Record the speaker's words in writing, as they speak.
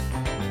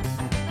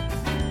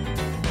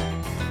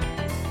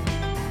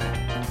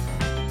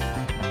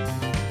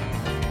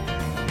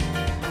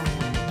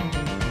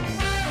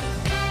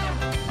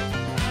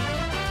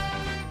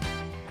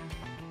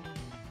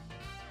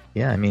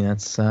Yeah, I mean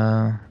that's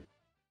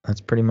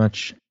pretty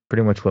much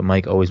what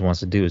Mike always wants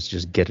to do is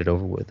just get it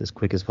over with as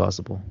quick as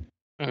possible.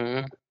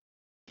 Hmm.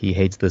 He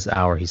hates this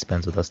hour he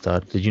spends with us,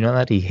 Todd. Did you know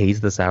that he hates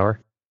this hour?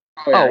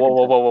 Oh, yeah, Oh, I whoa, can whoa,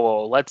 tell. whoa, whoa,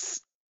 whoa.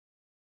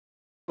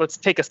 Let's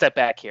take a step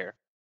back here.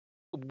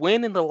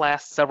 When in the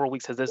last several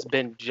weeks has this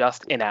been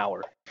just an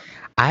hour?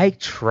 I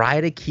try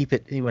to keep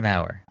it to an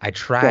hour. I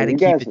try Yeah, to you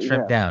keep guys, it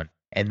trimmed yeah. down.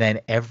 And then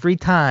every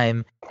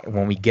time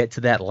when we get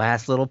to that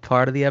last little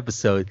part of the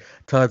episode,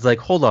 Todd's like,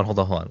 hold on, hold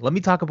on, hold on. Let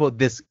me talk about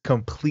this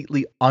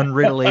completely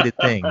unrelated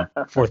thing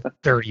for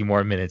 30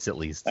 more minutes at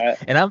least. I-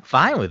 And I'm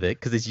fine with it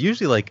because it's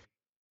usually like,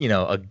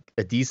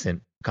 a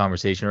decent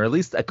conversation or at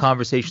least a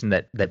conversation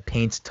that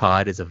paints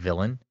Todd as a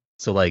villain.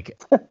 So like,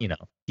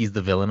 he's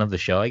the villain of the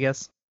show, I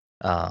guess.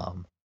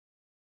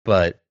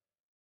 But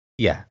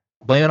yeah,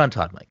 blame it on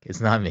Todd, Mike.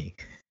 It's not me.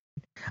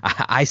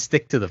 I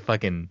stick to the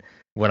fucking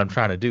what I'm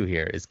trying to do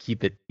here is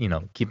keep it,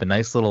 keep a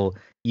nice little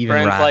even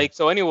Brand's ride. like,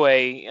 so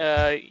anyway,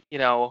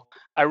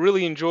 I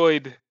really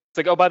enjoyed. It's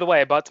like, oh, by the way,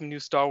 I bought some new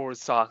Star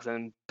Wars socks,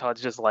 and Todd's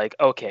just like,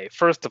 okay,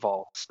 first of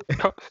all,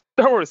 Star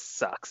Wars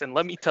sucks, and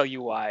let me tell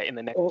you why in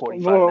the next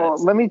 45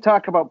 minutes. let me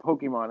talk about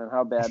Pokemon and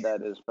how bad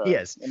that is first.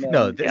 Yes. And then,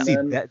 No, and see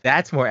then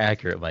that's more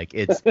accurate, Mike.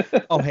 It's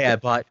oh hey, I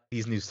bought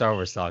these new Star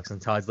Wars socks,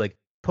 and Todd's like,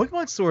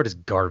 Pokemon Sword is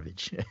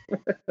garbage.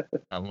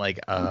 I'm like,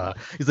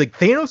 he's like,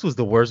 Thanos was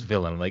the worst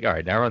villain. I'm like, all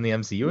right, now we're on the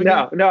MCU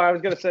again. no, I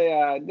was gonna say,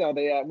 no,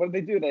 they, what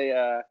did they do?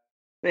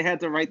 They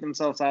had to write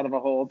themselves out of a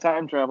hole.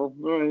 Time travel.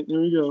 All right,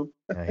 there you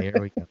go. Here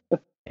we go.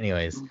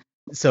 Anyways,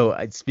 so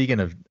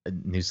speaking of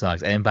new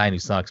socks, I didn't buy new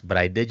socks, but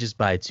I did just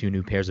buy 2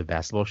 new pairs of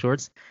basketball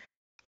shorts.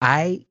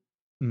 I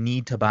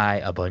need to buy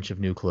a bunch of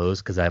new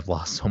clothes because I've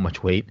lost so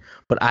much weight,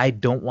 but I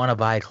don't want to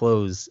buy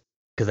clothes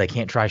because I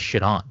can't try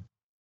shit on.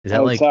 Is that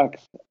That like,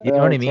 sucks. you know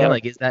what I That mean? sucks.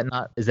 Like,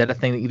 is that a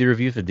thing that either of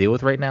you have to deal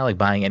with right now? Like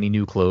buying any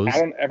new clothes? I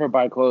don't ever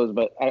buy clothes,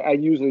 but I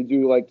usually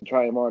do like to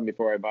try them on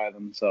before I buy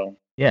them. So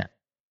Yeah.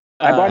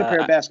 I bought a pair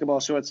Uh, of basketball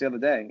shorts the other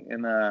day,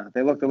 and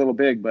they looked a little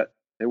big, but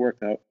they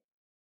worked out.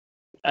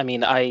 I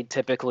mean, I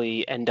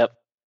typically end up,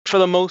 for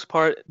the most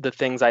part, the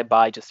things I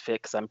buy just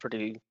fit because I'm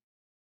pretty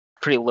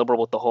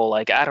liberal with the whole,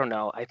 like, I don't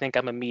know, I think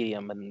I'm a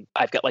medium, and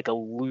I've got like a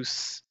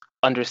loose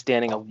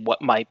understanding of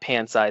what my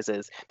pant size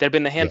is. There have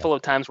been a handful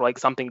of times where like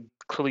something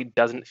clearly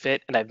doesn't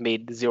fit, and I've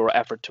made zero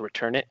effort to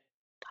return it.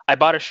 I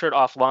bought a shirt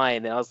offline,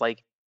 and I was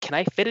like, can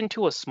I fit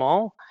into a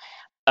small?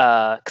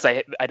 Because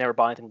I never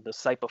bought anything from the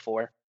site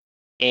before,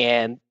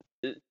 and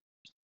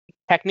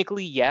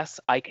technically, yes,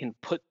 I can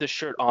put the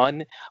shirt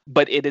on,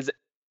 but it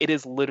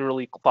is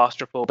literally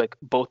claustrophobic,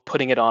 both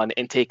putting it on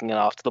and taking it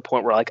off to the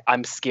point where like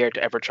I'm scared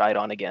to ever try it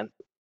on again.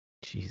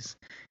 Jeez.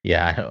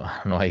 Yeah, I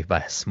don't know why you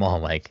buy a small,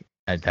 Mike.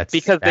 Because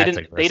That's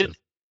aggressive.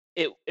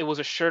 it was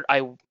a shirt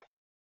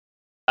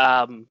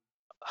oh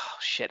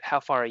shit, how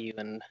far are you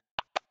in?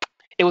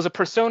 It was a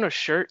Persona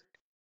shirt,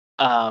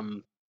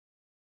 um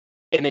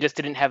and they just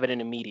didn't have it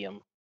in a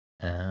medium.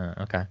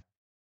 Okay.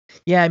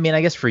 Yeah, I mean,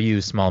 I guess for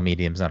you, small,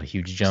 medium's not a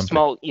huge jump, but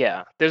Small,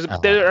 yeah.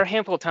 There are a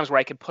handful of times where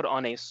I could put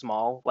on a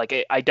small. Like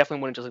I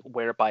definitely wouldn't just like,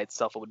 wear it by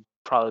itself. It would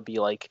probably be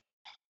like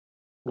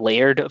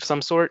layered of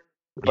some sort,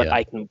 but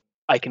yeah.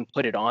 I can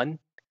put it on.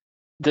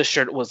 This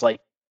shirt was like,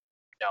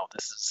 no,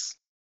 this is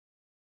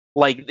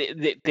like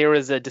there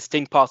is a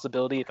distinct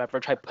possibility if I ever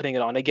try putting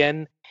it on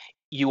again,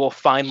 you will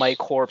find my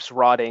corpse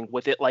rotting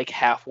with it like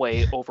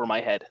halfway over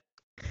my head.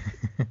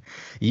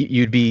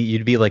 You'd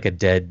be like a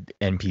dead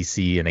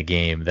NPC in a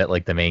game that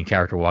like the main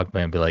character walked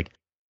by and be like,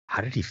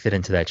 how did he fit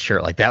into that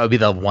shirt? Like that would be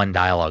the one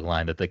dialogue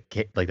line that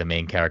the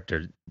main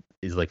character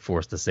is like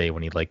forced to say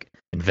when he like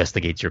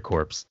investigates your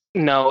corpse.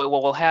 No,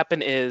 what will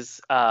happen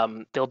is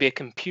there'll be a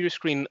computer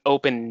screen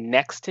open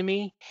next to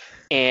me,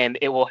 and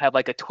it will have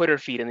like a Twitter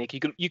feed, and like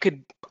you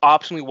could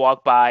optionally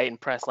walk by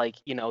and press like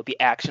the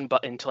action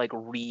button to like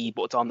read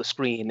what's on the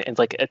screen, and it's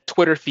like a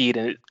Twitter feed,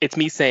 and it's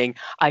me saying,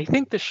 I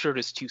think this shirt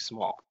is too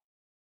small,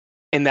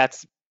 and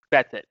that's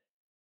it.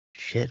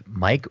 Shit,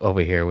 Mike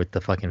over here with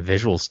the fucking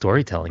visual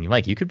storytelling.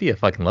 Mike, you could be a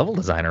fucking level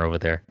designer over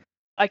there.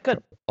 I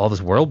could. All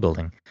this world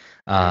building.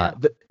 Yeah.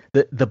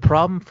 The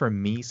problem for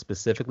me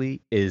specifically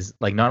is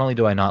like not only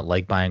do I not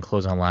like buying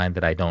clothes online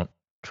that I don't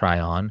try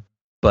on,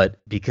 but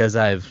because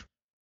I've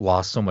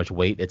lost so much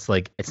weight, it's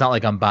like it's not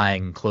like I'm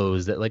buying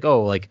clothes that like,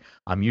 oh, like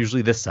I'm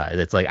usually this size.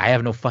 It's like I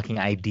have no fucking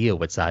idea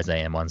what size I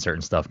am on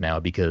certain stuff now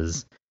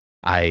because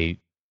I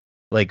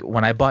like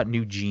when I bought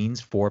new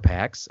jeans 4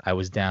 packs, I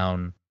was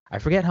down. I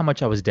forget how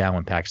much I was down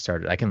when packs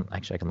started. I can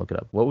look it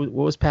up. What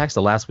was packs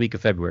the last week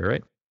of February,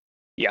 right?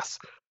 Yes.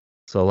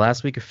 So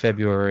last week of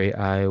February,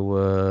 I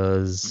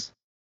was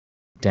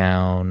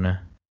down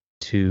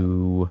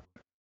to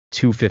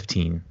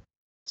 215.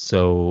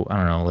 So I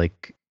don't know,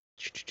 like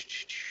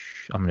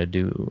I'm gonna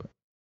do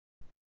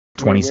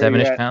Where are you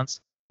 27ish at?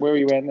 pounds. Where are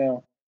you at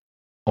now?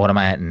 What am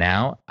I at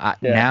now?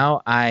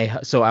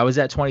 Yeah. So I was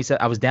at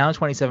 27. I was down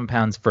 27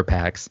 pounds for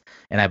packs,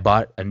 and I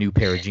bought a new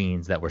pair of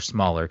jeans that were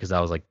smaller because I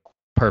was like,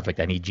 perfect.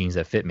 I need jeans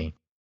that fit me.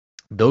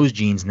 Those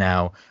jeans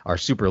now are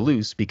super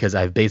loose because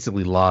I've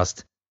basically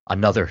lost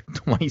another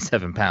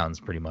 27 pounds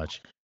pretty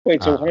much.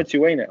 Wait, so how much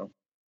you weigh now?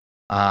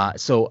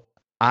 So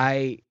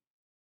I'm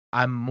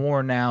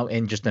more now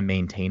in just a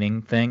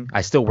maintaining thing.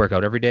 I still work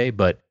out every day,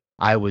 but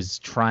I was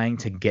trying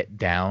to get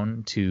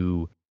down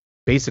to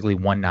basically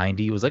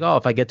 190. It was like, oh,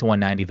 if I get to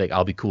 190, like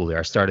I'll be cool there.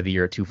 I started the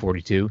year at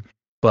 242,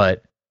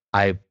 but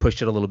I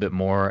pushed it a little bit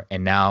more,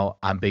 and now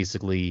I'm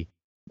between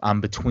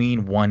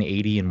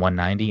 180 and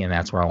 190, and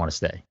that's where I want to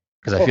stay.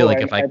 Because I feel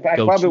like if I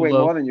go probably too weigh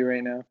low, more than you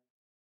right now.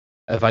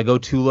 if I go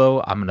too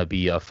low, I'm gonna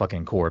be a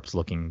fucking corpse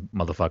looking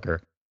motherfucker.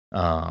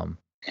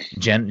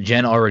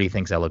 Jen already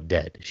thinks I look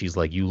dead. She's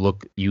like, you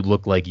look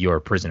like you're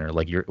a prisoner.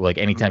 Like you're like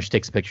anytime she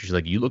takes a picture, she's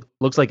like,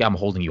 looks like I'm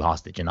holding you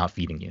hostage and not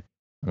feeding you.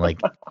 I'm like,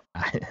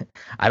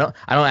 I don't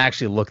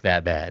actually look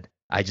that bad.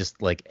 I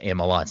just like am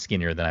a lot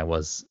skinnier than I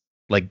was.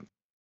 Like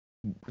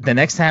the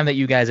next time that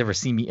you guys ever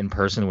see me in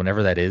person,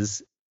 whenever that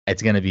is,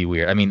 it's gonna be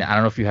weird. I mean, I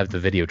don't know if you have the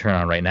video turned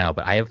on right now,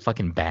 but I have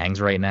fucking bangs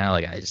right now.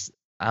 Like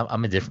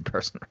I'm a different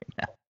person right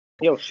now.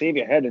 Yo, shave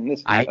your head in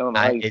this. I don't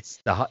know.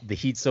 It's the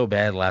heat's so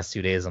bad the last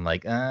 2 days. I'm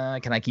like,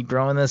 can I keep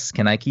growing this?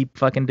 Can I keep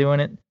fucking doing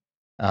it?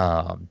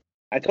 I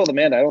told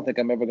Amanda I don't think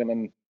I'm ever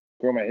gonna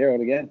grow my hair out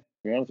again. To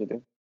be honest with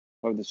you,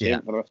 I'll have to shave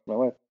for the rest of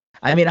my life.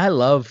 I mean, I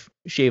love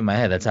shaving my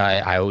head. That's how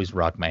I always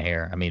rock my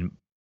hair. I mean,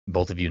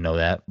 both of you know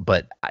that,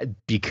 but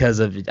because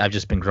I've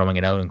just been growing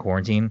it out in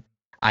quarantine.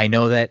 I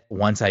know that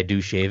once I do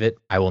shave it,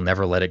 I will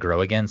never let it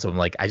grow again. So I'm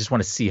like, I just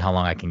want to see how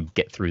long I can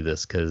get through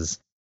this, because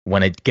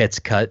when it gets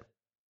cut.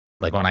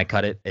 Like when I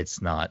cut it,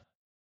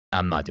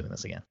 I'm not doing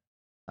this again.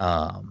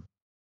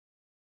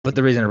 But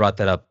the reason I brought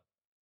that up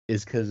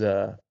is because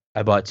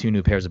I bought 2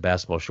 new pairs of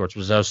basketball shorts,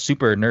 which I was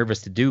super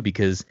nervous to do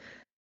because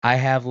I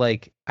have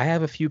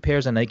a few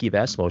pairs of Nike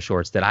basketball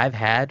shorts that I've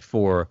had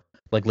for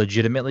like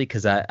legitimately,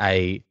 because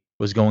I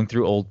was going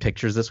through old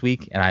pictures this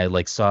week and I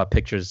like saw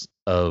pictures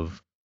of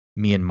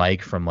me and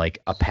Mike from like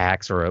a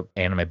PAX or a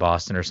Anime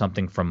Boston or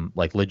something from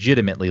like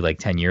legitimately like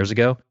 10 years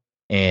ago,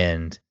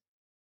 and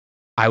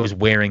I was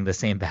wearing the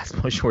same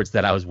basketball shorts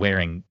that I was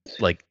wearing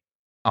like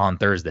on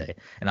Thursday.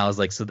 And I was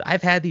like, so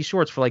I've had these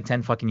shorts for like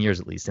 10 fucking years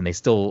at least, and they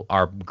still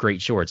are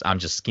great shorts. I'm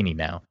just skinny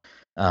now.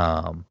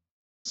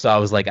 So I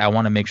was like, I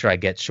want to make sure I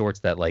get shorts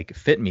that like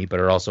fit me,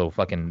 but are also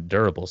fucking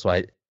durable.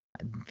 So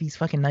these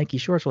fucking Nike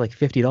shorts were like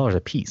 $50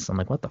 a piece. I'm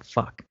like, what the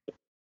fuck?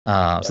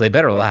 So they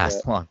better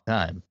last a long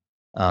time.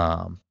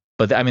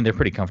 But I mean, they're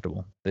pretty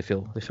comfortable. They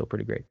feel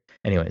pretty great.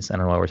 Anyways, I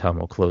don't know why we're talking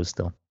about clothes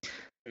still.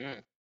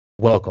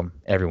 Welcome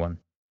everyone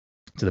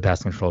to the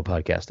Pass Control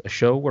Podcast, a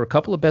show where a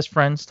couple of best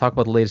friends talk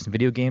about the latest in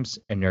video games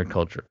and nerd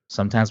culture.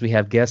 Sometimes we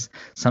have guests,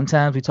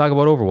 sometimes we talk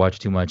about Overwatch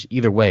too much.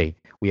 Either way,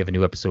 we have a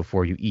new episode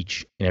for you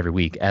each and every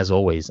week. As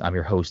always, I'm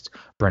your host,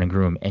 Brennan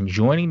Groom, and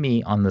joining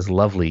me on this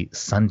lovely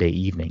Sunday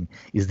evening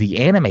is the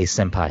anime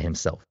senpai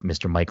himself,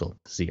 Mr. Michael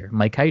Zier.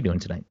 Mike, how you doing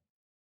tonight?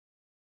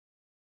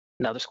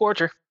 Another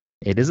scorcher.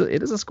 It is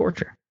a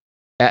scorcher.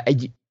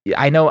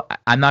 I know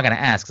I'm not going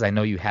to ask because I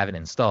know you have it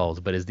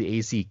installed, but is the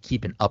AC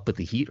keeping up with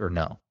the heat or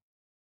no?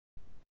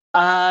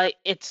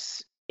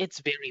 It's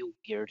very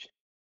weird.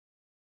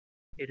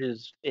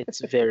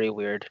 It's very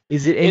weird.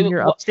 Is it in your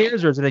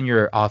upstairs or is it in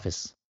your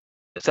office?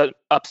 So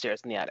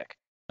upstairs in the attic.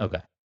 Okay.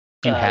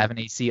 Do you have an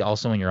AC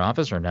also in your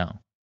office or no?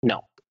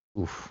 No.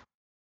 Oof.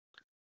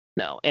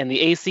 No, and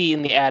the AC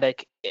in the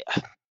attic,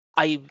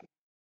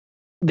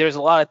 there's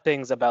a lot of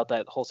things about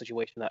that whole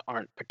situation that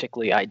aren't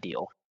particularly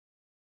ideal.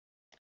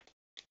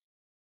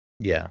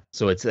 Yeah.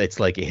 So it's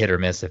like a hit or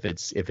miss if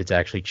it's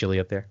actually chilly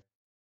up there.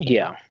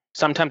 Yeah.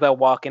 Sometimes I'll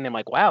walk in and I'm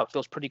like, wow, it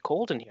feels pretty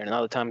cold in here. And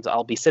other times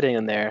I'll be sitting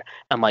in there.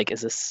 I'm like,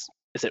 is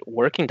it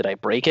working? Did I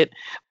break it?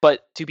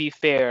 But to be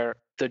fair,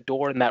 the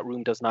door in that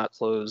room does not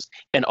close.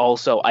 And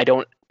also I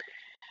don't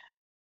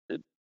know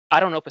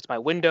if it's my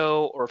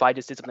window or if I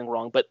just did something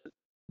wrong, but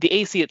the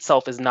AC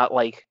itself is not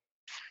like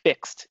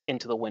fixed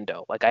into the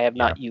window. Like I have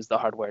not used the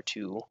hardware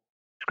to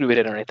screw it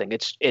in or anything.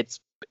 It's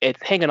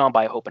hanging on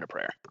by a hope and a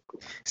prayer.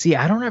 See,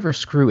 I don't ever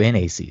screw in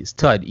ACs.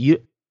 Todd, you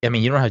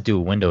don't have to do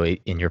a window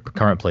in your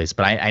current place,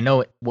 but I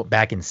know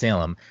back in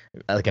Salem,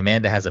 like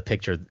Amanda has a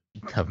picture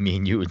of me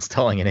and you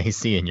installing an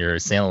AC in your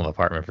Salem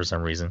apartment for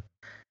some reason.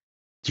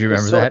 Do you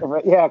remember that?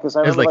 Yeah, because I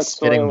remember like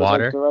spitting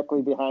water like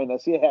directly behind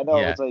us. Yeah, no,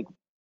 it was like,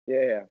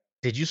 yeah.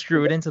 Did you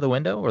screw it into the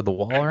window or the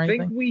wall or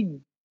anything? I think we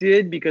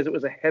did because it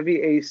was a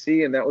heavy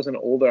AC and that was an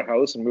older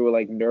house and we were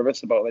like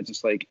nervous about it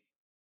just like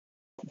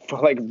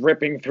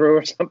ripping through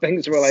or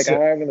something. So we're like,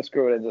 I'm gonna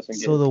screw it in just in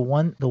case. So the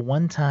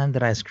one time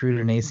that I screwed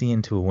an AC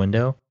into a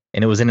window,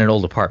 and it was in an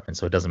old apartment,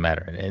 so it doesn't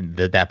matter. And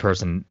that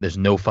person, there's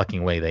no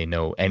fucking way they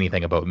know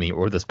anything about me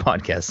or this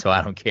podcast, so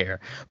I don't care.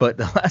 But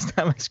the last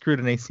time I screwed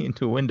an AC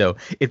into a window,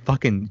 it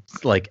fucking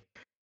like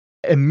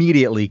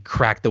immediately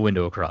cracked the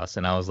window across,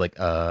 and I was like,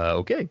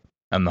 okay,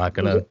 I'm not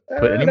gonna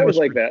put any more. That was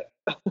like that.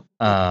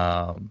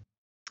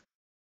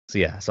 So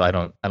yeah, so I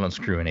don't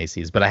screw in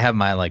ACs, but I have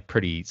mine like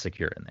pretty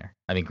secure in there.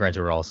 I mean,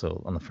 granted, we're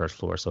also on the first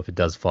floor, so if it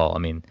does fall, I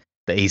mean,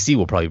 the AC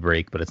will probably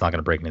break, but it's not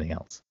gonna break anything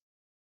else.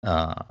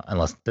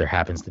 Unless there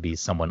happens to be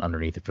someone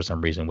underneath it for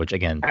some reason, which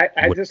again,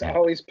 I just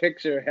always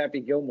picture Happy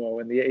Gilmore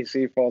when the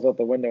AC falls out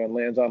the window and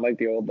lands on like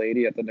the old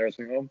lady at the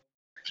nursing home.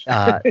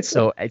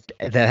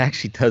 That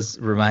actually does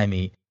remind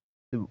me,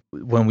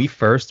 when we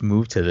first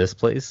moved to this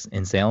place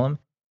in Salem,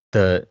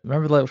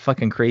 remember the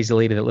fucking crazy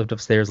lady that lived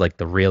upstairs, like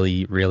the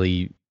really,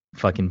 really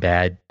fucking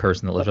bad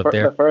person that lived up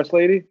there? The first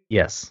lady?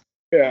 Yes.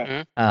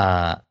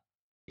 Yeah.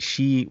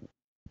 She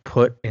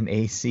put an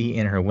AC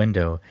in her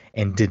window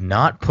and did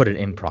not put it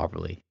in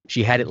properly.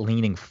 She had it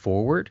leaning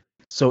forward,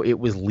 so it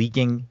was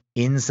leaking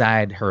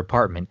inside her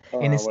apartment.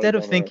 And instead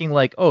of thinking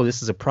like, oh,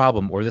 this is a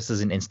problem or this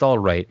isn't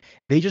installed right,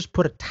 they just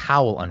put a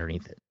towel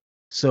underneath it.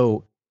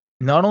 So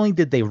not only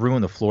did they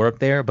ruin the floor up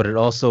there, but it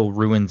also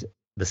ruined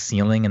the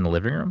ceiling in the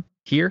living room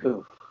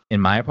here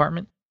in my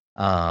apartment.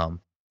 And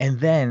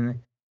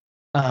then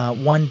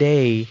one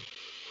day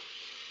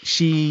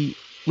she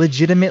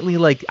legitimately,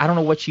 like, I don't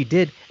know what she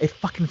did. It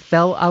fucking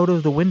fell out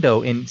of the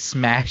window and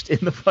smashed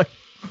in the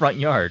front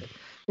yard.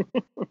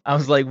 I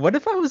was like, what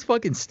if I was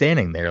fucking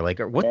standing there? Like,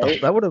 what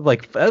that would have,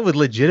 like, that would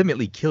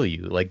legitimately kill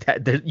you. Like,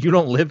 that you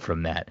don't live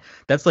from that.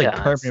 That's like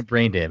permanent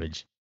brain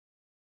damage.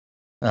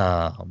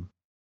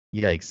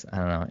 Yikes. I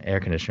don't know. Air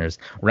conditioners.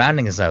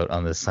 Rounding us out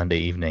on this Sunday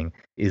evening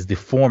is the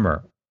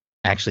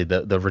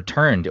the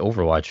returned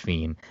Overwatch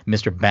fiend,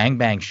 Mr. Bang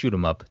Bang Shoot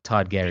 'em Up,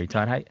 Todd Gary.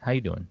 Todd, how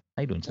you doing?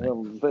 How you doing tonight?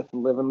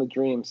 Living the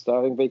dream.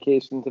 Starting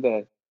vacation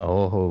today.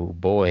 Oh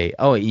boy.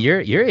 Oh,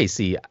 your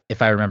AC,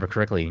 if I remember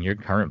correctly, in your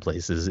current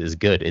place is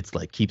good. It's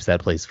like keeps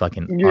that place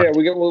fucking. Yeah,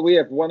 we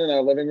have one in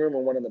our living room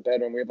and one in the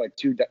bedroom. We have like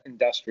two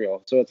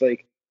industrial, so it's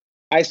like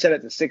I set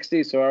it to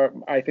 60.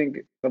 So I think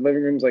the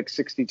living room's like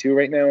 62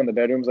 right now, and the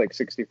bedroom's like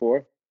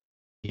 64.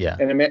 Yeah.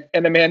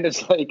 And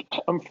Amanda's like,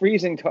 I'm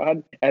freezing,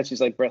 Todd, as she's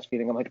like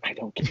breastfeeding. I'm like, I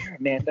don't care,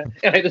 Amanda,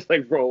 and I just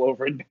like roll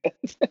over in bed.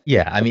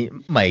 Yeah, I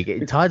mean,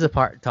 Mike,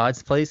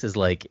 Todd's place is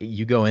like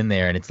you go in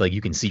there and it's like you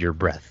can see your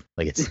breath.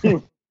 Like it's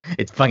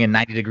it's fucking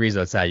 90 degrees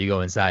outside. You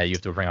go inside, you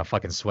have to bring a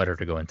fucking sweater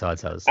to go in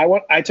Todd's house.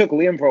 I took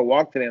Liam for a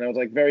walk today, and I was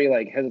like very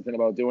like hesitant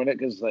about doing it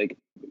because like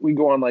we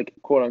go on like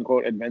quote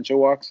unquote adventure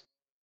walks.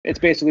 It's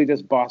basically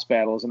just boss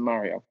battles in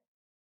Mario.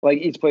 Like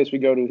each place we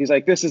go to, he's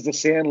like, "This is the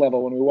sand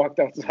level." When we walked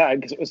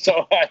outside because it was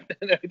so hot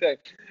and everything.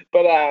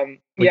 But when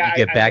you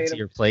get back to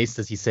your place,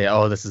 does he say,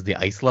 "Oh, this is the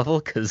ice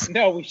level"? Because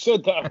no, we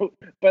should though.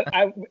 But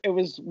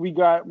we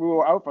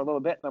were out for a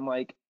little bit, and I'm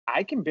like,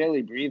 I can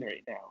barely breathe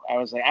right now. I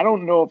was like, I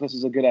don't know if this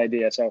is a good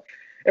idea. So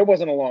it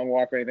wasn't a long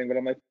walk or anything, but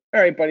I'm like,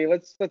 all right, buddy,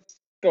 let's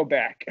go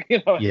back.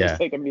 Just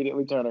like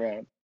immediately turn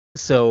around.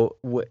 So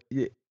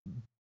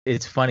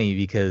it's funny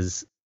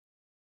because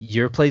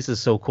your place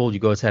is so cold, you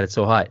go outside, it's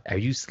so hot. Are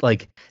you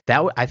like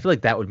that? I feel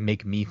like that would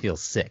make me feel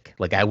sick.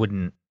 Like I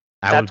wouldn't.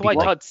 That's why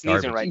Todd's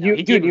sneezing right now.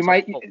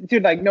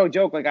 Dude, like no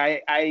joke. Like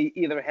I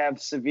either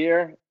have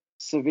severe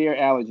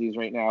allergies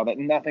right now that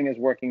nothing is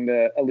working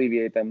to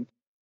alleviate them.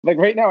 Like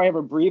right now, I have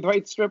a breathe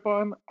right strip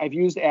on. I've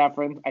used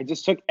Afrin. I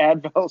just took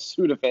Advil,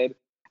 Sudafed.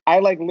 I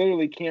like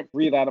literally can't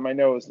breathe out of my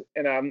nose,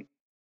 and I'm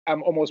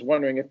almost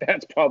wondering if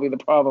that's probably the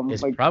problem.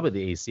 It's probably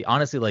the AC.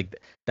 Honestly,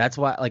 like that's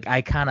why. Like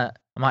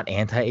I'm not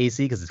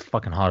anti-AC because it's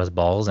fucking hot as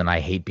balls, and I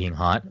hate being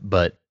hot.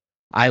 But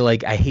I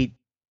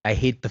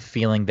hate the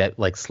feeling that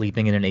like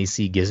sleeping in an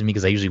AC gives me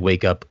because I usually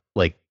wake up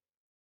like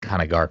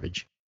kind of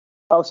garbage.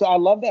 Oh, so I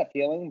love that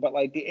feeling, but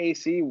like the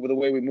AC, with the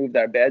way we moved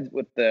our beds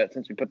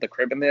since we put the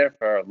crib in there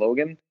for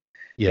Logan,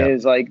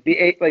 is like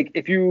like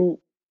if you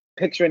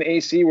picture an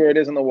AC where it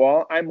is on the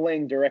wall, I'm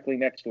laying directly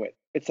next to it.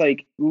 It's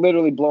like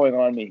literally blowing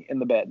on me in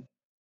the bed.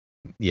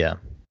 Yeah.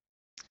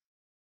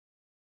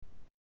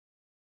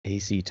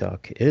 AC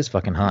talk. It is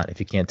fucking hot if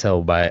you can't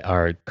tell by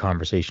our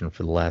conversation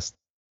for the last,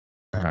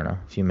 I don't know,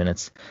 few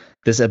minutes.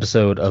 This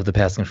episode of the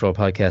Pass Control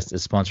podcast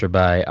is sponsored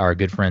by our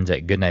good friends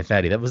at Goodnight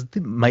Fatty. That was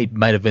might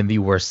have been the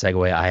worst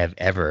segue I have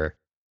ever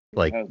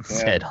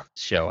said on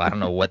the show. I don't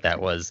know what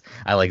that was.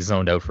 I like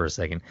zoned out for a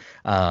second.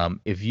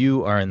 If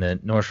you are in the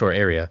North Shore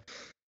area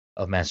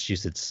of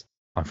Massachusetts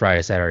on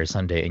Friday, Saturday,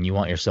 Sunday, and you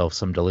want yourself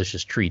some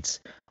delicious treats,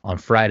 on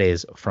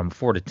Fridays from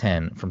 4 to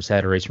 10, from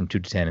Saturdays from 2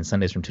 to 10, and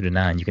Sundays from 2 to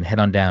 9, you can head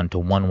on down to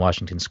 1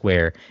 Washington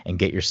Square and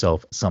get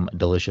yourself some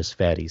delicious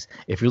fatties.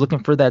 If you're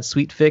looking for that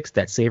sweet fix,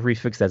 that savory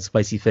fix, that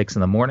spicy fix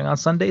in the morning on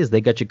Sundays, they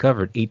got you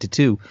covered. 8 to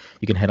 2,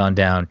 you can head on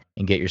down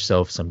and get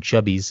yourself some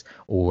Chubbies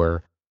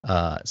or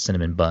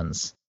cinnamon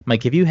buns.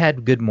 Mike, have you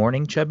had Good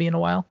Morning Chubby in a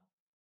while?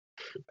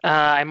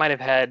 I might have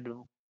had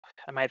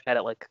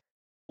it like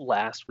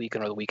last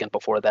weekend or the weekend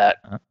before that.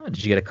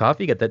 Did you get a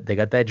coffee? They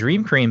got that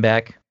Dream Cream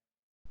back.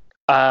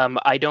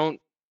 I don't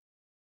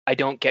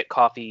get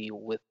coffee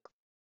with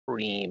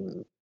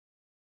cream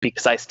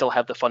because I still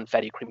have the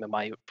Funfetti cream in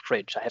my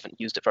fridge. I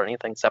haven't used it for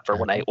anything except for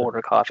when I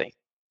order coffee.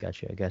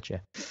 Gotcha.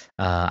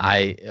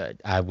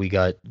 We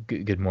got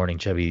Good Morning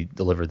Chubby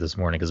delivered this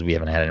morning because we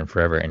haven't had it in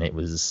forever, and it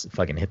was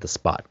fucking hit the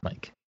spot,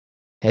 Mike.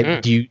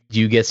 Do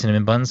you get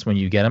cinnamon buns when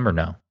you get them or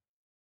no?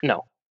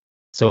 No.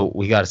 So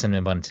we got a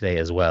cinnamon bun today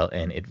as well,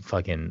 and it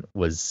fucking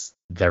was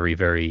very,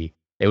 very.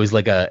 It was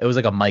like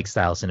a Mike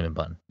style cinnamon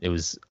bun. It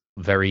was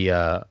very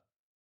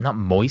not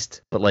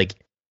moist, but like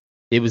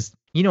it was.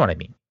 You know what I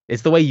mean?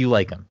 It's the way you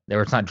like them.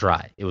 It's not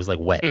dry. It was like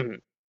wet,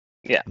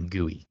 Yeah, and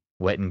gooey,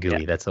 wet and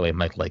gooey. Yeah. That's the way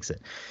Mike likes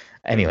it.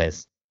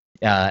 Anyways,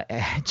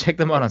 Check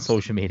them out on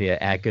social media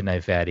at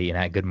Goodnight Fatty and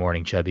at Good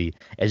Morning Chubby.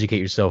 Educate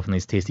yourself on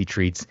these tasty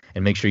treats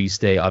and make sure you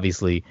stay.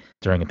 Obviously,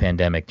 during a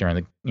pandemic, during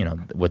the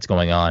what's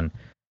going on,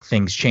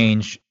 things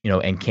change,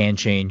 and can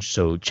change.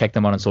 So check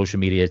them out on social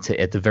media to,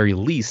 at the very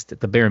least,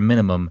 at the bare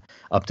minimum,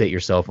 update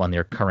yourself on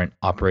their current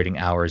operating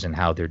hours and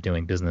how they're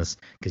doing business.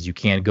 Because you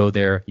can go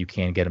there, you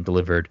can get them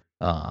delivered.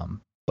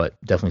 But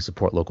definitely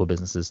support local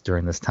businesses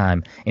during this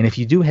time. And if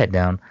you do head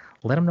down,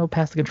 let them know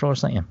Pass the Controller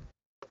sent you.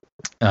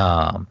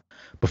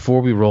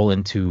 Before we roll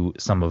into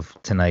some of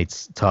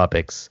tonight's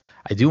topics,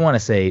 I do want to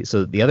say,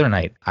 so the other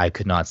night I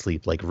could not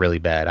sleep like really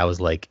bad. I was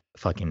like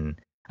fucking,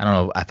 I don't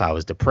know if I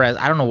was depressed.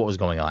 I don't know what was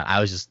going on.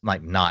 I was just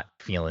like not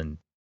feeling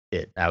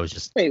it. I was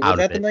just Wait, out was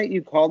that of the it. night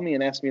you called me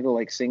and asked me to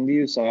like sing to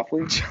you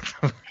softly?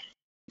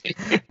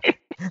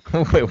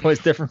 Wait,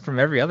 what's different from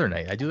every other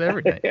night? I do that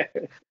every night.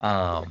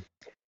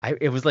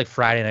 It was like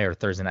Friday night or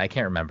Thursday night. I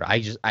can't remember.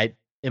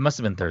 It must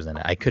have been Thursday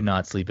night. I could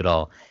not sleep at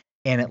all.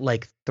 And at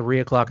like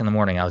 3:00 in the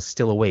morning, I was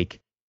still awake.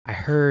 I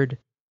heard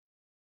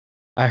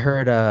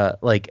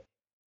like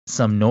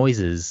some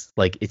noises.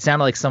 Like it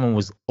sounded like someone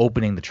was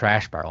opening the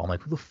trash barrel. I'm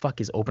like, who the fuck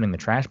is opening the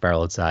trash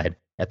barrel outside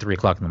at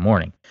 3:00 in the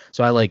morning?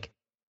 So I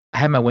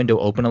had my window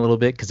open a little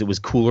bit because it was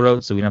cooler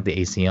out, so we didn't have the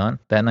AC on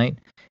that night.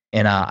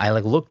 And I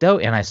like looked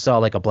out and I saw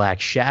like a black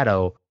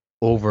shadow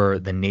over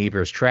the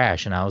neighbor's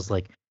trash, and I was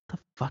like, the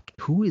fuck,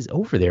 who is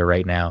over there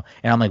right now?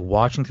 And I'm like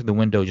watching through the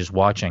window, just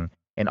watching,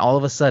 and all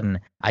of a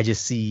sudden I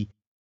just see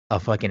a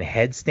fucking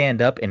head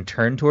stand up and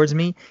turn towards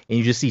me, and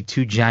you just see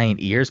two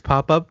giant ears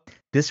pop up.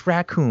 This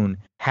raccoon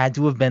had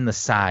to have been the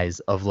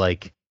size of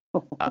like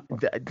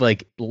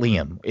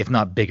Liam, if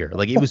not bigger.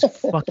 Like it was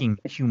fucking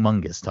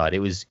humongous, Todd.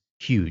 It was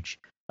huge.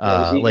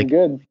 I was eating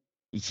good.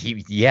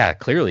 Yeah,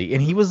 clearly,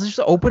 and he was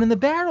just opening the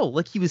barrel,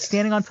 like he was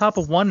standing on top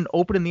of one and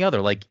opening the other.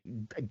 Like,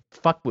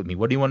 fuck with me.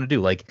 What do you want to do?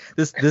 Like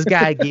this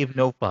guy gave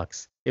no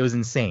fucks. It was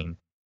insane.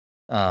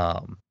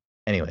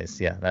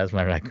 Anyways, yeah, that was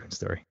my raccoon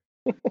story.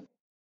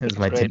 That was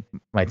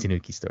my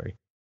Tanuki story.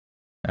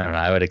 I don't know.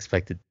 I would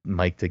expect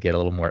Mike to get a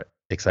little more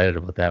excited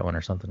about that one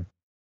or something.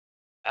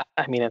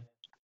 I mean,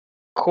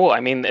 cool. I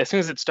mean, as soon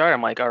as it started,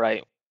 I'm like, all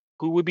right,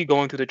 who would be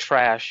going through the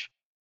trash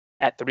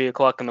at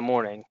 3:00 in the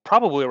morning?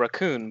 Probably a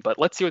raccoon, but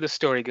let's see where the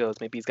story goes.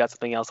 Maybe he's got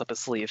something else up his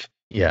sleeve.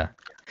 Yeah.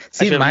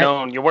 I should have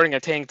known. You're wearing a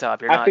tank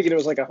top. I figured it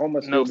was like a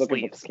homeless dude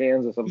looking for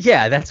cans or something.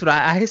 Yeah, that's what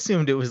I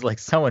assumed. It was like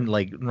someone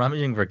like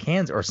rummaging for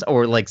cans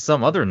or like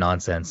some other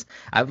nonsense.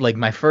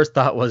 My first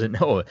thought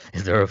wasn't, no,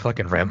 is there a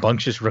fucking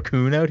rambunctious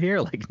raccoon out here?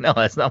 Like, no,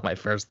 that's not my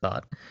first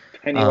thought.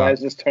 Pennywise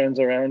just turns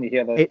around. You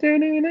hear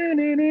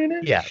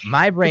the. Yeah,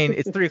 my brain.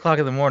 It's 3:00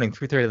 in the morning,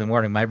 3:30 in the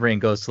morning. My brain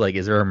goes to like,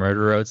 is there a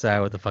murderer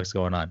outside? What the fuck's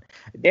going on?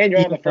 And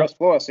you're on the first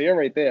floor, so you're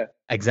right there.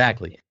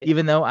 Exactly.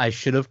 Even though I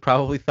should have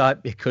probably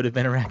thought it could have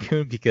been a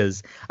raccoon,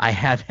 because I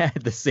have had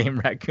the same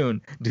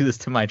raccoon do this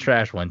to my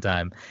trash one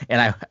time,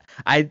 and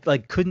I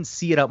like couldn't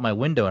see it out my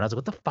window, and I was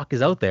like, what the fuck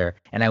is out there?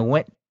 And I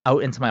went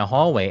out into my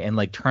hallway and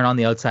like turned on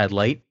the outside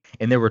light,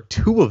 and there were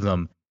two of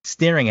them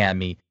staring at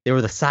me. They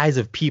were the size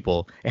of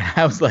people, and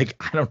I was like,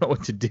 I don't know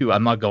what to do.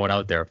 I'm not going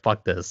out there.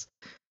 Fuck this.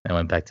 And I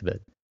went back to bed.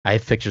 I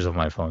have pictures of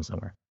my phone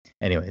somewhere.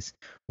 Anyways,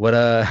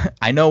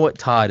 I know what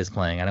Todd is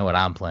playing. I know what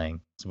I'm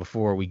playing. So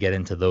before we get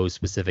into those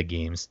specific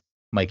games,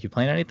 Mike, you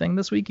playing anything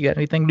this week? You got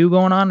anything new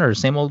going on, or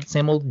same old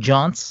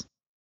jaunts?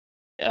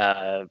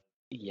 Yeah,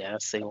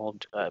 same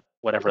old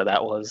whatever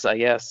that was, I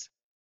guess.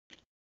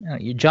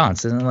 Your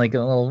jaunts, isn't it like a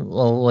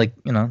little like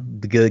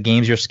the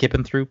games you're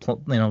skipping through,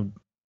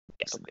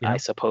 I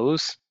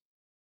suppose.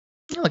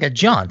 Like a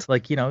jaunt,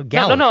 like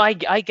gallop. No,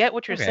 I get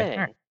what you're saying.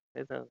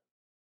 Right.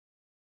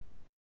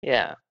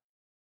 Yeah.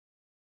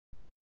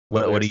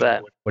 What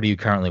are you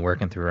currently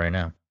working through right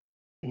now?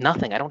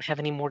 Nothing. I don't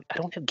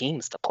have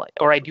games to play,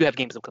 or I do have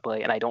games to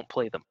play, and I don't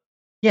play them.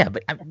 Yeah,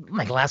 but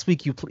like last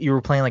week you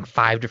were playing like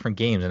 5 different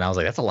games, and I was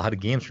like, that's a lot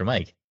of games for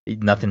Mike.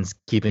 Nothing's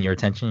keeping your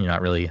attention. You're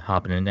not really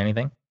hopping into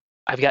anything.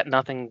 I've got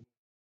nothing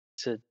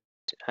to.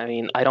 I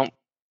mean, I don't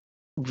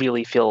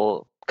really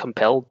feel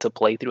compelled to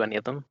play through any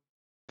of them.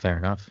 Fair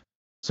enough.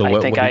 So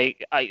I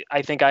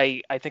think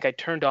I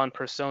turned on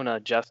Persona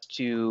just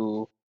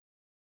to.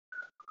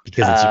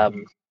 Because it's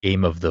your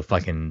game of the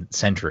fucking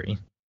century.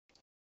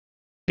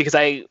 Because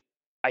I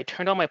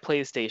turned on my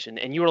PlayStation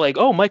and you were like,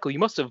 "Oh, Michael, you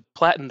must have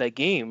platinumed that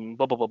game."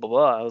 Blah blah blah blah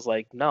blah. I was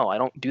like, "No, I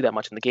don't do that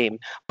much in the game."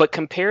 But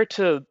compared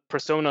to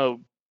Persona,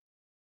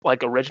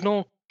 like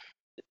original,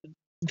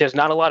 there's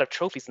not a lot of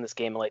trophies in this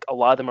game. Like a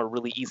lot of them are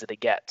really easy to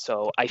get.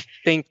 So I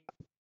think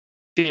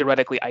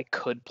theoretically I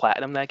could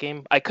platinum that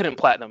game. I couldn't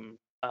platinum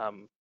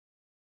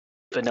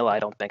vanilla. I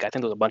don't think. I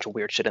think there's a bunch of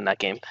weird shit in that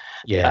game.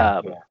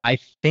 Yeah. I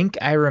think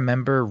I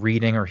remember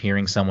reading or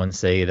hearing someone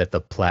say that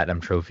the platinum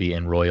trophy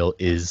in Royal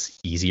is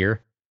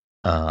easier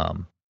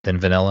than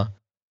vanilla,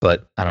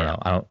 but I don't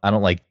know. I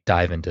don't like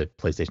dive into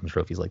PlayStation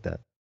trophies like that.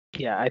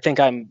 Yeah, I think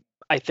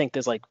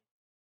there's like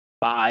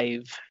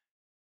 5.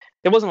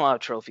 There wasn't a lot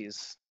of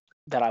trophies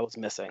that I was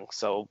missing,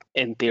 so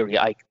in theory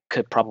I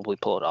could probably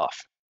pull it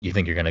off. You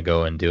think you're gonna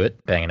go and do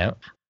it, bang it out?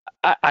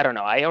 I don't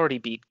know. I already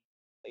beat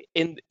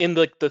in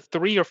like the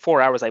 3 or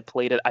 4 hours I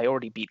played it, I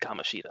already beat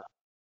Kamoshida.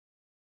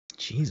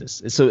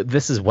 Jesus. So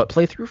this is what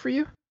playthrough for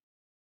you?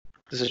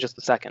 This is just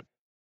the second.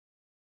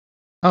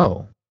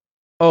 Oh,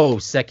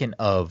 second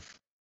of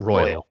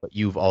Royal, but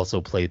you've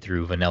also played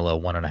through Vanilla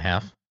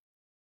 1.5.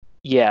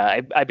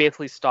 Yeah, I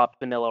basically stopped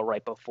Vanilla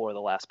right before the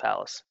last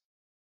Palace.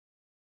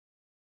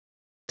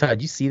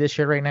 Todd, you see this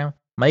shit right now?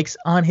 Mike's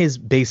on his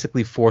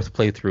basically 4th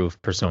playthrough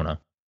of Persona.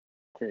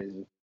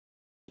 Crazy.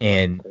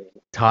 And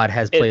Todd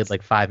has played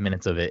like 5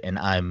 minutes of it, and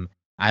I'm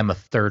a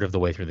third of the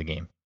way through the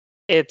game.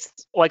 It's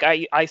like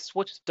I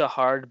switched to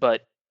hard,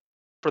 but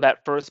for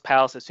that first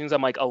Palace, as soon as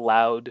I'm like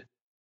allowed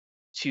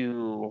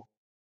to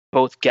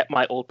both get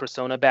my old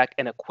Persona back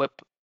and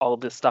equip all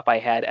of this stuff I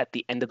had at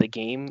the end of the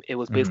game, it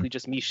was basically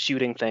just me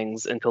shooting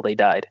things until they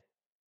died.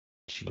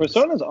 Jeez.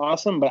 Persona's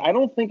awesome, but I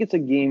don't think it's a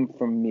game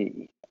for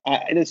me.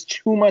 There's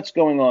too much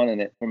going on in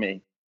it for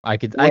me. I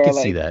could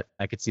see that.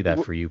 I could see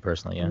that for you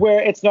personally, yeah.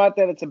 Where it's not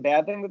that it's a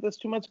bad thing that there's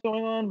too much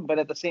going on, but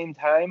at the same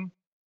time,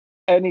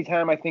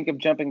 anytime I think of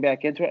jumping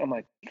back into it, I'm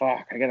like,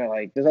 fuck, I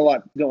gotta there's a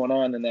lot going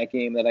on in that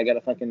game that I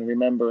gotta fucking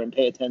remember and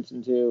pay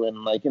attention to,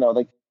 and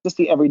just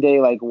the everyday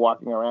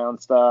walking around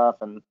stuff,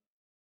 and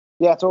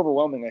yeah, it's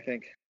overwhelming. I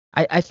think.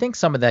 I think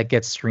some of that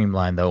gets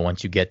streamlined though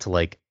once you get to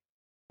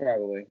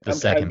probably the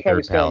second,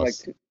 third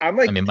Palace. I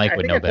mean, Mike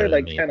would know better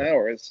than me. 10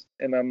 hours,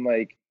 and I'm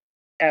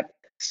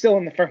still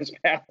in the first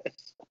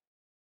Palace.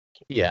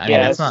 Yeah, I mean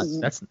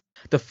that's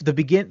the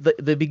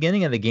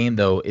beginning of the game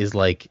though is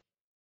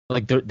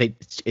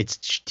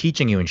it's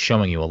teaching you and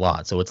showing you a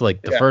lot. So it's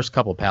the first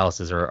couple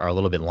palaces are a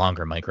little bit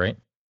longer, Mike, right?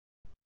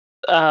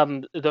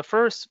 The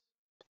first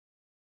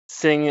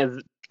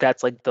thing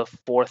that's the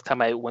 4th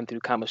time I went through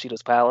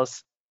Kamoshida's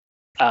palace.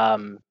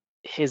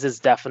 His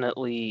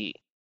definitely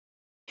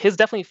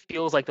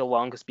feels like the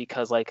longest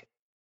because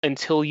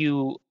until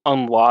you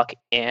unlock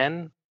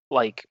Anne,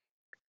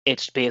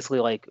 it's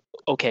basically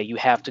okay, you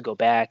have to go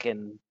back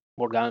and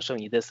Morgana's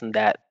showing you this and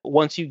that.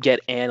 Once you get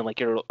Anne,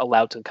 you're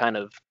allowed to kind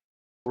of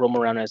roam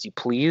around as you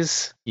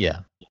please. Yeah.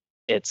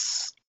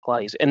 It's a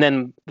lot easier. And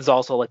then there's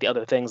also the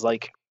other things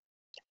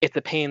it's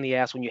a pain in the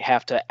ass when you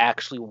have to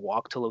actually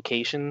walk to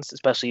locations,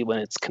 especially when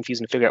it's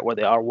confusing to figure out where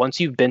they are.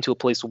 Once you've been to a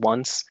place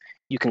once,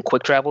 you can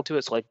quick travel to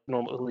it. So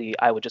normally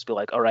I would just be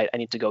all right, I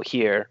need to go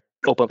here,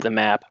 open up the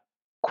map,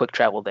 quick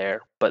travel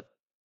there. But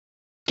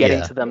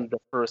getting to them the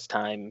first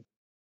time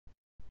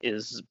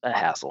is a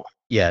hassle.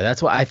 Yeah,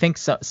 that's why I think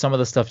some of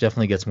the stuff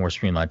definitely gets more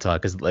streamlined, Todd,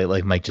 because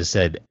like Mike just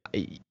said,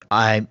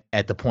 I'm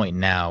at the point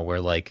now where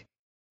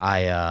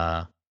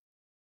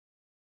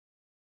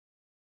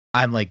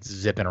I'm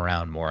zipping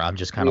around more. I'm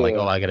just kind of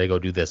oh, I gotta go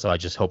do this, so I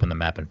just open the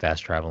map and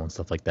fast travel and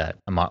stuff like that.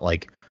 I'm not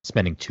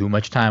spending too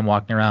much time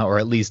walking around, or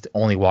at least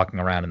only walking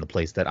around in the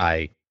place that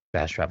I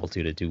fast travel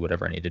to do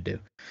whatever I need to do.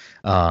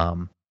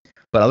 But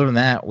other than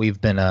that, we've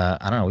been I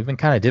don't know, we've been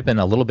kind of dipping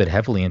a little bit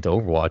heavily into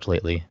Overwatch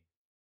lately.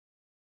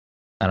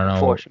 I don't know.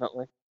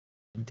 Unfortunately.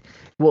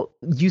 Well,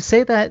 you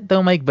say that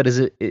though, Mike, but is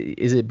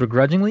it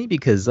begrudgingly?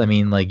 Because I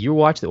mean, you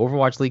watched the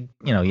Overwatch League,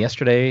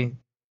 yesterday.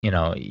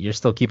 You're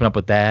still keeping up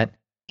with that.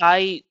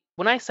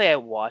 When I say I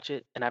watch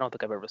it, and I don't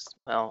think I've ever.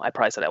 Well, I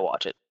probably said I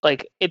watch it.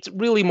 It's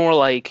really more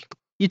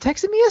you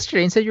texted me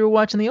yesterday and said you were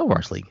watching the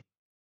Overwatch League.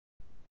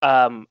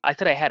 I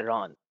said I had it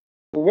on.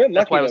 Well, we're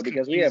lucky though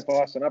because we have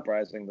Boston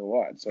Uprising to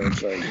watch, so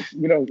it's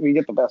we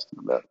get the best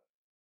of it.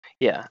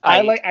 Yeah,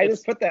 I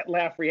just put that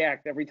laugh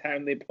react every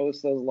time they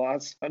post those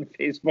lots on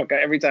Facebook.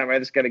 Every time I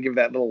just got to give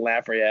that little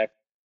laugh react.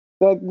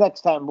 So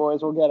next time,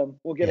 boys, we'll get them.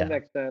 We'll get them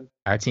next time.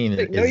 Our team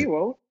you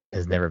won't.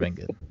 Has never been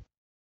good.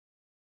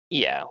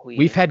 Yeah,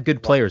 we've had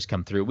good players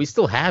come through. We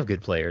still have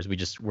good players. We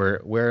just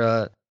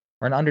we're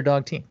an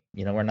underdog team.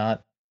 We're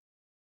not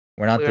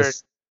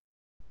this.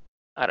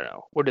 I don't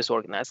know. We're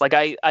disorganized.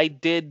 I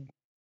did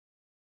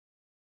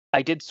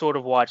sort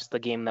of watch the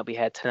game that we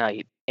had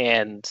tonight,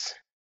 and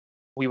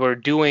we were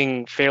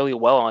doing fairly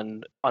well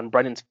on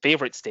Brendan's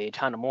favorite stage,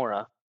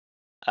 Hanamura.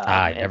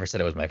 I never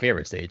said it was my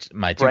favorite stage.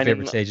 My two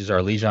favorite stages are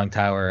Lijiang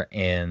Tower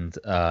and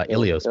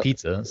Ilios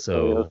Pizza.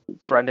 So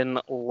Brendan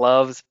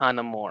loves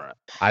Hanamura.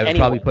 I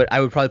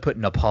would probably put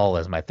Nepal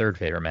as my third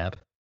favorite map.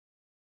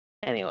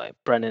 Anyway,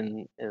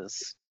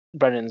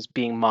 Brendan's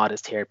being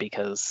modest here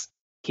because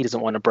he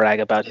doesn't want to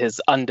brag about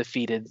his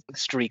undefeated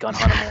streak on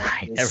Hanamura.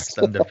 I never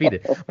said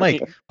undefeated.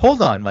 Mike,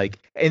 hold on, Mike,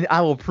 and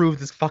I will prove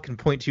this fucking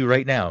point to you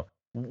right now.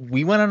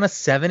 We went on a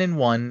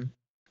 7-1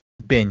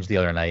 binge the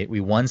other night. We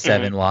won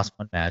 7, lost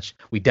 1 match.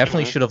 We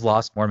definitely should have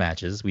lost more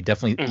matches. We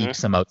definitely eked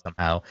some out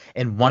somehow.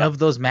 And one of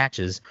those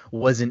matches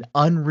was an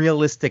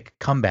unrealistic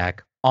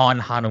comeback on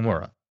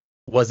Hanamura.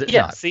 Was it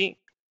not? See,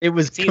 it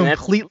was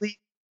completely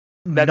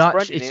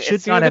not. It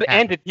should not have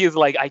ended. He is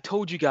I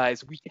told you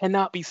guys, we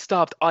cannot be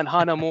stopped on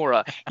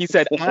Hanamura. He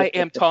said, I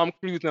am Tom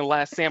Cruise in The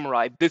Last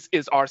Samurai. This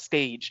is our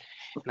stage.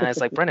 And I was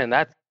like, Brendan,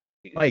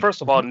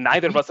 first of all,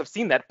 neither of us have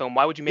seen that film.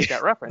 Why would you make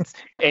that reference?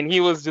 And he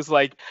was just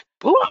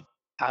boom,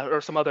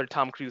 or some other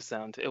Tom Cruise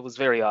sound. It was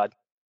very odd.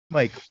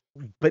 Mike,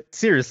 but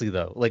seriously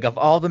though, of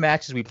all the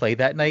matches we played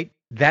that night,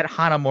 that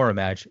Hanamura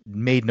match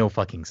made no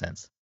fucking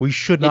sense. We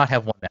should not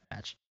have won that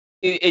match.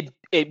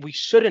 We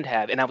shouldn't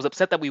have, and I was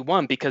upset that we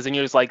won because then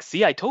you're just like,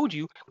 see, I told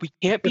you we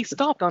can't be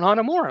stopped on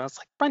Hanamura. I was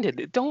like,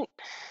 Brendan, don't.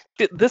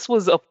 This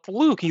was a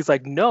fluke. He's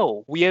like,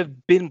 no, we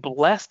have been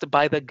blessed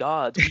by the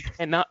gods. We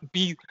cannot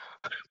be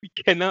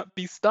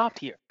stopped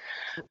here.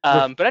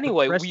 But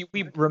anyway,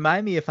 we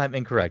remind me if I'm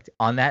incorrect.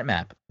 On that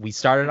map, we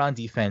started on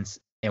defense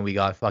and we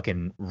got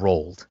fucking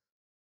rolled.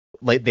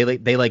 Like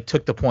they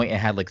took the point and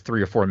had like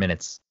 3 or 4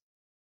 minutes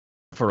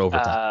for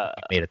overtime.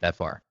 We made it that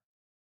far.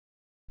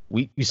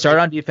 We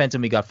started on defense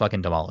and we got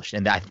fucking demolished.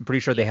 And I'm pretty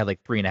sure they had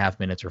like 3.5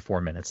 minutes or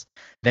 4 minutes.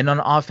 Then on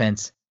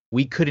offense,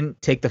 we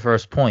couldn't take the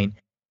first point.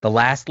 The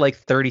last like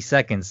 30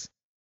 seconds,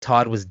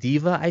 Todd was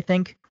Diva, I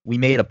think. We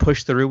made a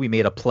push through. We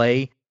made a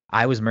play.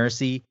 I was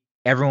Mercy.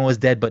 Everyone was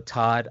dead but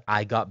Todd.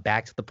 I got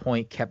back to the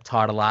point, kept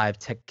Todd alive,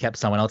 kept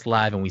someone else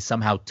alive, and we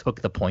somehow took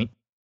the point.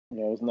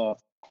 Yeah, it was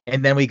nuts.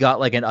 And then we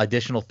got like an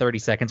additional 30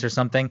 seconds or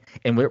something,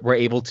 and we're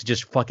able to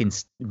just fucking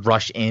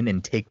rush in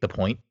and take the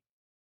point.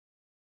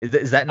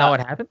 Is that not what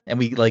happened? And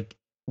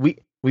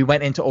we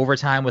went into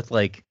overtime with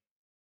like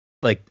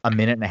a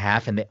minute and a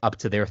half and up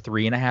to their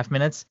 3.5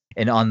 minutes.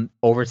 And on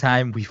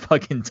overtime, we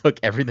fucking took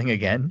everything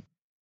again.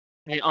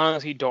 I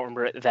honestly don't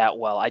remember it that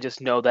well. I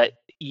just know that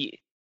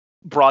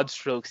broad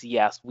strokes,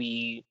 yes,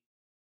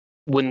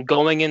 when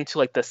going into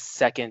like the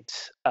second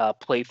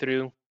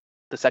playthrough,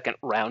 the second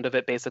round of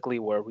it, basically,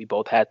 where we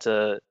both had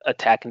to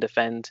attack and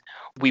defend,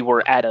 we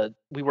were at a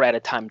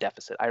time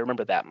deficit. I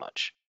remember that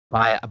much.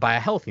 By a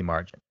healthy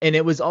margin. And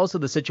it was also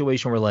the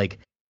situation where like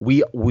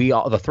we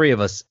all, the three of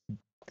us,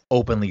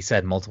 openly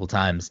said multiple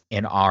times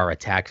in our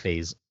attack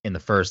phase in the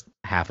first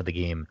half of the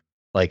game,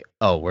 like,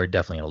 oh, we're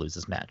definitely gonna lose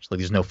this match. Like,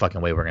 there's no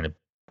fucking way we're gonna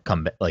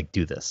come like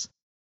do this.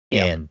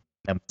 Yeah.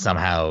 And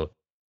somehow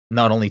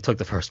not only took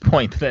the first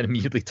point, but then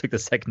immediately took the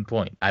second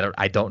point. I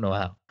don't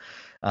know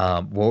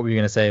how. What were you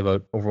gonna say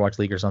about Overwatch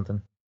League or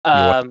something?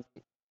 Yeah,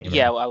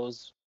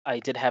 I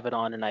did have it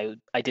on, and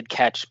I did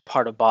catch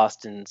part of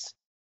Boston's.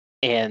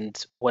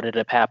 And what ended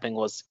up happening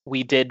was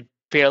we did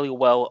fairly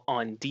well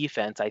on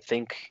defense. I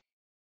think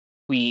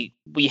we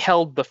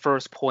held the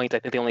first point. I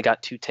think they only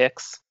got 2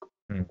 ticks.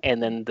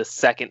 And then the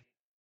second,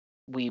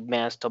 we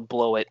managed to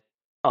blow it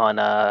on.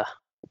 I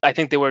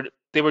think they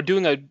were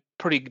doing a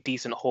pretty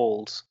decent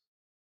hold.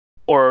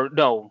 Or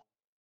no,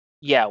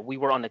 yeah, we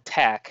were on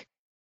attack,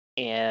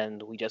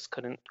 and we just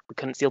couldn't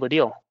seal the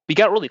deal. We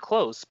got really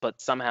close, but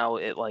somehow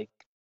it like.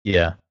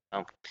 Yeah.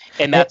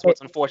 And that's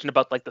what's unfortunate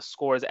about like the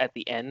scores at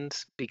the end,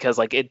 because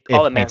like it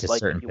all it paints a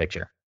certain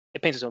picture.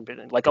 It paints a certain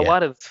picture. Like a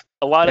lot of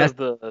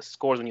the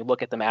scores when you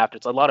look at them after,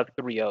 it's a lot of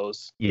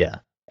 3-0s. Yeah,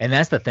 and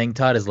that's the thing,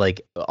 Todd, is like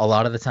a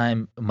lot of the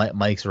time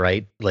Mike's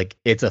right. Like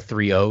it's a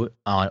 3-0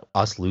 on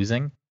us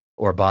losing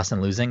or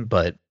Boston losing,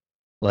 but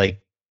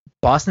like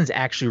Boston's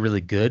actually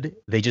really good.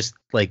 They just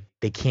like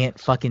they can't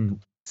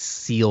fucking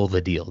seal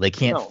the deal. They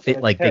can't fit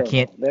like terrible. They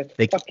can't. They're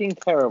fucking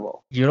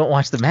terrible. You don't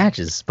watch the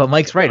matches, but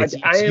Mike's right. It's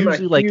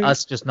usually like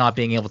us just not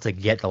being able to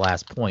get the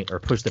last point or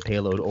push the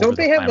payload over. Don't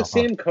they have the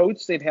same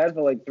coach they've had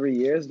for like 3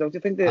 years? Don't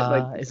you think that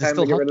like is time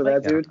to get rid of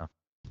that dude?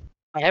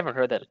 I haven't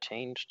heard that it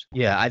changed.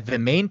 Yeah, the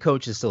main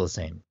coach is still the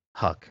same,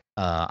 Huck.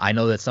 I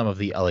know that some of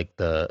the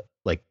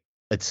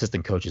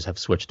assistant coaches have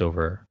switched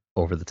over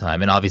the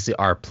time, and obviously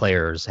our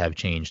players have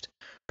changed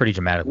pretty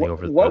dramatically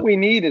What we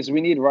need is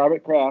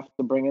Robert Kraft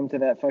to bring him to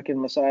that fucking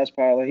massage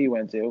parlor he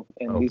went to,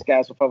 and these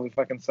guys will probably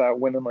fucking start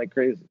winning like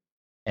crazy.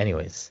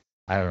 Anyways,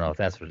 I don't know if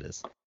that's what it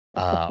is.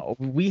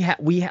 We have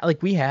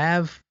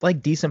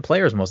like decent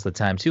players most of the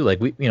time too. Like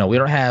we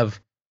don't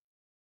have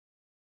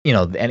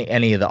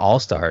any of the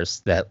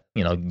all-stars that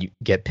you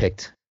get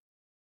picked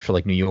for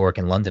like New York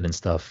and London and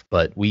stuff.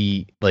 But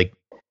we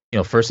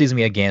first season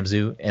we had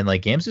Gamzu, and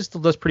like Gamzu still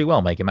does pretty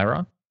well. Mike, am I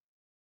wrong?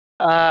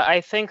 I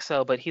think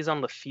so, but he's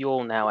on the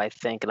Fuel now, I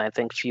think, and I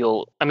think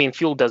Fuel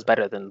does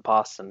better than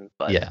Boston,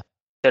 but yeah,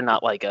 they're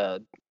not like I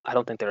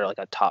don't think they're like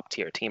a top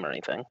tier team or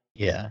anything.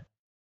 Yeah,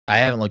 I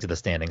haven't looked at the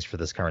standings for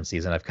this current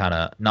season. I've kind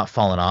of not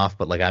fallen off,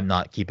 but like I'm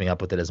not keeping up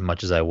with it as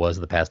much as I was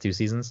the past 2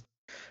 seasons.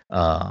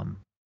 But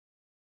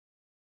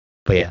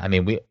yeah, I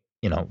mean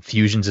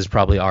Fusions is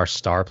probably our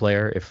star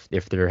player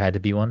if there had to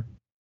be one.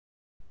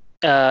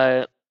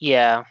 Yeah,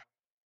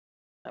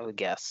 I would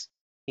guess.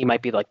 He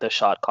might be like the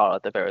shot caller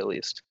at the very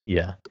least.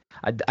 Yeah.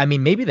 I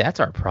mean, maybe that's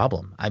our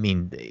problem. I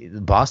mean,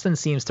 Boston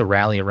seems to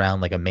rally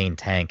around like a main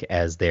tank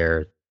as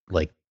their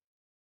like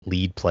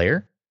lead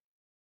player.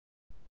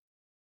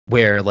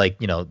 Where like,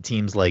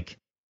 teams like,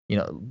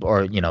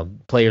 or,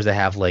 players that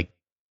have like,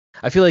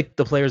 I feel like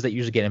the players that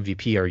usually get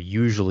MVP are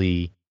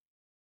usually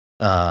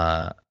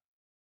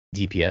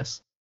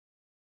DPS.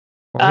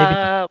 Or maybe,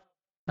 I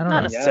don't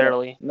know.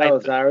 Necessarily. No,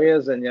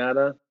 Zarya,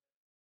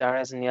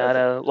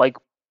 Zenyatta, like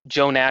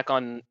Joe Knack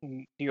on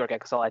New York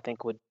XL, I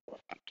think would,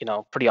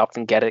 pretty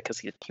often get it because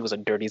he was a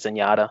dirty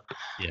Zenyatta.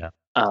 Yeah.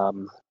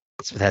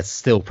 That's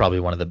still probably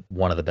one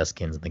of the best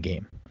skins in the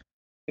game.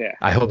 Yeah.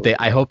 I hope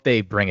they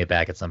bring it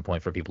back at some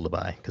point for people to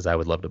buy, because I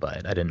would love to buy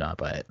it. I did not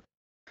buy it.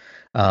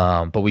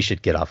 But we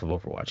should get off of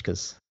Overwatch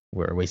because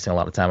we're wasting a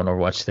lot of time on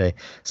Overwatch today.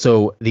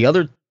 So the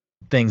other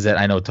things that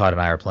I know Todd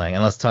and I are playing.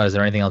 Unless Todd, is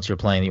there anything else you're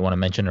playing that you want to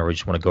mention, or we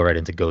just want to go right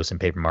into Ghost and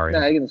Paper Mario?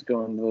 Nah, I can just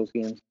go into those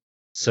games.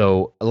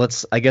 So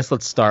let's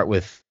start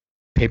with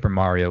Paper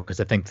Mario because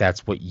I think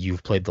that's what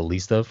you've played the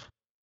least of.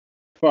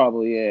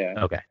 Probably, yeah.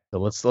 Okay, so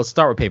let's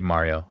start with Paper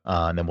Mario,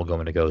 and then we'll go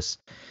into Ghost.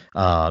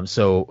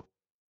 So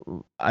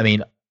I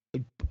mean,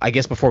 I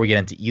guess before we get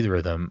into either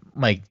of them,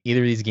 Mike,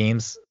 either of these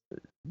games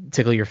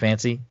tickle your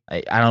fancy?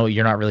 I don't know.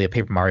 You're not really a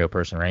Paper Mario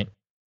person, right?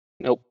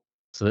 Nope.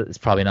 So it's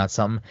probably not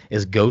something.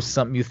 Is Ghost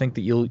something you think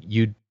that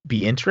you'd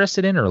be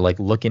interested in or like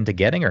look into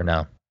getting or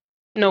no?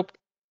 Nope.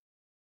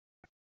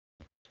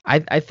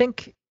 I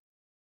think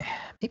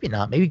maybe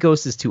not. Maybe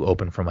Ghost is too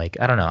open for Mike.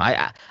 I don't know.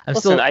 I'm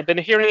Listen, still. I've been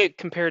hearing it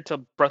compared to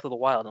Breath of the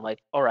Wild. I'm like,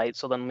 all right,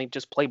 so then let me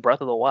just play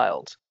Breath of the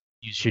Wild.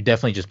 You should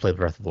definitely just play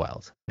Breath of the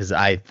Wild because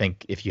I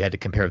think if you had to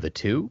compare the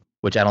two,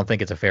 which I don't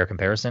think it's a fair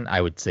comparison,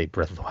 I would say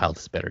Breath of the Wild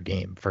is a better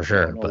game for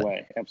sure. No but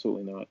way,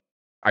 absolutely not.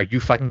 Are you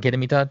fucking kidding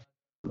me, Todd?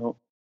 Nope.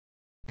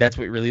 That's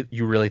what you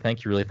really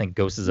think? You really think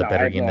Ghost is a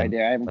better game than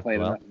idea. I haven't Breath played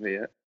of the enough of it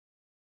Wild?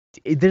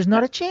 yet. There's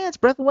not a chance.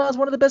 Breath of the Wild is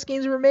one of the best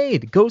games ever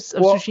made. Ghost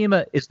of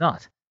Tsushima is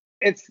not.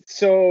 It's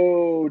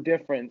so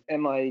different,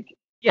 and like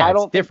Yeah, I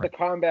don't think different. the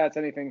combat's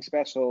anything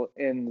special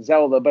in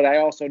Zelda, but I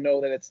also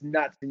know that it's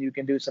nuts, and you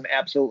can do some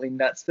absolutely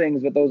nuts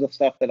things. But those are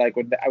stuff that I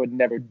would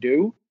never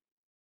do.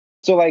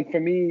 So like for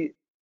me,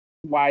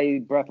 why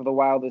Breath of the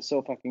Wild is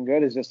so fucking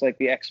good is just like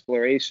the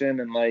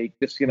exploration and like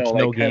just Which like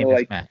no kind game of is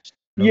like matched.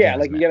 yeah,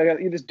 like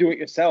you just do it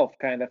yourself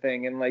kind of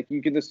thing, and like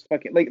you can just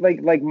fucking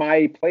like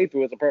my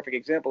playthrough is a perfect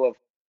example of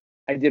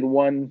I did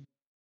one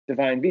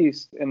Divine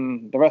Beast,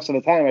 and the rest of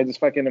the time I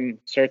just fucking am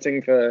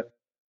searching for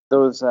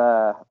those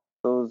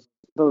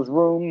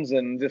rooms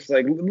and just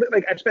like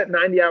I've spent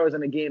 90 hours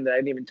in a game that I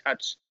didn't even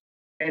touch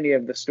any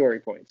of the story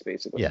points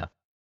basically. Yeah.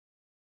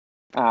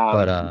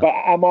 But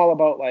I'm all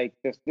about like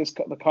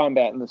the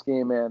combat in this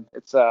game, man.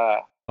 It's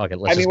Okay,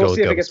 let's just go with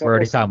Ghost. We're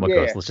already talking about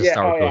Ghost. Let's just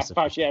start with Ghost.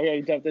 Fuck, yeah,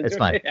 you jumped into it's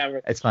fine.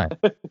 It's fine.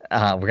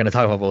 We're gonna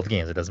talk about both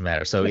games. It doesn't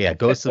matter. So yeah,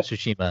 Ghost of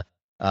Tsushima,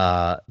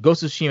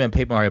 Ghost of Tsushima and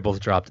Paper Mario both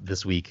dropped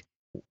this week.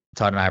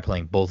 Todd and I are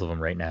playing both of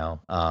them right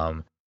now.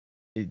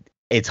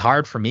 It's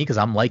hard for me because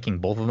I'm liking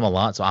both of them a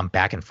lot, so I'm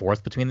back and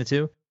forth between the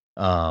two.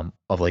 Of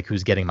like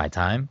who's getting my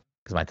time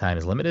because my time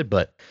is limited.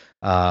 But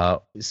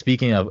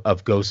speaking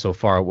of Ghost so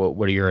far,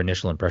 what are your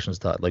initial impressions,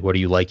 Todd? Like, what are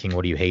you liking?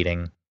 What are you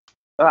hating?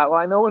 Well,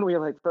 I know when we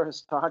like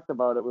first talked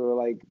about it, we were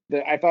like,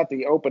 I thought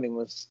the opening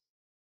was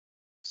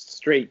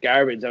straight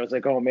garbage. I was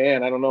like, oh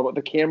man, I don't know, but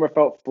the camera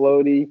felt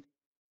floaty.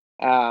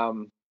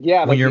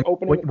 Yeah, when like the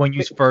opening when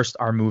you first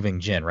are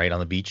moving Jin right on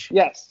the beach.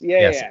 Yes,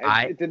 yeah.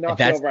 It did not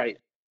feel right.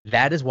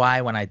 That is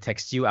why when I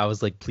text you, I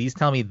was like, please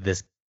tell me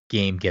this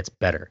game gets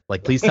better.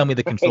 Like, please tell me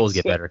the controls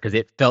get better because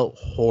it felt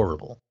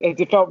horrible.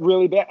 It felt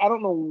really bad. I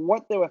don't know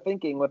what they were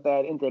thinking with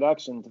that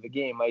introduction to the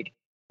game. Like,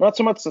 not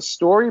so much the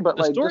story, but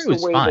the like story just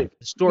was the way fine.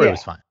 The story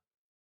was fine.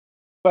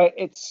 But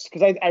it's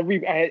because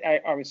I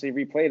obviously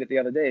replayed it the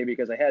other day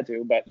because I had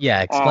to. But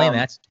yeah, explain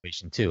that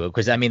situation too.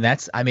 Because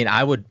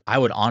I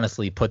would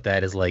honestly put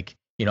that as like,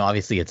 you know,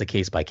 obviously it's a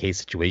case by case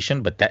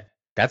situation, but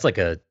that's like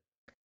a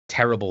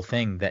terrible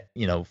thing that,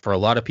 you know, for a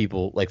lot of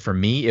people, like for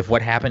me, if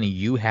what happened to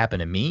you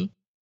happened to me,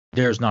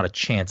 there's not a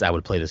chance I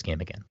would play this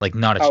game again. Like,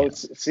 not a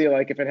chance. See,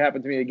 like if it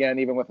happened to me again,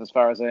 even with as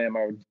far as I am,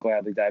 I would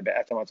gladly die back.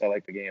 That's how much I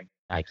like the game.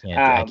 I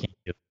can't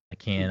do it. I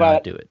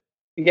cannot do it.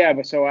 Yeah,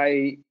 but so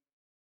I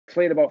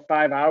played about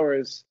 5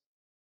 hours.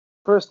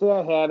 First day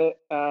I had it,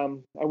 I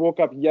woke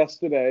up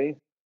yesterday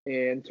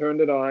and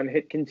turned it on,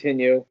 hit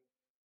continue,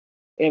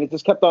 and it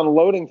just kept on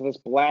loading to this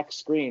black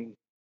screen.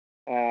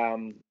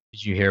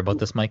 Did you hear about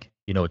this, Mike?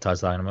 You know what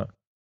Todd's talking about?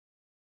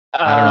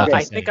 I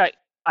don't know.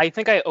 I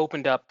think I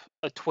opened up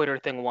a Twitter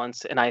thing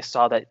once and I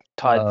saw that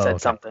Todd said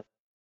something.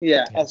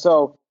 Yeah, and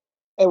so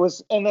it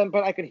was,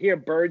 but I could hear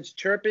birds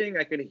chirping,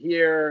 I could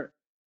hear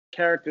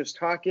characters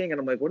talking,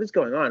 and I'm like, what is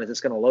going on? Is this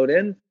going to load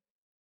in?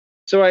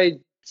 So I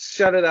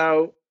shut it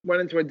out,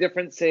 went into a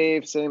different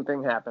save, same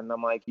thing happened.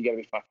 I'm like, you gotta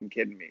be fucking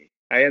kidding me.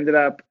 I ended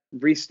up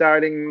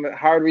resetting the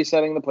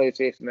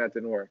PlayStation. That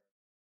didn't work.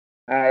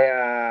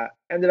 I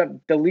ended up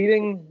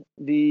deleting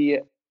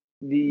the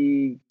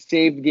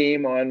saved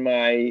game on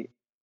my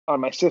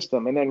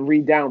system and then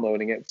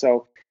re-downloading it.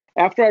 So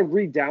after I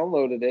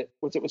re-downloaded it,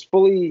 which it was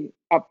fully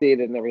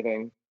updated and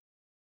everything,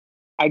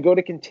 I go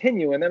to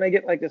continue, and then I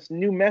get like this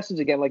new message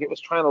again, like it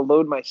was trying to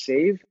load my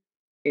save,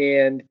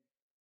 and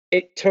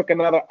it took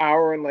another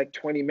hour and like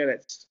 20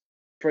 minutes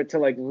for it to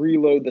like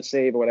reload the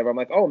save or whatever. I'm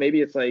like, oh,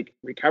 maybe it's like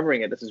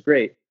recovering it. This is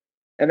great.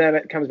 And then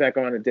it comes back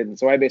on. It didn't.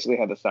 So I basically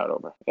had to start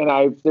over.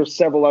 And there's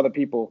several other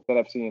people that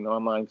I've seen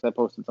online because I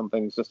posted some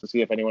things just to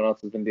see if anyone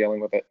else has been dealing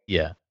with it.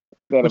 Yeah.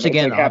 Which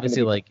again,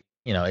 obviously, like,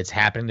 you know, it's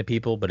happening to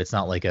people, but it's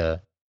not like I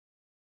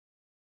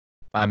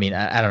don't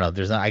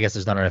know. I guess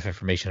there's not enough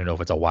information to know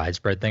if it's a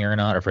widespread thing or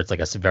not, or if it's like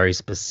a very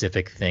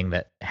specific thing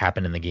that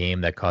happened in the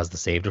game that caused the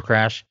save to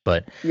crash.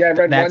 But yeah, I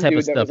read one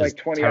dude that was like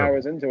 20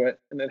 hours into it,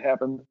 and it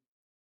happened.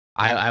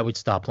 I would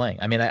stop playing.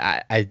 I mean,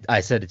 I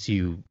said it to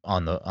you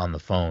on the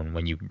phone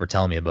when you were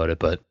telling me about it,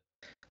 but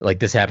like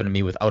this happened to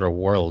me with Outer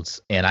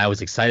Worlds, and I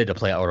was excited to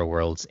play Outer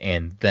Worlds,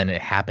 and then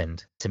it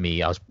happened to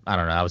me. I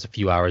don't know, I was a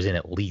few hours in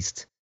at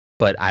least,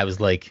 but I was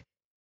like,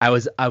 I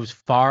was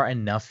far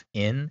enough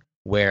in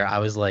where I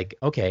was like,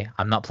 okay,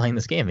 I'm not playing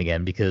this game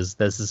again because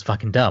this is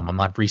fucking dumb. I'm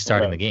not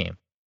restarting the game.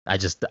 I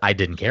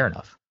didn't care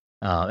enough,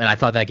 and I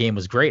thought that game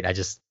was great.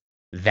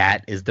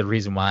 That is the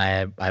reason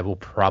why I will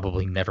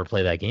probably never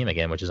play that game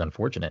again, which is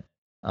unfortunate.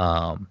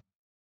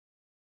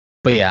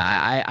 But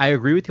yeah, I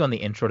agree with you on the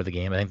intro to the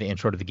game. I think the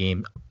intro to the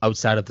game,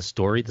 outside of the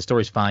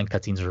story's fine,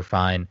 cutscenes are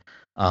fine,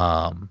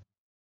 but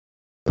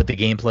the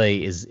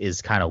gameplay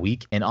is kind of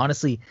weak. And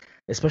honestly,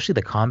 especially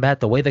the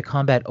combat, the way the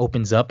combat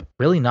opens up,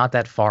 really not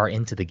that far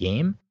into the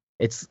game.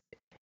 It's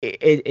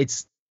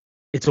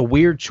a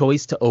weird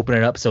choice to open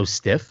it up so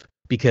stiff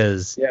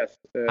because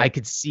I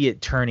could see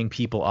it turning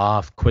people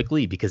off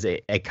quickly because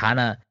it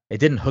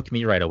didn't hook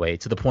me right away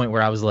to the point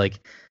where I was like,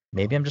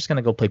 maybe I'm just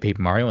gonna go play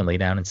Paper Mario and lay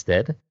down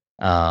instead.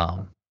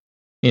 But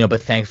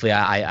thankfully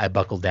I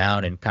buckled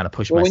down and kind of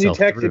pushed myself. When you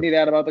texted through. me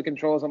that about the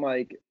controls, I'm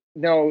like,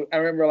 no. I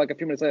remember like a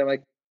few minutes later, I'm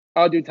like,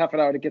 oh, dude, tough it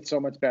out. It gets so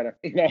much better.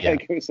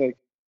 Like it was like.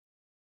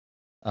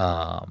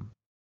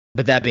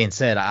 But that being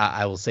said,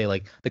 I will say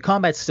like the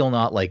combat's still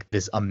not like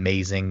this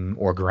amazing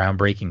or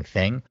groundbreaking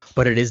thing,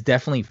 but it is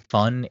definitely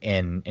fun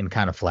and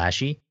kind of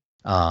flashy.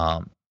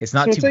 It's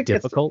not too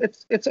difficult.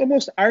 It's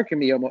almost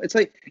Arkham-y almost.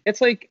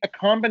 It's like a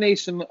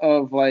combination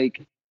of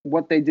like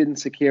what they did in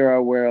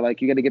Sekiro, where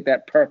like you got to get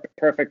that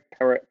perfect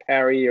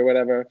parry or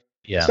whatever,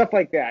 stuff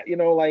like that.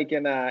 Like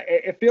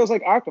it feels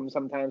like Arkham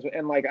sometimes.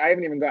 And like I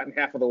haven't even gotten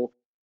half of the.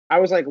 I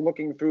was like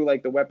looking through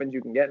like the weapons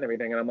you can get and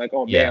everything, and I'm like,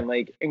 oh man,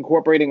 like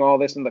incorporating all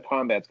this in the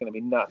combat's gonna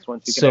be nuts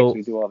once you can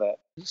actually do all that.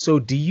 So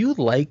do you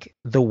like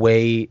the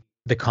way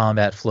the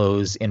combat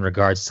flows in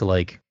regards to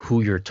like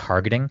who you're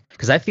targeting?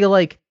 Because I feel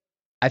like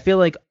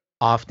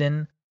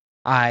often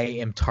I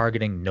am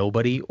targeting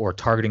nobody or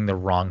targeting the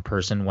wrong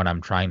person when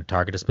I'm trying to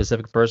target a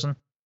specific person.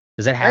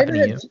 Does that happen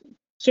to you?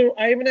 So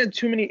I haven't had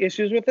too many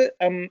issues with it.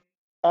 I'm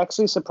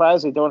actually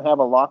surprised they don't have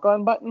a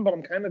lock-on button, but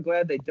I'm kind of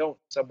glad they don't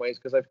in some ways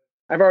because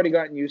I've already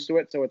gotten used to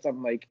it, so it's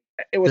something like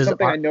it was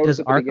something I noticed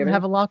at the beginning. Does Arkham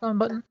have a lock-on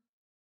button?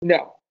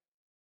 No,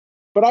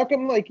 but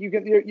Arkham, like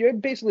you're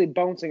basically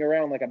bouncing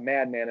around like a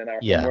madman in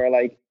Arkham, where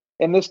like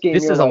in this game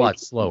this is a lot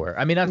slower.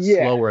 I mean, not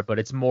slower, but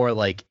it's more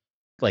like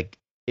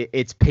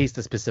it's paced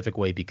a specific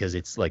way because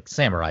it's like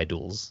samurai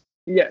duels.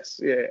 Yes,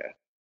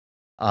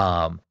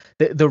 yeah.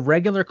 The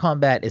regular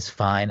combat is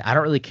fine. I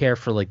don't really care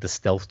for like the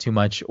stealth too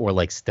much or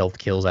like stealth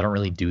kills. I don't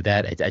really do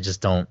that. I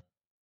just don't.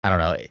 I don't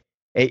know.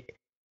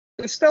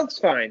 The stealth's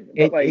fine,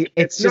 but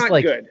it's just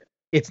not good.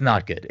 It's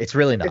not good. It's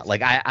really not.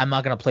 I'm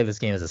not gonna play this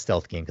game as a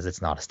stealth game because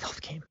it's not a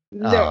stealth game.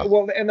 No,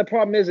 well, and the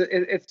problem is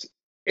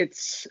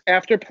it's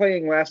after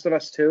playing Last of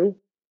Us 2,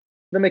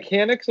 the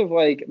mechanics of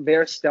like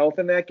their stealth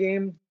in that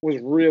game was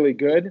really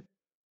good.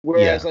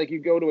 Whereas like you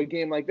go to a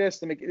game like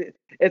this,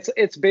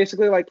 it's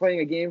basically like playing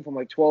a game from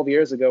like 12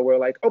 years ago where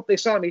like, oh, they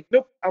saw me.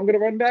 Nope, I'm gonna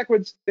run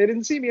backwards. They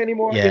didn't see me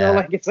anymore.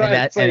 Yeah. And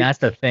that's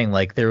the thing.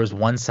 Like there was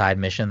one side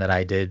mission that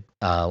I did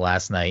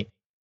last night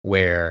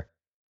where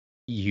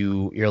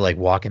you're like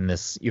walking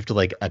this, you have to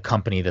like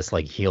accompany this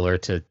like healer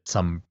to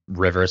some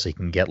river so you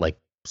can get like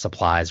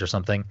supplies or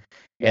something.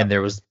 And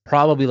there was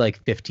probably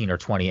like 15 or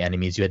 20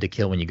 enemies you had to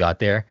kill when you got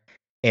there.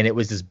 And it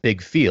was this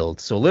big field.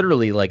 So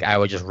literally like I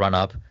would just run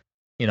up,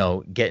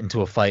 get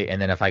into a fight.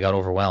 And then if I got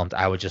overwhelmed,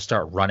 I would just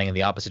start running in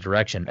the opposite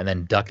direction and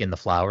then duck in the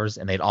flowers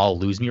and they'd all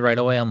lose me right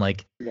away. I'm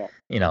like,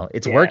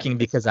 it's working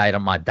because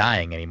I'm not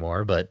dying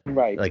anymore. But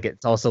like,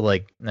 it's also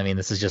like, I mean,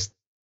 this is just,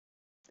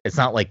 it's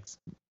not like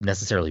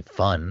necessarily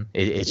fun.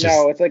 It's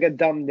just it's like a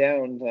dumbed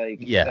down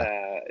it's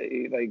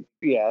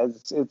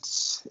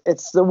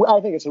I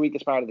think it's the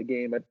weakest part of the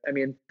game. But I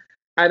mean,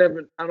 I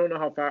don't know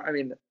how far. I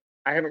mean,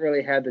 I haven't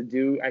really had to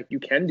do. You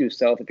can do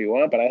stealth if you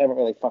want, but I haven't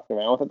really fucked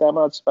around with it that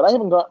much. But I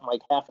haven't gotten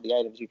like half of the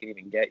items you can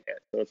even get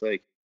yet. So it's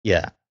like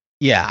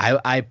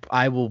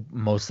I will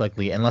most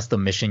likely, unless the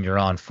mission you're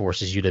on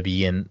forces you to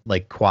be in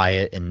like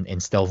quiet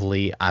and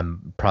stealthily,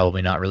 I'm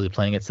probably not really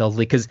playing it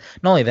stealthily. Because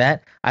not only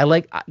that, I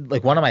like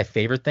one of my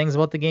favorite things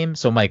about the game.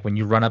 So Mike, when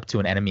you run up to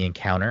an enemy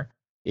encounter,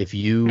 if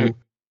you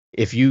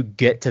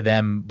get to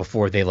them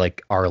before they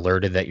like are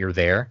alerted that you're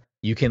there,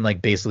 you can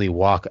like basically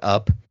walk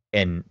up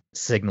and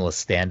signal a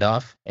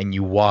standoff, and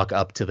you walk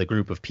up to the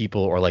group of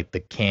people or like the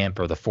camp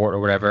or the fort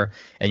or whatever,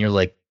 and you're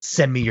like,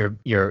 send me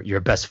your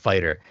best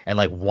fighter, and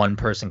like one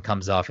person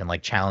comes off and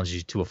like challenges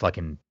you to a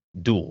fucking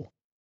duel.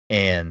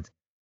 And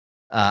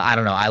I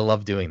don't know, I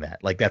love doing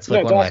that. Like that's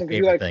like one of my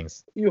favorite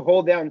things. You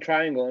hold down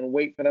triangle and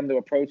wait for them to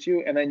approach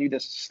you, and then you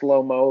just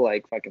slow-mo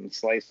like fucking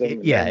slice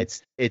them.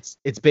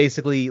 It's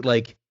basically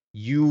like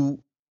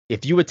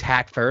if you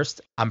attack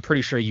first, I'm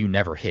pretty sure you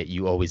never hit.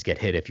 You always get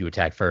hit if you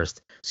attack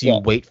first. So you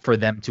wait for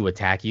them to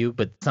attack you,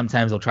 but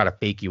sometimes they'll try to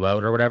fake you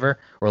out or whatever,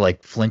 or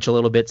like flinch a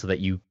little bit so that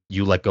you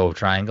let go of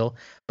triangle.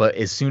 But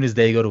as soon as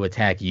they go to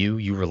attack you,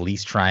 you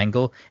release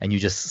triangle and you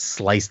just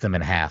slice them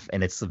in half,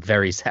 and it's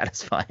very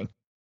satisfying.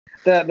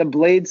 The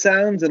blade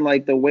sounds and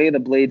like the way the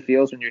blade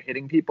feels when you're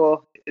hitting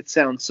people, it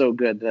sounds so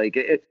good. Like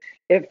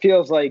it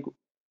feels like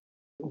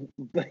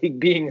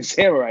being a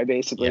samurai,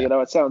 basically. Yeah. You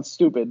know, it sounds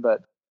stupid,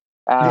 but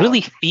You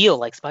really feel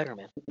like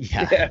Spider-Man.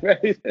 Yeah. yeah,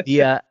 right.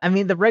 Yeah, I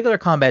mean the regular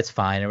combat's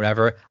fine or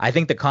whatever. I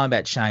think the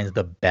combat shines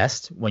the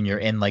best when you're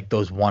in like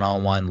those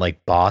one-on-one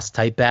like boss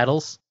type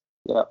battles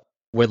Yeah.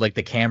 where like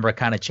the camera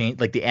kind of change,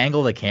 like the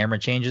angle of the camera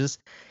changes.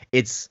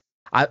 It's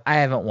I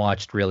haven't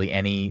watched really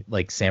any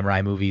like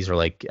samurai movies or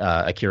like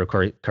Akira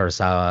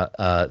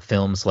Kurosawa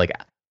films. Like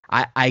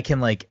I can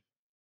like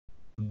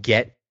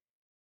get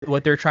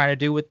what they're trying to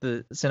do with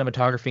the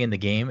cinematography in the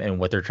game and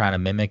what they're trying to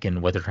mimic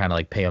and what they're trying to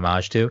like pay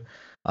homage to.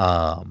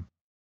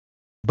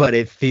 But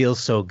it feels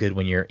so good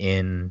when you're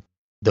in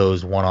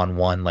those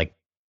one-on-one like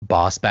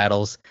boss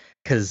battles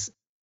because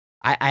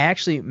I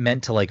actually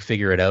meant to like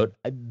figure it out.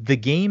 The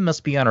game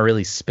must be on a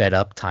really sped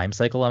up time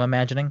cycle, I'm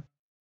imagining.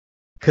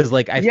 Because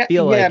like I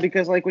feel like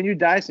because like when you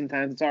die,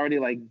 sometimes it's already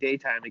like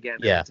daytime again.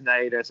 Yeah. It's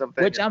night or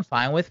something. which I'm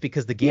fine with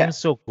because the game Yeah. is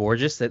so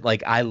gorgeous that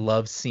like I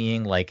love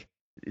seeing like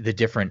the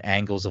different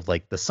angles of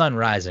like the sun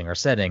rising or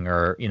setting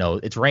or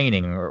it's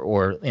raining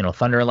or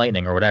thunder and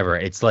lightning or whatever.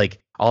 It's like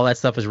all that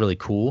stuff is really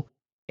cool.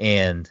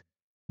 And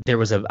there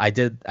was I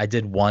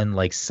did one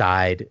like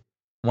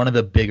one of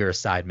the bigger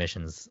side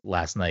missions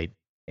last night,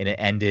 and it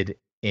ended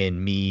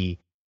in me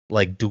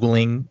like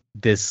dueling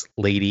this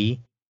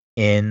lady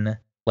in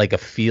like a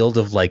field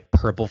of like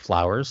purple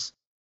flowers,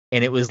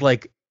 and it was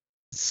like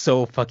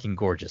so fucking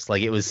gorgeous.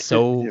 Like it was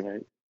so You're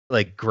right.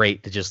 like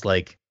great to just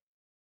like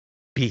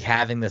be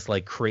having this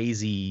like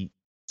crazy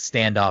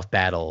standoff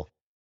battle,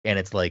 and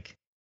it's like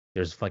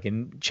there's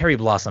fucking cherry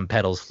blossom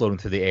petals floating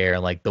through the air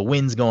and like the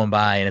wind's going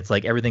by and it's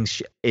like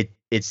everything's it's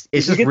Did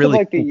you just get really to,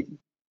 like, cool.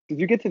 Did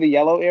you get to the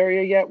yellow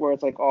area yet, where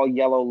it's like all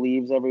yellow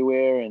leaves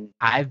everywhere and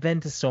I've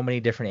been to so many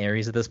different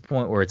areas at this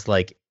point where it's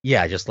like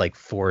just like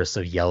forests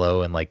of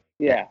yellow and like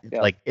yeah.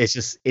 like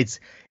it's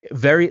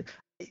very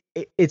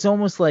it's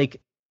almost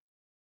like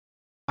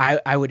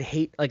I would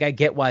hate, like I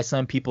get why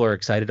some people are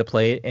excited to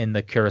play it in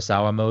the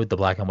Kurosawa mode, the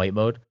black and white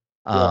mode.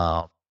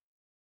 Yeah.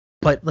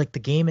 But like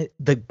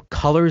the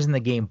colors in the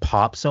game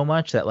pop so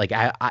much that like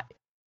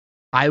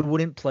I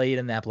wouldn't play it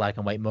in that black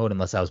and white mode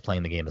unless I was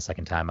playing the game the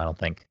second time, I don't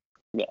think.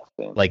 Yeah.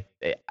 Same. Like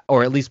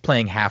or at least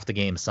playing half the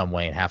game some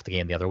way and half the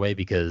game the other way,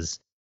 because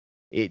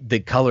the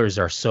colors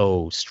are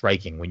so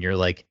striking when you're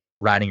like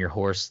riding your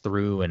horse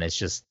through, and it's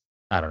just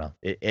I don't know.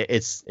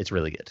 It's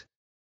really good.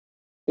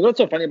 You know what's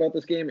so funny about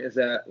this game is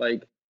that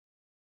like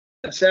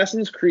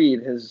Assassin's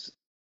Creed has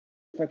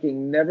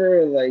fucking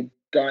never like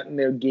gotten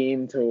their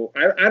game to.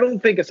 I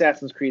don't think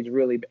Assassin's Creed's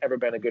really ever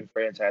been a good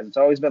franchise. It's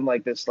always been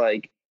like this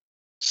like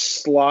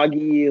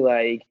sloggy,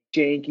 like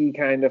janky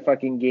kind of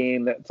fucking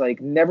game that's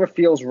like never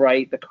feels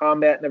right. The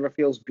combat never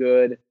feels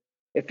good.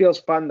 It feels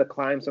fun to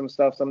climb some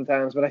stuff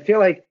sometimes, but I feel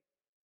like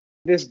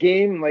this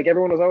game, like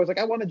everyone was always like,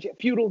 I want a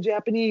feudal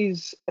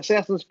Japanese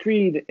Assassin's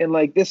Creed, and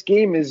like this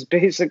game is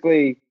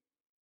basically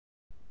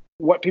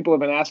what people have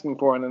been asking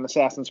for in an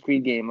Assassin's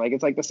Creed game. Like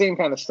it's like the same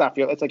kind of stuff.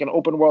 It's like an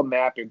open world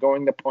map. You're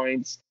going to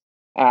points.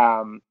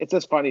 It's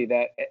just funny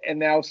that, and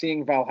now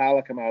seeing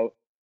Valhalla come out,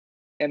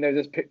 and they're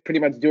just pretty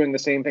much doing the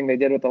same thing they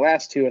did with the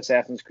last two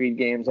Assassin's Creed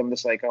games. I'm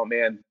just like, oh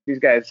man, these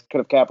guys could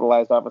have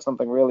capitalized off of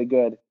something really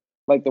good,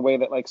 like the way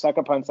that like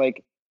Sucker Punch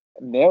like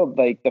nailed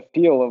like the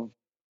feel of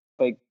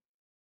like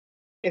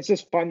it's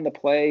just fun to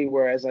play.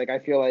 Whereas like I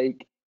feel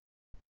like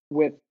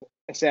with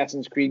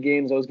Assassin's Creed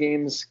games, those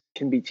games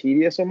can be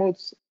tedious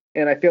almost.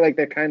 And I feel like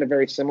they're kind of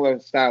very similar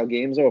style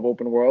games though, of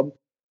open world.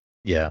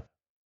 Yeah.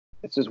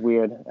 It's just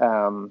weird.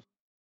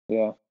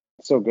 Yeah,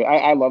 it's so good.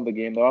 I love the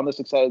game though. I'm just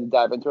excited to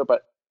dive into it,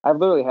 but I've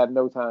literally had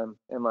no time,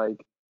 and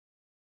like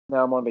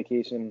now I'm on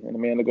vacation, and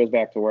Amanda goes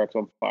back to work, so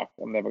I'm fucked.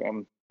 I'm never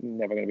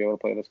gonna be able to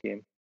play this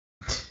game.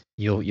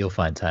 You'll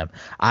find time.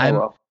 Oh,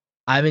 well.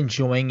 I'm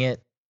enjoying it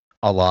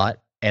a lot,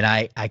 and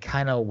I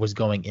kind of was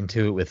going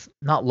into it with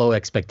not low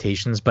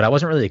expectations, but I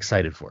wasn't really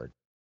excited for it.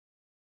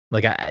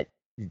 Like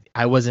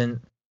I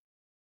wasn't.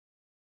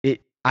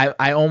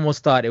 I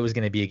almost thought it was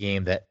going to be a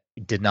game that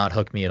did not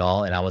hook me at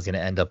all, and I was going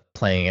to end up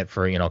playing it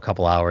for a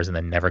couple hours and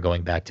then never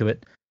going back to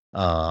it.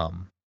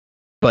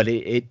 But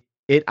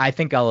I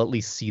think I'll at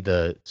least see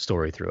the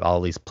story through. I'll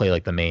at least play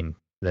like the main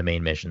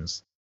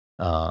missions,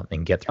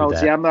 and get through that.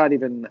 See, I'm not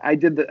even.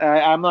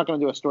 I'm not going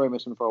to do a story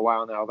mission for a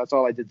while now. That's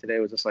all I did today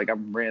was just like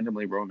I'm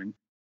randomly roaming.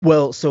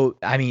 Well, so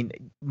I mean,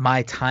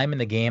 my time in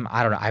the game,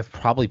 I don't know. I've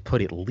probably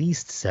put at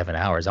least 7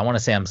 hours. I want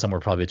to say I'm somewhere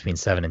probably between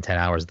 7 and 10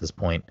 hours at this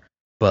point.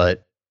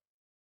 But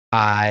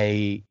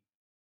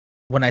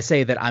when I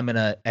say that I'm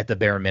gonna at the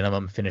bare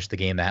minimum finish the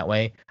game that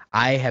way,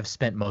 I have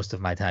spent most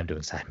of my time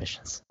doing side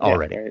missions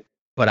already. Yeah, right.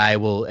 But I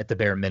will at the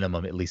bare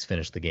minimum at least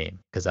finish the game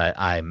because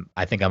I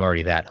think I'm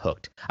already that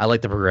hooked. I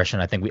like the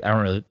progression. I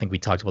don't really think we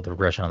talked about the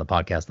progression on the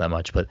podcast that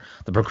much, but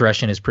the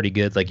progression is pretty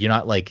good. Like you're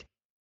not like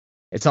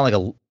it's not like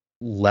a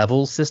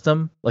level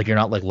system. Like you're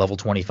not like level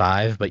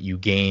 25, but you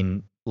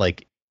gain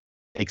like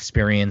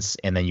experience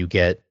and then you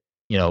get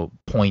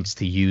points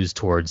to use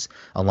towards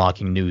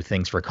unlocking new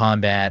things for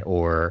combat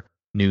or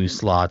new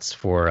slots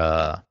for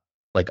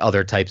like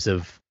other types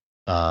of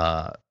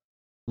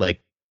like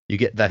you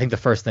get. I think the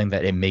first thing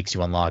that it makes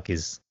you unlock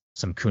is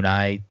some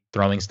kunai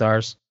throwing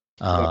stars.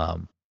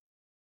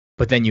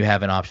 But then you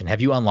have an option.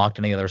 Have you unlocked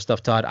any other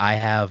stuff, Todd? I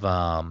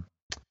have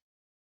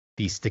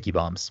these sticky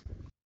bombs.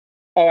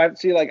 Oh, I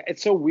see. Like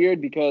it's so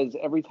weird because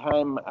every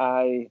time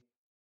I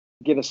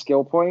get a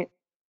skill point,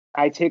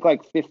 I take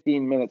like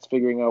 15 minutes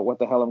figuring out what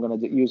the hell I'm going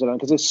to use it on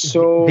because there's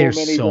so There's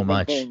many so different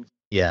much. things.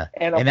 Yeah,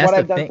 And and that's what the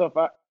I've done thing. so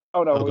far.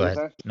 Oh no, Oh, what go were you ahead.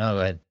 saying? No, go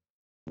ahead.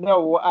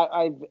 No,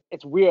 I've.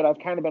 It's weird. I've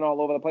kind of been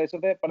all over the place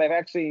with it, but I've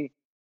actually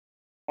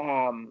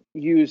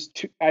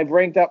used. I've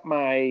ranked up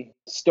my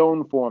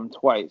stone form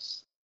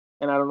twice,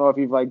 and I don't know if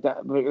you've like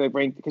that, like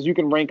ranked because you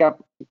can rank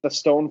up the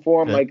stone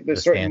form. Like The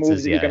there's certain moves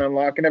stances, that you can yeah.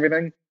 unlock and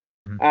everything.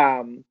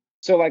 Mhm.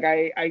 So like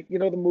I you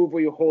know the move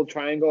where you hold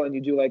triangle and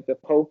you do like the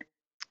poke.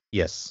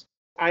 Yes.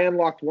 I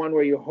unlocked one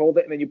where you hold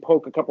it and then you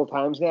poke a couple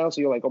times now,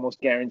 so you're like almost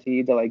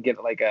guaranteed to like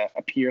get like a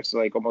pierce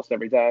like almost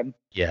every time.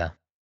 Yeah.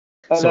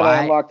 And So then I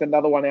I unlocked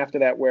another one after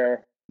that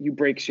where you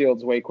break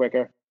shields way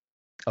quicker.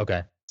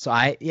 Okay. So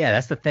yeah,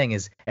 that's the thing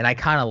is, and I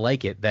kind of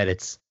like it that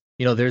it's,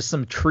 there's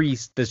some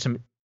trees, there's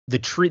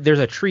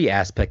a tree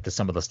aspect to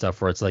some of the stuff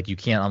where it's like you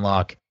can't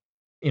unlock,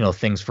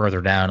 things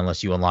further down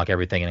unless you unlock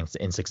everything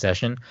in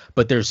succession.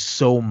 But there's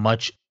so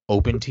much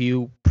open to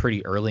you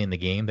pretty early in the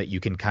game that you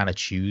can kind of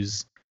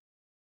choose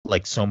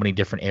like so many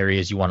different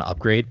areas you want to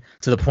upgrade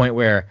to the point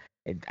where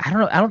I don't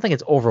know, I don't think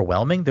it's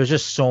overwhelming. There's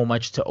just so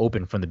much to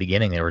open from the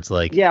beginning there where it's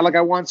like, Yeah, like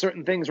I want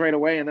certain things right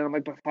away, and then I'm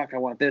like, but fuck, I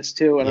want this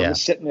too, and I'm yeah,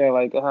 just sitting there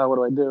like, what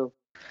do I do?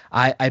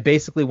 I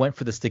basically went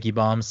for the sticky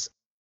bombs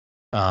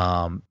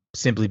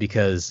simply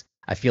because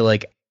I feel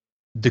like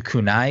the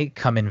kunai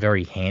come in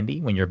very handy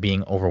when you're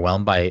being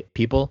overwhelmed by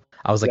people.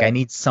 I was like, Yeah, I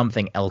need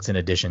something else in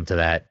addition to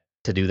that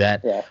to do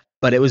that. yeah,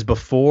 But it was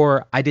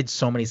before I did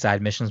so many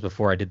side missions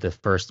before I did the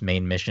first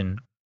main mission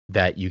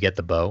that you get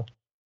the bow.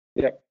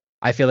 yeah,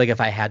 I feel like if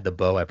I had the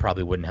bow, I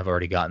probably wouldn't have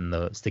already gotten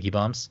the sticky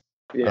bombs.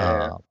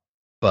 yeah.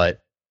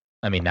 But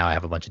I mean, now I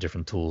have a bunch of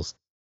different tools.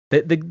 The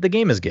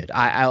game is good.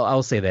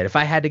 I'll say that. If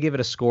I had to give it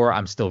a score,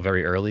 I'm still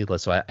very early.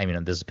 So I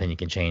mean, this opinion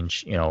can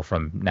change,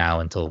 from now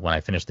until when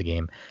I finish the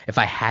game. If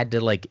I had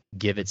to like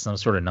give it some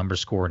sort of number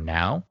score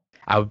now,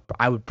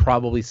 I would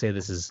probably say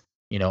this is,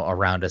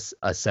 around a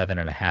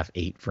 7.5,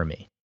 8 for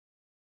me.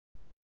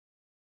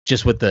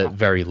 Just with the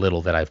very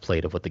little that I've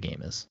played of what the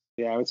game is.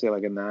 Yeah, I would say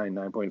like a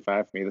 9.5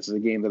 for me. This is a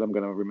game that I'm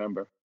gonna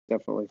remember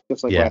definitely,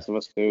 just like Yeah. Last of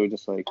Us 2,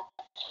 just like.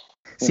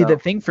 See, the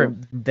thing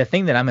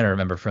that I'm gonna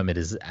remember from it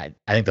is I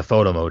think the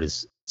photo mode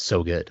is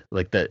so good.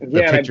 Like the Yeah,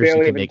 and I pictures you barely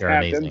can even make are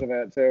tapped amazing. into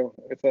that too.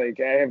 It's like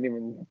I haven't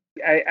even.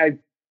 I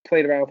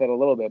played around with it a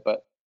little bit,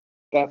 but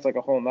that's like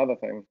a whole nother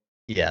thing.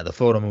 Yeah, the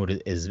photo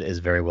mode is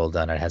very well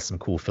done. It has some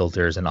cool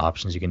filters and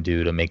options you can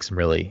do to make some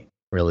really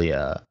really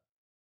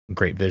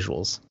great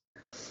visuals.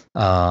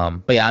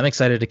 But yeah, I'm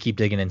excited to keep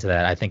digging into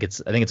that. I think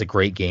it's a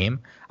great game.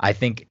 I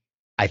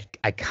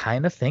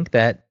kind of think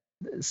that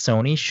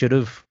Sony should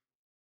have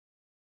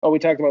Oh, we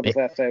talked about this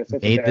last night. It's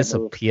such a made bad this a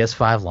move.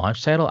 PS5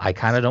 launch title. I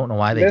kind of don't know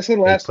why This and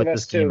they Last of put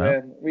Us this too, game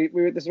out. man.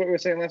 This is what we were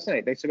saying last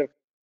night. They should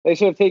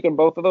have taken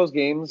both of those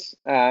games.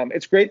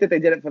 It's great that they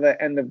did it for the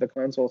end of the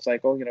console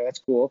cycle. That's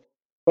cool.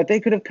 But they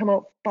could have come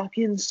out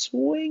fucking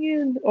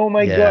swinging. Oh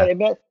my Yeah.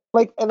 god!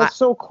 And it's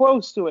so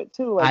close to it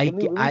too. Like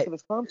the new I release of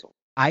this console.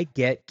 I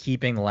get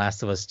keeping The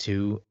Last of Us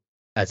 2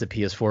 as a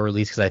PS4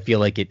 release because I feel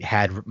like it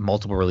had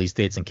multiple release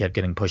dates and kept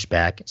getting pushed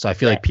back. So I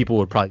feel like people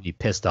would probably be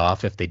pissed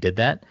off if they did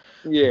that.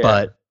 Yeah.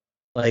 But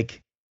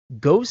like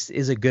Ghost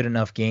is a good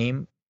enough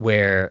game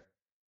where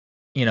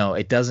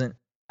it doesn't.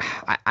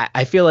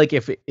 I feel like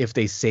if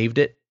they saved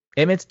it,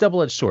 I mean it's a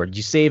double-edged sword.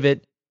 You save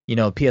it.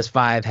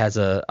 PS5 has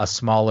a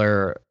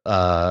smaller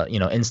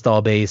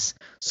install base.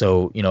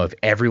 So if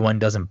everyone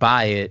doesn't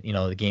buy it,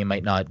 the game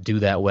might not do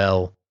that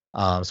well.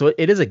 So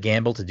it is a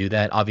gamble to do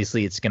that.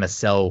 Obviously, it's going to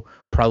sell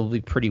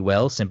probably pretty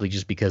well simply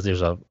just because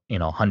there's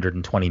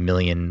 120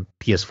 million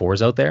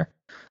PS4s out there.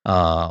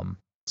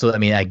 So I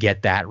mean, I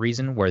get that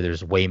reason where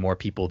there's way more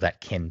people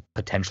that can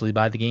potentially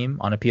buy the game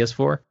on a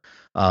PS4.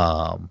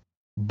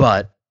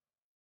 But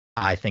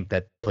I think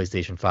that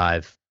PlayStation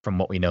 5, from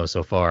what we know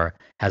so far,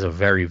 has a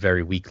very,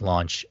 very weak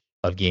launch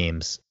of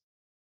games,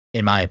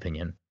 in my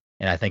opinion.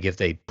 And I think if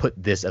they put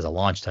this as a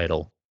launch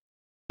title,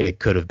 it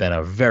could have been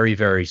a very,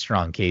 very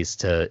strong case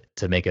to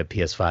make a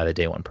PS5 a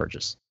day one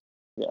purchase.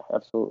 Yeah,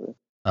 absolutely.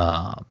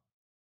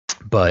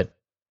 But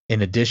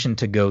in addition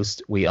to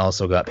Ghost, we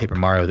also got Paper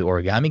Mario: The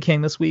Origami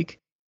King this week.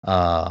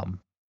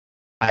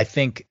 I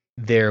think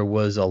there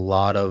was a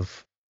lot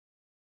of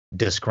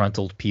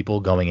disgruntled people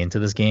going into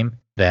this game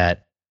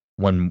that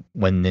when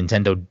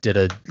Nintendo did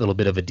a little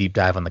bit of a deep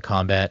dive on the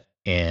combat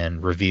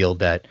and revealed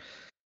that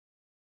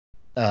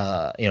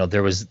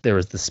there was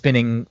the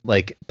spinning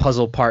like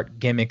puzzle part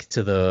gimmick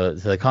to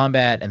the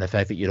combat and the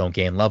fact that you don't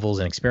gain levels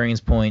and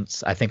experience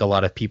points. I think a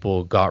lot of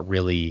people got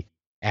really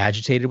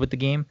agitated with the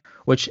game,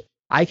 which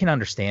I can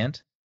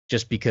understand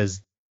just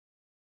because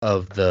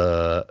of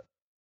the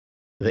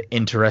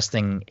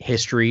interesting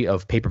history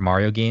of Paper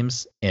Mario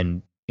games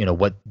and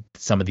what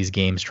some of these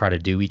games try to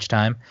do each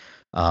time.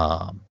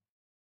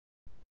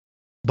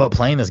 But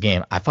playing this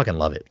game, I fucking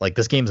love it. Like,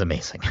 this game's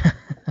amazing.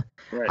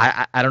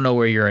 Right. I don't know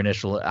where your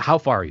initial. How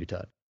far are you,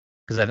 Todd?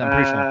 Because I'm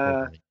pretty sure I'm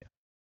further than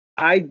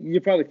you.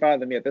 You're probably farther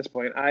than me at this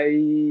point.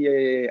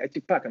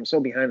 Fuck, I'm so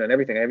behind on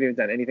everything. I haven't even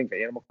done anything for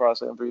Animal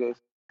Crossing in 3 days.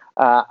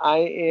 I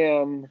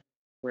am.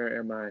 Where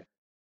am I?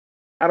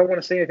 I don't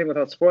want to say anything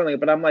without spoiling it,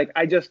 but I'm like,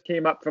 I just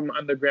came up from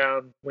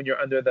underground when you're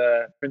under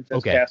the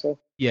Princess Castle.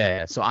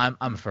 Yeah. So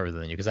I'm further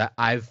than you because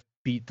I've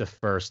beat the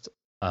first.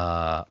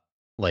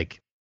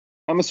 Like.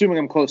 I'm assuming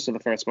I'm close to the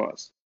first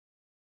boss.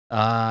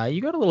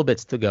 You got a little bit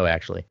to go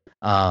actually.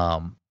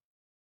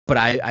 But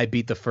I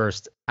beat the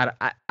first.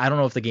 I don't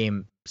know if the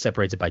game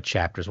separates it by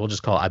chapters. We'll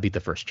just call it. I beat the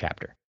first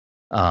chapter.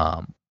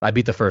 I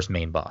beat the first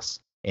main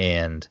boss,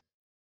 and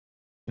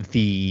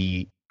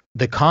the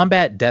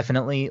combat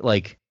definitely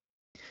like.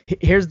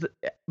 Here's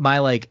my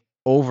like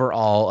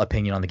overall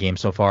opinion on the game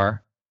so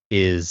far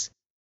is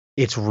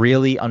it's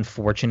really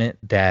unfortunate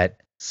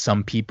that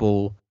some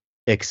people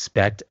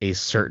expect a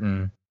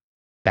certain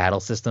battle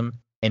system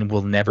and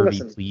will never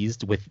be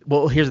pleased with.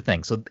 Well, here's the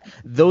thing. So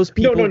those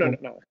people no.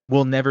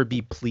 will never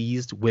be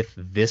pleased with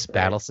this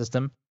battle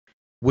system,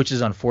 which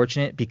is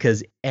unfortunate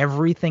because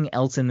everything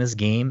else in this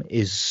game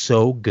is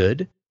so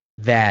good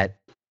that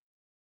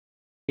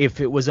if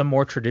it was a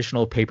more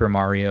traditional Paper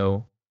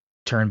Mario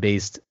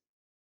turn-based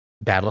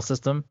battle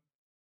system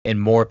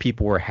and more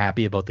people were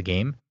happy about the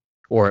game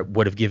or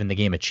would have given the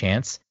game a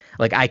chance,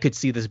 like I could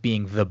see this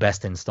being the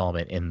best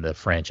installment in the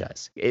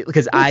franchise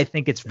because I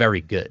think it's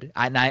very good.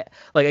 I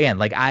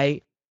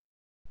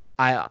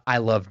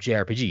love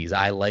JRPGs.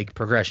 I like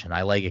progression.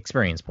 I like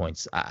experience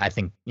points. I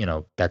think,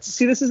 that's...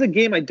 See, this is a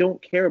game I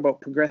don't care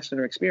about progression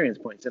or experience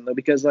points in, though,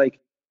 because, like,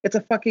 it's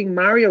a fucking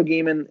Mario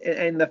game, and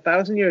the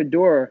Thousand Year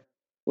Door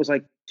was,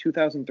 like,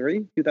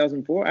 2003,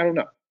 2004? I don't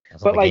know.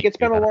 But, like, it's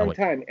been a long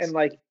time, and,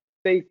 like,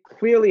 they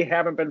clearly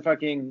haven't been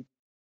fucking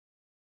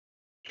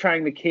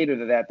trying to cater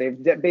to that.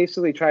 They've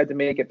basically tried to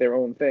make it their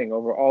own thing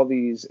over all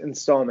these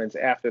installments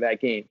after that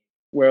game,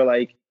 where,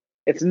 like,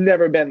 it's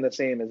never been the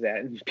same as that,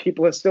 and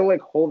people are still like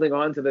holding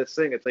on to this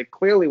thing. It's like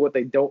clearly what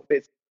they don't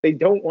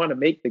want to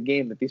make the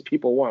game that these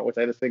people want, which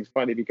I just think is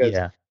funny because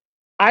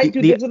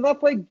there's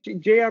enough like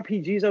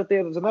JRPGs out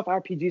there. There's enough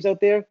RPGs out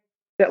there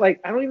that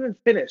like I don't even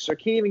finish or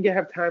can't even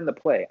have time to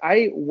play.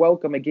 I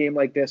welcome a game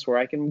like this where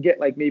I can get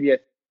like maybe a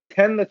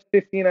 10 to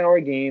 15 hour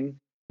game.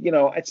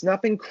 It's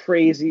nothing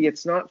crazy.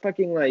 It's not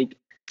fucking like.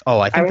 Oh,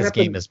 I think this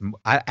game is.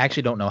 I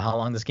actually don't know how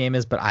long this game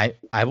is, but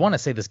I want to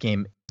say this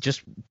game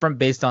just from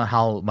based on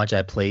how much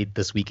I played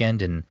this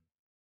weekend and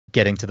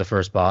getting to the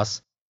first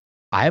boss.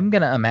 I'm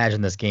gonna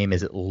imagine this game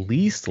is at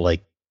least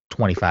like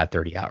 25,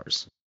 30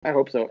 hours. I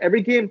hope so.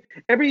 Every game,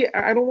 I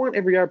don't want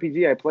every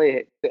RPG I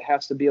play that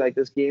has to be like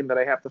this game that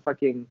I have to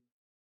fucking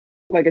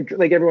like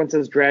everyone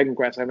says Dragon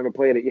Quest. I've never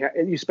played it.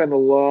 You spend a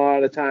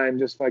lot of time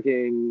just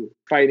fucking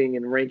fighting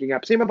and ranking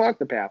up. Same with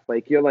Octopath.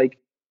 Like you're like.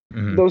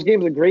 Mm-hmm. Those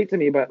games are great to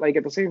me, but like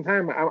at the same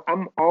time,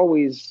 I'm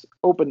always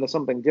open to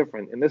something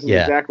different, and this is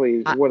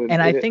exactly what it is.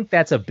 And I think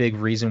that's a big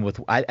reason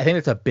with. I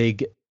think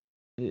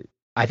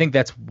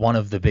that's one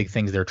of the big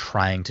things they're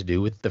trying to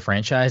do with the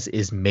franchise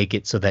is make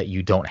it so that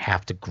you don't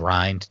have to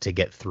grind to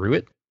get through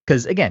it.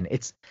 Because again,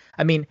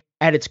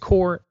 at its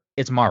core,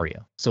 it's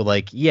Mario. So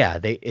like,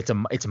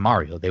 it's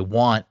Mario. They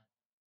want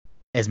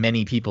as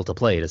many people to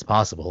play it as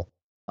possible.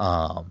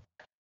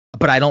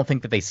 But I don't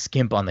think that they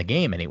skimp on the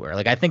game anywhere.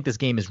 Like, I think this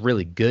game is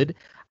really good.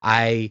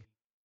 I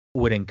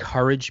would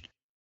encourage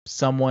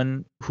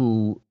someone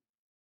who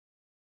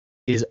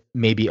is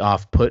maybe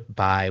off-put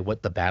by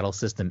what the battle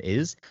system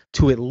is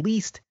to at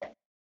least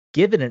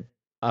give it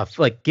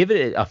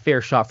a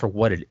fair shot for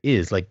what it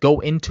is. Like, go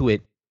into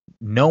it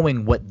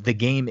knowing what the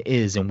game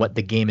is and what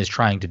the game is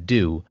trying to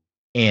do,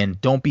 and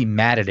don't be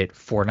mad at it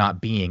for not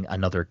being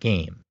another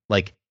game.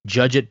 Like,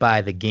 judge it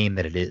by the game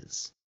that it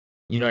is.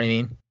 You know what I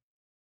mean?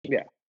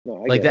 Yeah. No,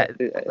 like that,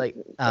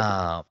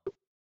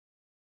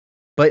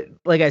 but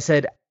like I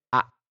said,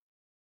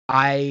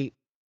 I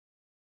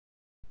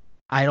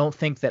don't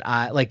think that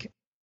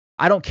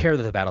I don't care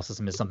that the battle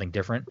system is something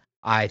different.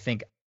 I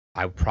think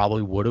I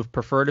probably would have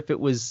preferred if it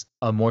was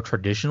a more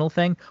traditional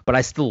thing, but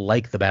I still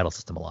like the battle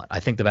system a lot. I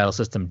think the battle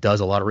system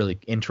does a lot of really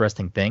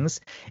interesting things,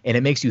 and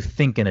it makes you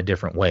think in a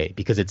different way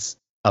because it's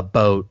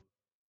about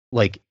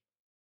like.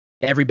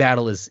 Every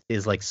battle is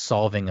like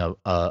solving a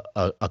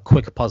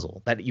quick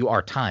puzzle that you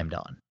are timed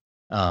on.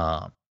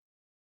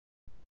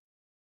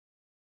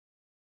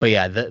 But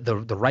yeah,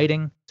 the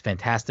writing is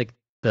fantastic.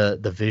 The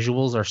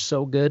visuals are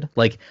so good.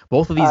 Like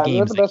both of these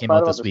games that came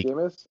out this week.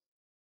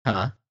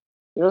 Huh?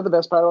 You know what the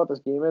best part about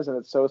this game is, and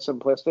it's so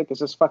simplistic. It's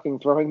just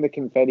fucking throwing the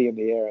confetti in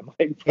the air and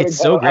like. It's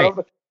so great.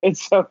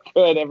 It's so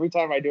good. Every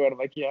time I do it, I'm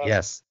like, yeah.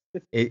 Yes,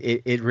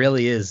 it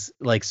really is.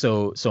 Like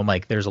so,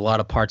 Mike. There's a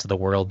lot of parts of the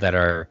world that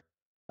are.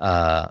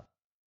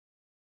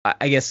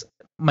 I guess,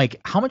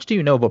 Mike, how much do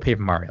you know about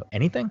Paper Mario?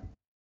 Anything?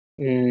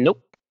 Nope.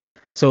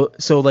 So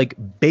like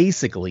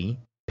basically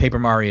Paper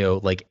Mario,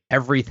 like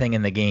everything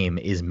in the game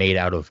is made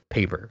out of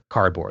paper,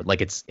 cardboard.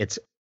 Like it's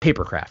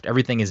papercraft.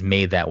 Everything is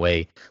made that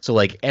way. So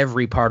like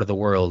every part of the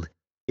world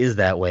is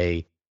that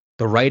way.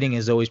 the writing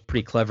is always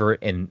pretty clever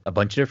in a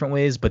bunch of different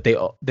ways, but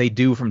they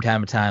do from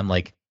time to time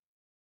like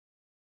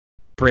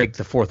break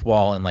the fourth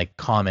wall and like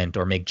comment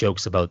or make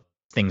jokes about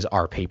things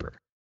are paper.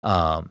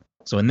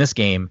 So in this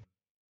game,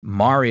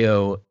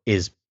 Mario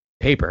is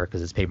paper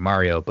because it's Paper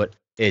Mario, but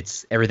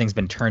everything's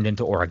been turned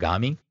into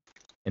origami,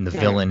 and the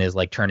villain is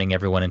like turning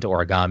everyone into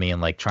origami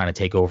and like trying to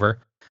take over.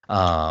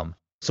 So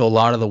a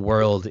lot of the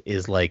world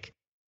is like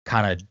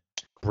kind of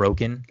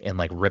broken and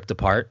like ripped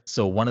apart.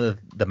 So one of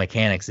the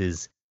mechanics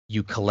is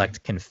you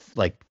collect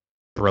like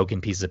broken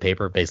pieces of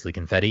paper, basically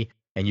confetti,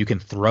 and you can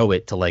throw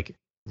it to like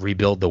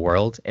rebuild the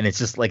world. And it's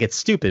just like, it's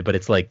stupid, but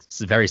it's like it's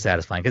very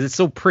satisfying because it's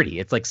so pretty.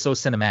 It's like so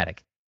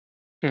cinematic.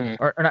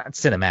 Or not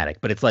cinematic,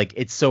 but it's like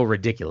it's so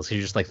ridiculous.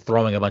 You're just like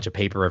throwing a bunch of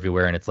paper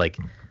everywhere, and it's like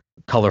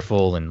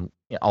colorful and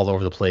all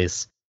over the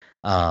place.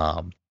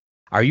 Are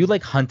you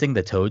like hunting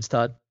the toads,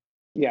 Todd?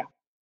 Yeah.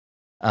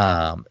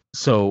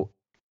 So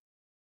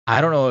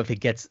I don't know if it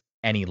gets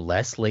any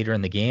less later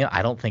in the game.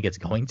 I don't think it's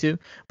going to,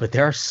 but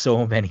there are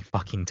so many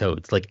fucking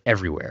toads like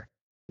everywhere.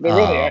 They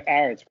really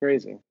are. It's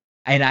crazy.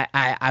 And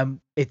I'm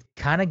it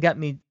kind of got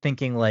me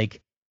thinking like,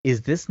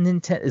 is this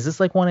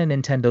like one of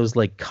Nintendo's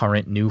like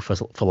current new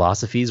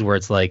philosophies where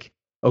it's like,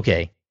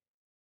 okay,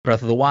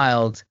 Breath of the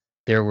Wild,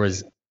 there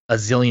was a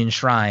zillion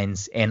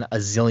shrines and a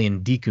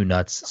zillion Deku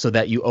nuts so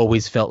that you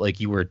always felt like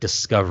you were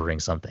discovering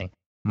something.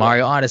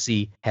 Mario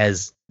Odyssey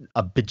has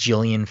a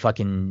bajillion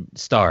fucking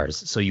stars,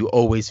 so you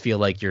always feel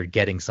like you're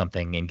getting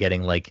something and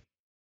getting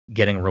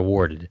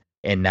rewarded.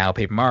 And now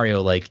Paper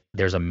Mario, like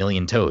there's a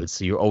million toads,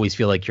 so you always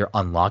feel like you're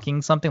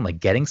unlocking something, like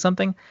getting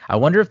something. I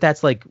wonder if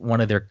that's like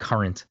one of their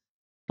current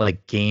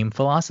like game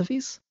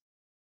philosophies.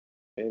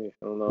 Maybe,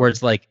 I don't know. Where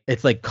it's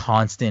like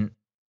constant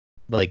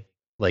like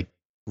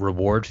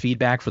reward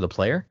feedback for the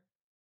player.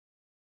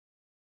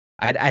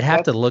 I'd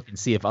have to look and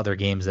see if other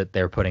games that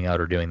they're putting out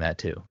are doing that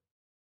too.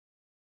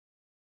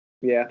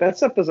 Yeah, that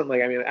stuff doesn't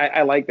like. I mean,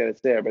 I like that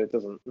it's there, but it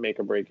doesn't make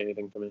or break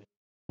anything for me.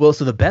 Well,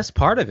 so the best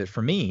part of it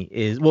for me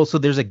is so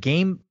there's a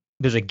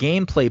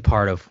gameplay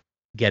part of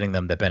getting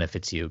them that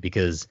benefits you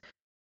because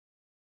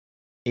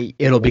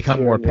it'll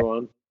become more.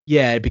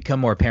 Yeah, it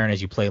become more apparent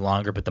as you play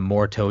longer, but the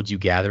more toads you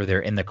gather, they're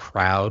in the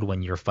crowd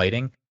when you're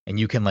fighting, and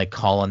you can like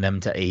call on them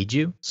to aid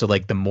you. So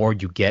like the more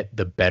you get,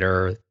 the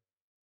better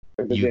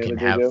you can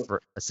have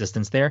for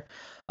assistance there.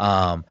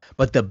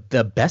 But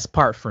the best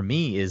part for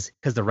me is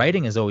because the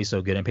writing is always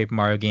so good in Paper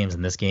Mario games,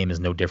 and this game is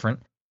no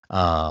different.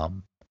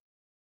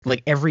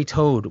 Like every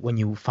toad when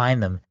you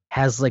find them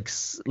has like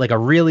a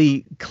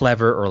really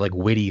clever or like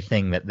witty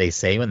thing that they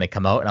say when they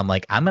come out, and I'm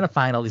like, I'm gonna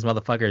find all these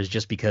motherfuckers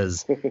just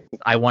because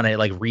I want to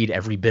like read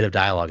every bit of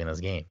dialogue in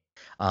this game.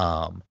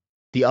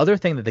 The other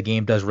thing that the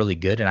game does really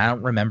good, and I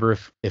don't remember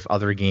if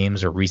other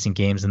games or recent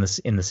games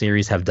in the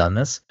series have done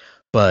this,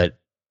 but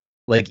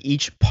like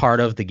each part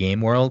of the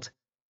game world,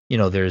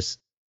 there's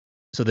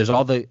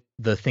all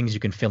the things you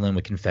can fill in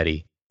with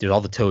confetti. There's all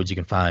the toads you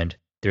can find.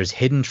 There's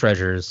hidden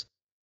treasures,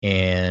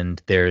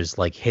 and there's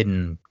like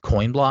hidden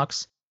coin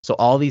blocks. So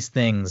all these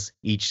things,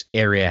 each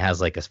area has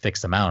like a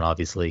fixed amount,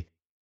 obviously,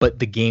 but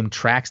the game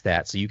tracks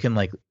that. So you can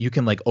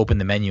open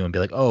the menu and be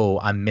like, oh,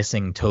 I'm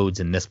missing toads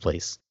in this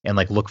place, and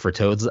like look for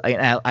toads.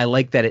 I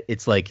like that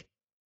it's like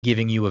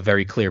giving you a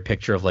very clear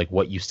picture of like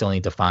what you still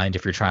need to find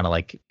if you're trying to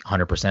like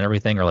 100%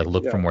 everything or like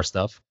look for more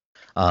stuff.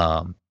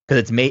 Because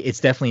it's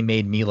definitely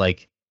made me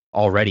like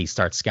already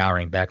start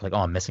scouring back like,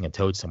 oh, I'm missing a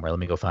toad somewhere. Let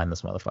me go find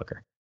this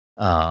motherfucker.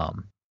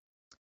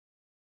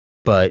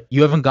 But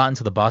you haven't gotten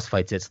to the boss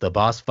fights yet. So the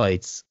boss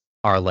fights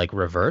are like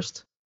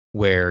reversed,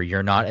 where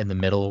you're not in the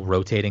middle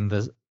rotating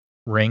the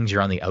rings,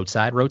 you're on the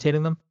outside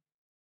rotating them.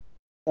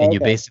 And you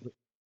basically,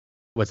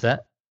 what's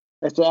that?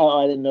 I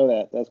didn't know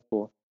that. That's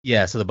cool.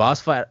 Yeah, so the boss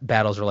fight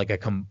battles are like a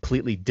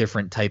completely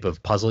different type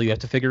of puzzle you have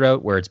to figure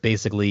out, where it's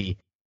basically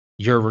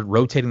you're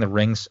rotating the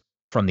rings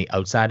from the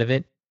outside of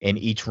it, and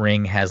each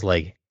ring has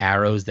like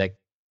arrows that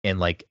and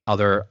like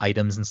other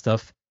items and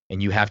stuff,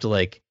 and you have to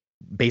like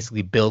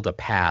basically build a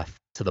path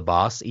to the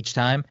boss each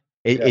time.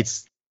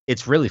 It's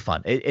really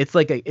fun. It's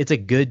a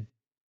good,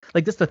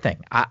 like, that's the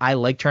thing. I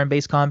like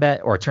turn-based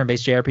combat or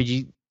turn-based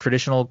JRPG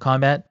traditional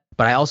combat,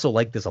 but I also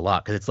like this a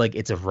lot because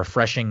it's a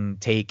refreshing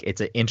take.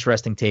 It's an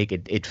interesting take.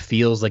 It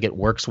feels like it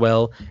works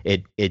well.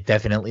 It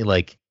definitely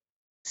like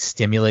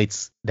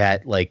stimulates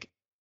that like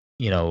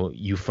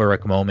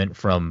euphoric moment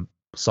from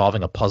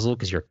solving a puzzle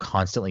because you're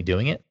constantly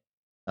doing it.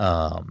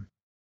 So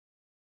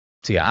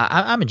yeah,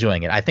 I'm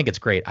enjoying it. I think it's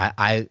great.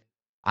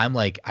 I'm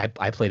like I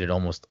played it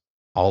almost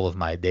all of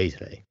my day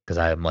today because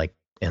I'm like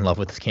in love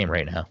with this game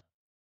right now.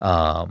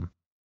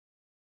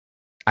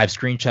 I've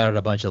screenshotted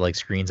a bunch of like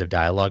screens of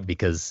dialogue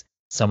because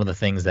some of the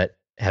things that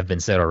have been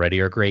said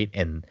already are great,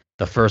 and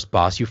the first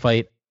boss you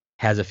fight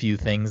has a few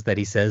things that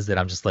he says that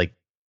I'm just like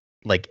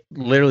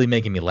literally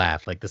making me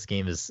laugh. Like, this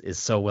game is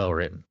so well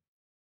written.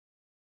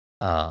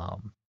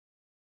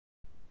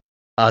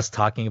 Us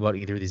talking about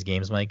either of these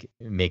games, Mike,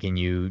 making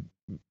you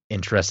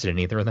interested in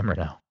either of them or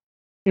no?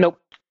 Nope.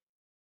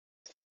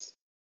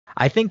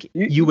 I think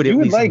you would you at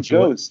would least like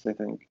enjoy. Ghost, I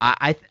think.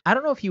 I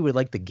don't know if he would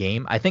like the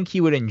game. I think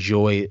he would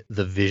enjoy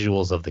the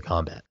visuals of the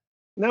combat.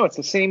 No, it's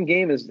the same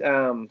game as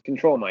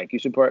Control, Mike. You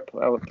should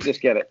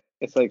just get it.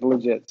 It's like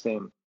legit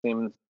same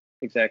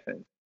exact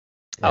thing.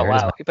 Oh There it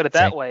is, wow! Mike. If you put it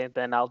that way,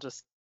 then I'll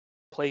just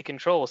play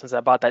Control since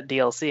I bought that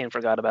DLC and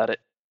forgot about it.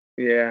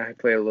 Yeah, I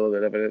played a little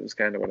bit of it. It was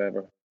kind of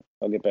whatever.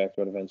 I'll get back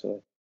to it eventually.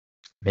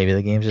 Maybe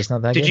the game's just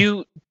not that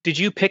good. Did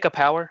you pick a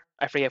power?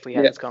 I forget if we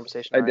had this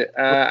conversation. I did.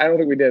 I don't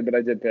think we did, but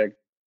I did pick.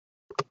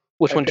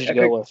 Which one did you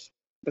go with?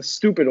 The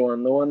stupid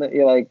one, the one that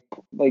you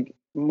like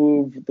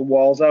move the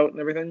walls out and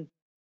everything.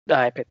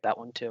 I picked that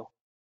one too.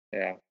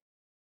 Yeah.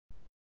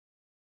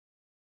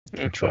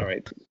 Control. All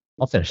right.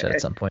 I'll finish that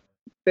at some point.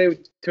 They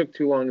took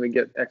too long to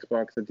get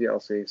Xbox the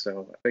DLC,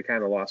 so they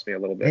kind of lost me a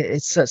little bit.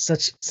 It's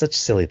such a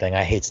silly thing.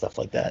 I hate stuff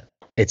like that.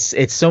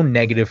 It's so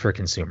negative for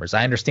consumers.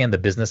 I understand the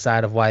business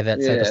side of why that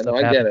type of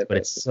stuff happens, but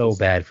it's so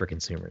bad for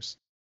consumers.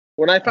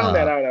 When I found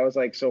that out, I was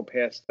like so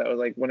pissed. That was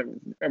like when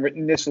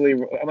initially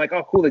I'm like,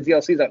 oh cool, the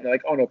DLC's out. And they're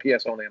like, oh no,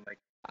 PS only. I'm like,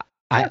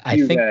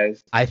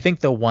 I think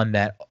the one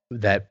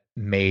that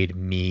made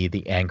me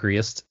the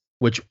angriest,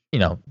 which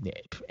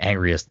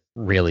angriest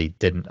really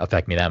didn't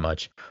affect me that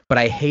much, but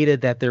I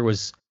hated that there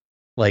was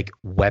like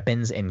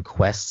weapons and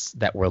quests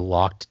that were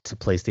locked to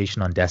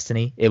PlayStation on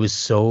Destiny. It was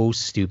so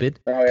stupid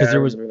because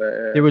there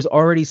was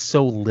already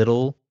so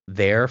little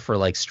there for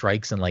like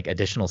strikes and like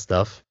additional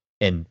stuff,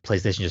 and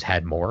PlayStation just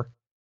had more.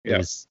 It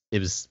was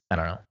I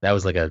don't know. That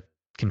was like a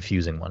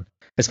confusing one,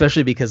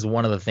 especially because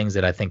one of the things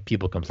that I think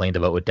people complained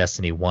about with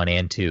Destiny 1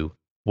 and 2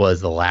 was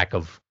the lack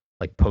of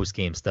like post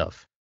game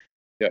stuff.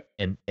 Yeah.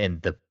 And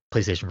the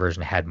PlayStation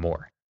version had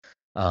more.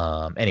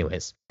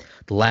 Anyways,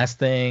 the last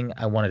thing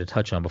I wanted to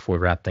touch on before we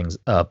wrap things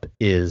up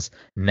is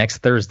next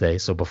Thursday.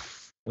 So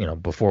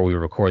before we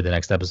record the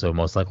next episode,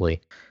 most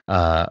likely,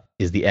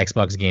 is the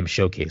Xbox Game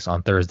Showcase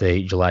on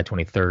Thursday, July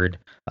 23rd,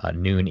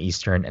 noon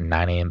Eastern and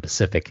 9 a.m.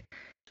 Pacific.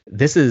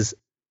 This is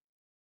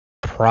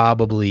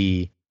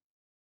probably,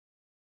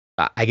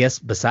 I guess,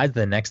 besides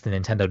the next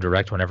Nintendo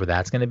Direct, whenever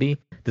that's going to be,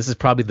 this is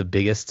probably the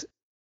biggest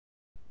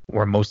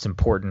or most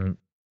important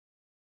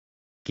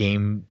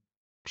game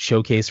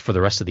showcase for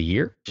the rest of the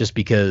year, just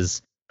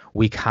because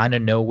we kind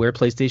of know where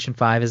PlayStation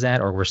 5 is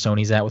at or where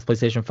Sony's at with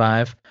PlayStation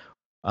 5.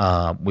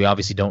 We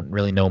obviously don't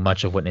really know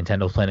much of what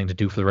Nintendo's planning to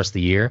do for the rest of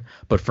the year,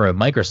 but for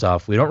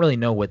Microsoft, we don't really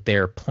know what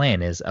their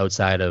plan is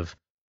outside of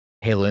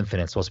Halo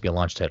Infinite. It's supposed to be a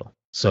launch title.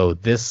 So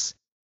this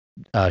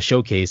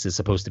showcase is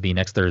supposed to be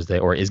next Thursday,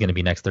 or is going to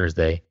be next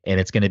Thursday, and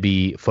it's going to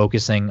be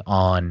focusing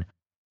on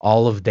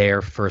all of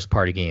their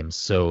first-party games.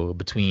 So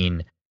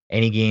between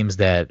any games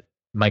that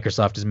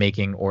Microsoft is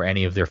making or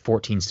any of their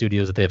 14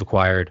 studios that they've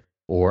acquired,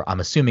 or I'm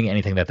assuming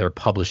anything that they're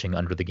publishing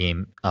under the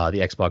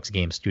Xbox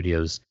Game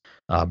Studios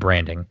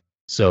branding.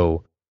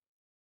 So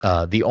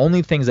the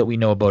only things that we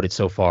know about it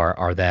so far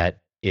are that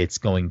it's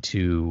going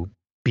to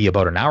be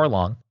about an hour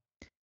long.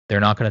 They're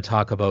not going to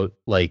talk about,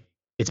 like,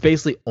 it's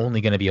basically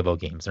only going to be about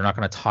games. They're not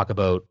going to talk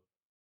about,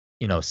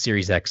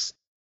 Series X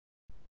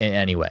in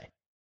any way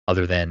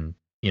other than,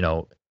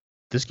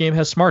 this game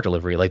has smart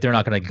delivery. Like, they're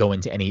not going to go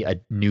into any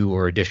new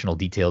or additional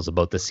details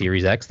about the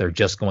Series X. They're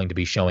just going to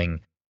be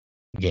showing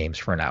games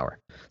for an hour.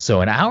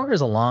 So an hour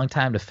is a long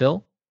time to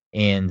fill,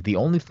 and the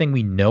only thing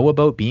we know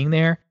about being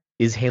there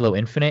is Halo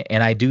Infinite,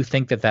 and I do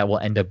think that will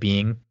end up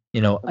being,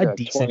 a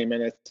decent 20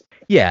 minutes.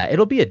 Yeah,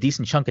 it'll be a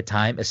decent chunk of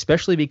time,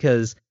 especially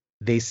because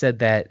they said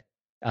that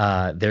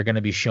they're going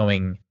to be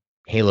showing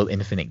Halo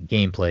Infinite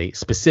gameplay,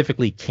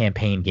 specifically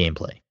campaign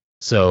gameplay.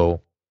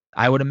 So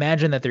I would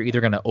imagine that they're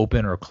either going to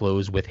open or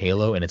close with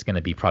Halo, and it's going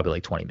to be probably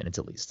like 20 minutes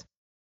at least.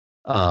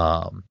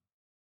 So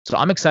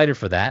I'm excited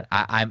for that.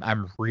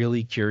 I'm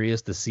really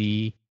curious to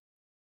see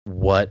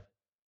what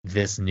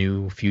this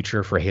new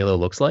future for Halo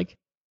looks like.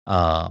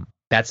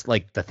 That's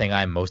like the thing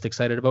I'm most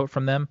excited about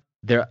from them.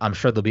 I'm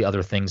sure there'll be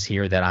other things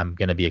here that I'm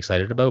going to be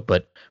excited about,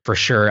 but for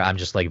sure I'm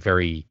just like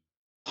very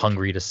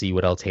hungry to see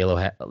what else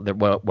Halo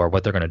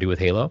what they're going to do with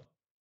Halo.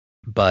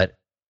 But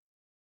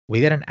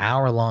we got an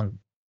hour-long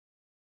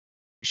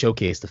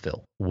showcase to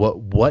fill.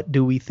 What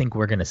do we think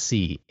we're going to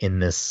see in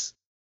this,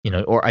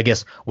 or I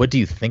guess, what do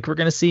you think we're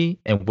going to see,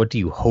 and what do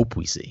you hope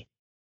we see?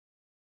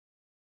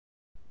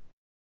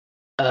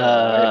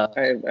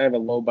 I have a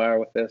low bar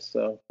with this,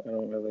 so I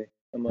don't really.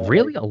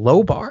 Really, a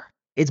low bar?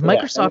 It's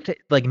Microsoft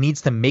like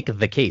needs to make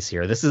the case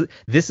here. This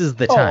is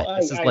the time.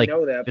 I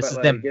know that, this is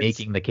them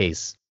making the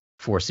case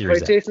for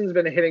Series X. PlayStation's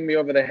been hitting me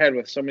over the head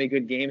with so many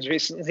good games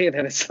recently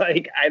that it's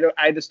like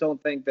I just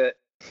don't think that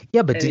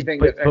anything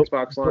that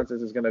Xbox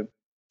launches is going to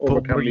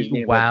overcome these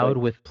games. Were you wowed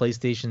with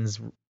PlayStation's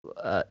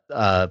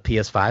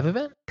PS5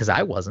 event? Because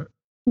I wasn't.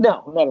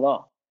 No, not at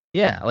all.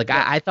 Yeah, like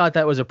I thought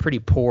that was a pretty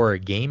poor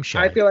game show.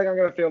 I feel like I'm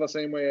going to feel the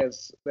same way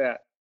as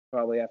that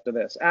probably after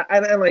this.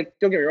 And like,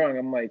 don't get me wrong,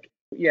 I'm like,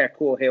 yeah,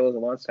 cool, Halo's a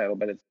launch title,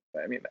 but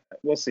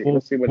we'll see.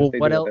 We'll see what they do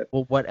with it.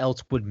 Well, what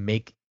else would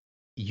make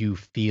you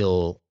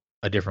feel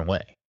a different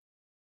way?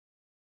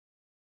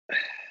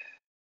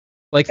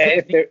 Like,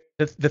 if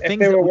they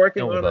were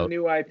working on a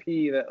new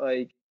IP that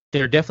like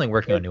They're definitely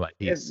working on new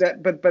Is IPs.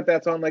 that but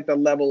that's on like the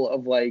level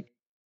of like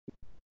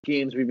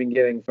games we've been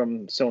getting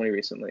from Sony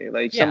recently.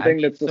 Like Yeah, I something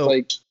mean, that's just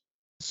like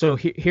so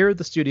here are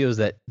the studios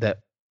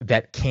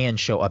that can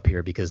show up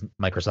here because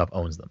Microsoft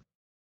owns them.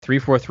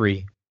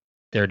 343,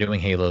 they're doing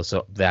Halo,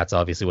 so that's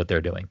obviously what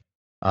they're doing.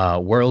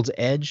 World's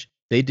Edge,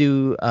 they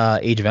do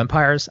Age of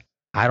Empires.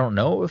 I don't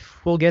know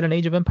if we'll get an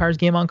Age of Empires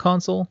game on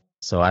console,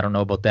 so I don't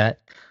know about that.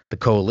 The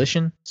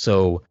Coalition,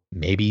 so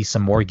maybe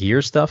some more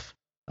Gear stuff.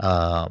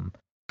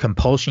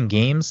 Compulsion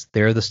Games,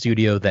 they're the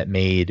studio that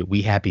made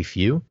We Happy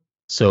Few.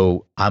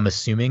 So I'm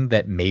assuming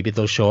that maybe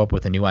they'll show up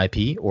with a new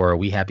IP or a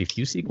We Happy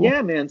Few sequel.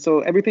 yeah, man. So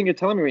everything you're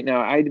telling me right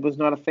now, I was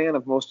not a fan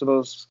of most of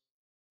those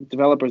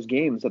developers'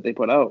 games that they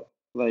put out.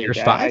 Like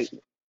Gears 5?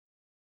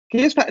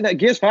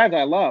 Gears 5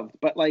 I loved,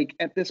 but like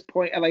at this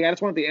point, like I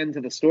just want the end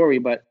to the story,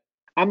 but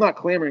I'm not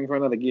clamoring for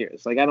another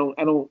Gears. Like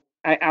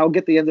I'll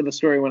get the end of the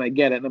story when I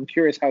get it, and I'm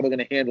curious how they're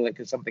going to handle it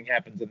because something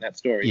happens in that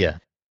story. Yeah.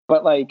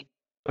 But like,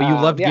 But you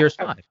loved yeah, Gears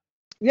 5.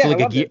 yeah, So I like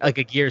loved it. like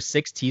a Gears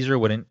 6 teaser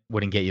wouldn't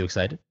get you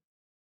excited?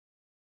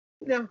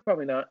 No,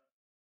 probably not.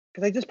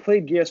 Because I just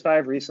played Gears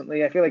 5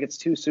 recently. I feel like it's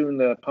too soon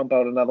to pump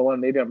out another one.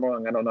 Maybe I'm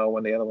wrong. I don't know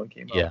when the other one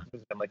came Yeah. out.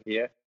 It's been like a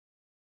year.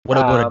 What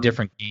about a Um,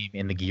 different game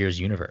in the Gears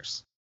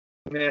universe?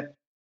 Yeah,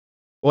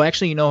 Well,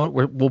 actually, you know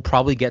what? We'll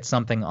probably get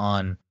something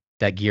on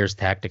that Gears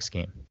Tactics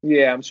game.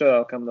 yeah, I'm sure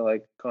I'll come to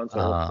like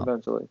console Uh,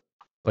 eventually.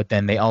 But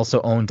then they also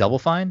own Double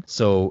Fine.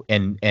 So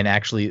and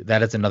actually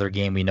that is another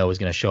game we know is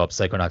going to show up.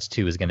 Psychonauts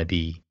 2 is going to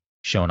be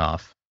shown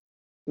off.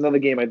 Another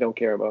game I don't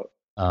care about.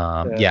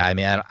 Yeah, I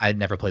mean, I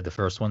never played the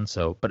first one,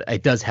 so but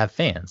it does have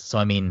fans. So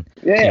I mean,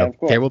 Yeah, of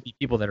course. there will be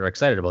people that are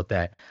excited about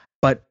that.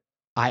 But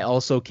I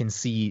also can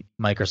see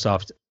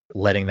Microsoft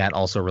letting that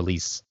also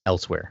release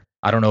elsewhere.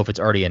 I don't know if it's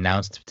already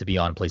announced to be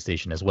on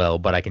PlayStation as well,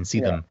 but I can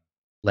see them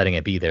letting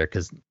it be there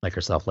because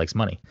Microsoft likes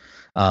money.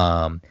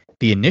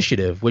 The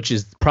Initiative, which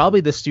is probably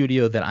the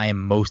studio that I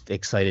am most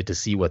excited to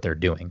see what they're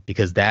doing,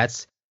 because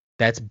that's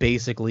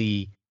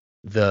basically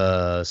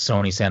the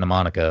Sony Santa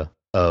Monica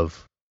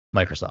of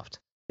Microsoft.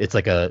 It's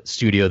like a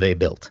studio they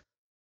built.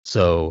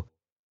 So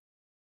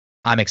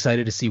I'm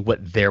excited to see what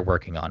they're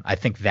working on. I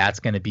think that's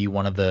going to be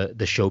one of the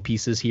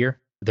showpieces here.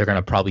 They're going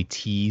to probably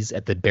tease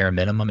at the bare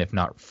minimum, if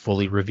not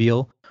fully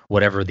reveal,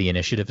 whatever the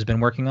Initiative has been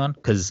working on.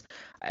 Because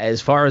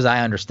as far as I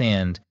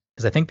understand,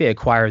 because I think they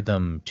acquired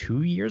them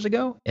 2 years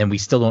ago, and we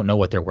still don't know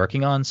what they're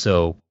working on.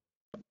 So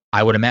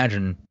I would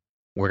imagine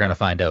we're going to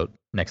find out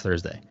next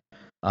Thursday.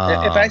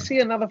 If I see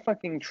another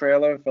fucking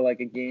trailer for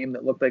like a game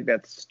that looked like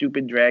that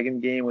stupid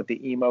dragon game with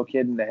the emo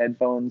kid in the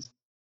headphones,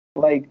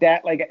 like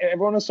that, like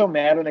everyone was so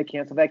mad when they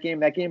canceled that game.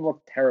 That game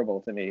looked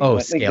terrible to me. Oh,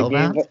 Like, the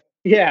Scalebound? gameplay-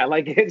 Yeah,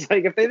 like it's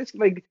like if they just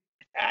like,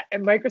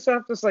 and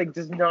Microsoft just like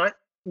does not.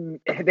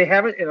 They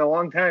haven't in a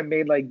long time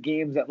made like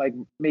games that like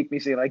make me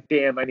say like,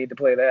 damn, I need to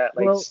play that.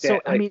 Like, Well, so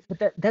I mean,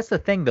 but that's the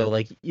thing though.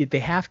 Like they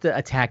have to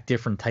attack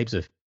different types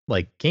of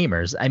like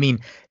gamers. I mean,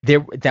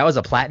 that was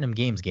a Platinum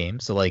Games game,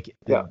 so like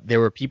there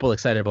were people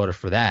excited about it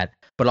for that.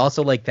 But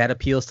also like that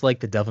appeals to like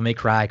the Devil May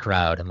Cry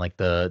crowd and like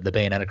the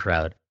Bayonetta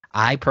crowd.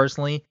 I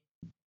personally,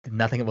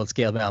 nothing about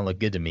Scalebound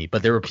looked good to me,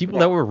 but there were people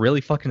that were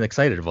really fucking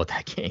excited about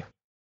that game.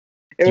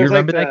 Do you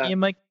remember that game,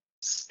 Mike?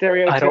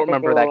 Stereotypical, I don't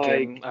remember that like,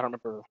 game. I don't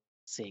remember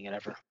seeing it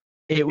ever.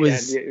 It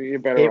was you're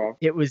better off.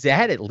 It was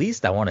at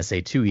least I want to say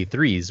 2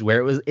 E3s where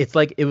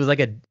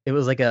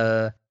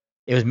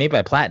it was made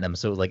by Platinum,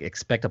 so it was like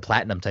expect a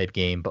Platinum type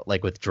game, but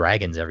like with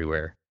dragons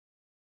everywhere.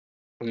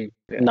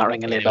 Not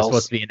ringing any It was bells.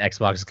 supposed to be an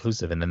Xbox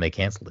exclusive, and then they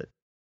canceled it.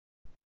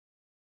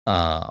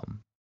 I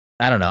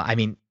don't know. I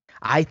mean,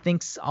 I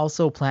think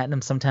also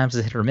Platinum sometimes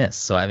is hit or miss.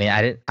 So I mean,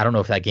 I don't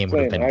know if that game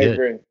would have been good,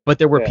 agree. but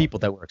there were people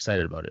that were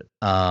excited about it.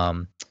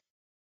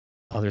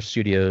 Other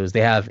studios, they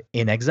have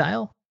In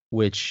Exile,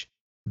 which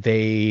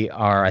they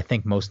are, I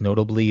think, most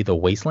notably the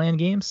Wasteland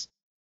games,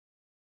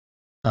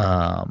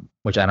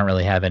 which I don't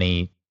really have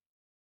anything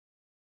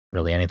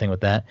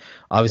with that.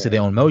 Obviously, they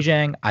own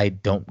Mojang. I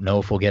don't know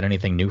if we'll get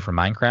anything new for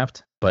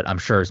Minecraft, but I'm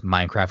sure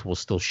Minecraft will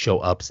still show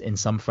up in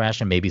some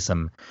fashion, maybe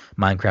some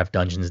Minecraft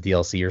Dungeons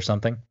DLC or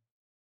something.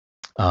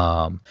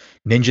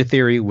 Ninja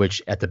Theory,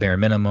 which at the bare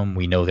minimum,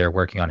 we know they're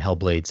working on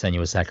Hellblade: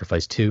 Senua's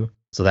Sacrifice 2,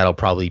 so that'll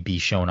probably be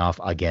shown off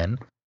again.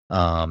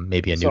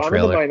 Maybe a new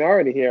trailer. I'm in the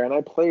minority here, and I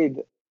played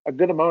a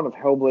good amount of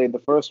Hellblade, the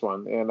first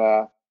one,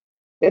 and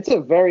it's a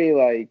very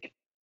like,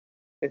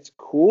 it's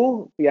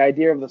cool, the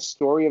idea of the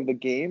story of the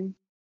game,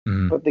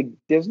 but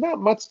there's not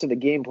much to the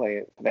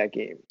gameplay for that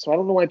game. So I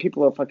don't know why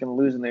people are fucking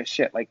losing their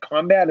shit. Like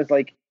combat is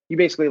like you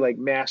basically like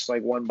mash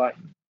like one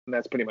button, and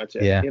that's pretty much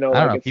it. Yeah, you know,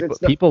 I like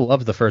don't know. People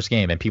love the first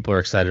game, and people are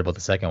excited about the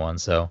second one.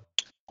 So,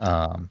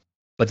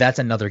 but that's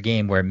another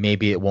game where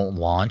maybe it won't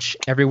launch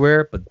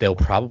everywhere, but they'll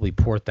probably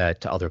port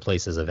that to other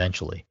places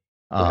eventually.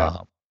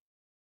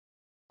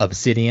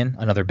 Obsidian,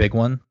 another big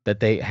one that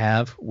they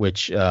have,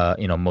 which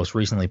most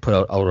recently put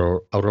out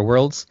Outer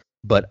Worlds.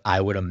 But I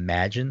would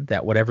imagine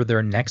that whatever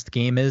their next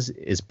game is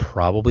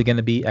probably going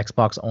to be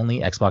Xbox only,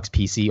 Xbox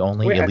PC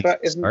only. Wait, at least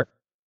to start.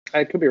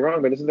 I could be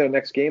wrong, but isn't their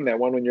next game that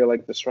one when you're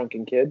like the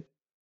shrunken kid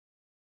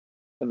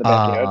in the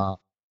backyard?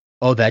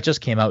 Oh, that just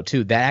came out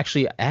too. That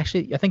actually,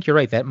 I think you're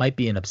right. That might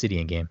be an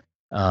Obsidian game.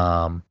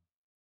 But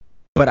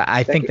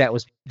I think that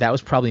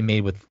was probably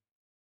made with.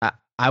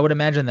 I would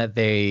imagine that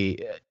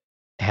they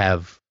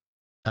have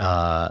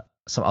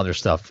some other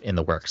stuff in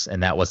the works,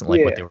 and that wasn't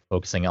like what they were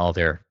focusing all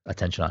their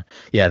attention on.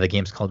 Yeah, the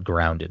game's called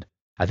Grounded.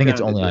 I think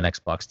it's only on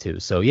Xbox too.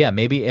 So yeah,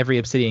 maybe every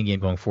Obsidian game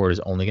going forward is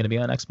only going to be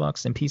on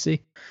Xbox and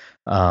PC.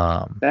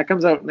 That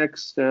comes out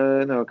next.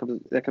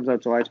 That comes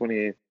out July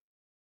 28th.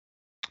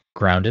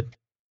 Grounded.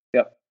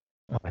 Yep.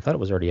 Oh, I thought it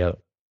was already out.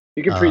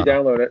 You can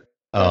pre-download it.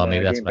 Oh,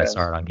 maybe that's when I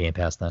saw it on Game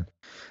Pass then.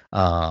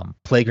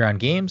 Playground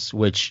Games,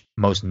 which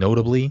most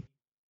notably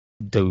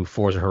do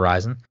Forza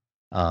Horizon.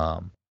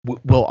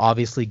 We'll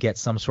obviously get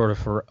some sort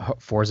of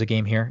Forza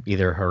game here,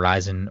 either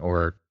Horizon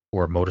or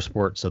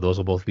Motorsport, so those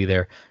will both be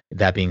there.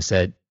 That being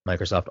said,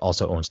 Microsoft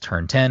also owns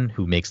Turn 10,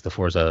 who makes the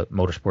Forza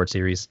Motorsport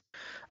series.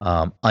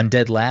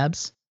 Undead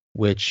Labs,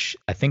 which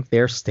I think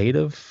they're State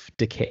of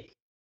Decay.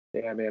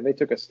 Yeah, man, they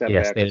took a step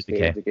back from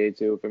State of Decay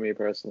too, for me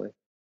personally.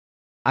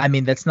 I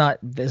mean, that's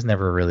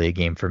never really a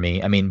game for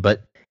me. I mean,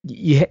 but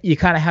you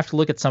kind of have to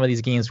look at some of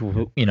these games,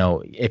 you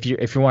know, if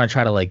you want to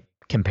try to like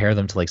compare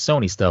them to like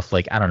Sony stuff,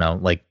 like I don't know,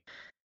 like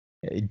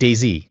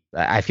DayZ.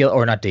 I feel,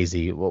 or not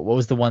DayZ. What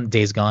was the one?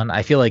 Days Gone.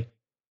 I feel like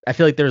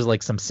there's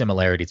like some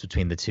similarities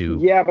between the two.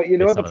 Yeah, but you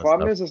know what the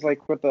problem is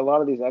like with a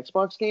lot of these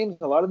Xbox games,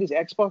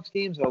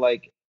 are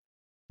like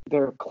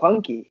they're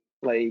clunky.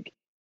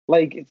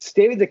 Like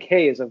State of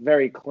Decay is a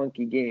very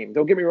clunky game.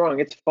 Don't get me wrong,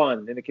 it's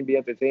fun and it can be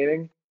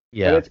entertaining.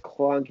 Yeah, but it's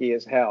clunky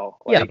as hell.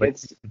 Like, yeah, but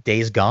it's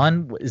Days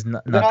Gone is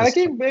not. No, I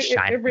think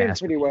it ran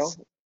pretty well.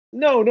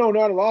 No, not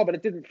at all. But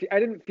it didn't. I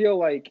didn't feel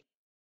like,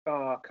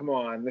 oh, come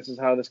on, this is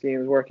how this game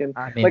is working.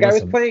 I mean, like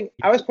listen,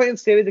 I was playing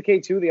State of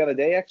Decay 2 the other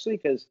day actually,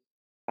 because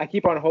I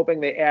keep on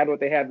hoping they add what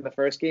they had in the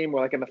first game.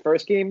 Where like in the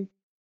first game,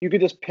 you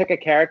could just pick a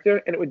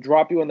character and it would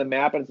drop you on the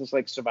map and it's just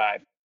like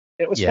survive.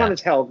 It was fun as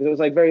hell because it was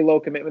like very low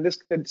commitment.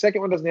 The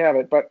second one doesn't have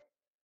it, but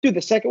dude,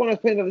 the second one I was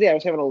playing the other day, I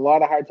was having a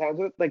lot of hard times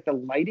with it. Like the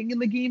lighting in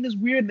the game is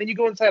weird. And then you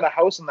go inside a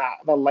house and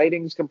the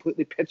lighting's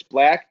completely pitch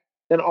black.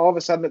 Then all of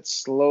a sudden it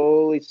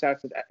slowly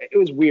starts. It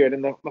was weird.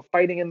 And the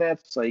fighting in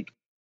that's like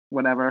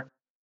whatever.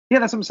 Yeah,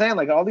 that's what I'm saying.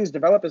 Like all these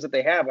developers that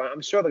they have,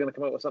 I'm sure they're gonna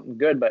come up with something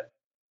good, but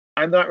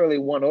I'm not really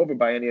won over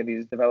by any of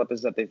these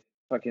developers that they've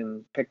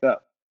fucking picked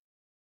up.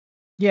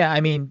 Yeah,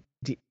 I mean,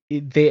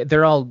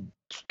 they're all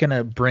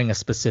gonna bring a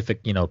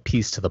specific, you know,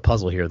 piece to the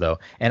puzzle here though.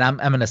 And I'm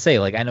gonna say,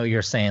 like, I know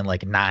you're saying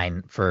like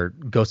 9 for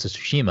Ghost of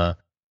Tsushima,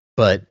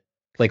 but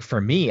like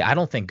for me, I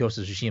don't think Ghost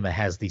of Tsushima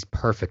has these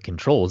perfect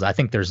controls. I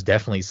think there's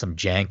definitely some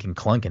jank and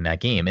clunk in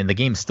that game, and the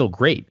game's still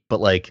great, but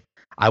like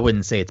I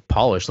wouldn't say it's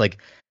polished. Like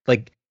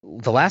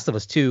The Last of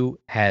Us 2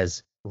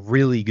 has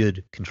really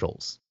good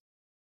controls.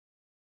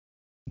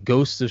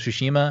 Ghost of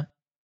Tsushima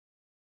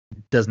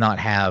does not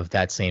have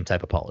that same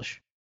type of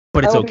polish.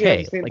 But it's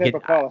okay.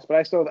 Like polish, but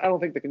I don't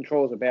think the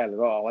controls are bad at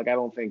all. Like I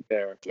don't think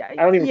they're. I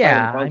don't even.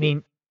 Yeah, I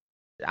mean,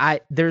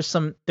 there's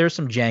some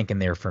jank in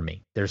there for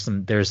me. There's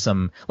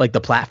some like the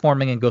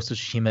platforming in Ghost of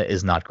Tsushima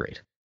is not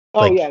great.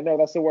 Oh yeah, no,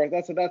 that's the word.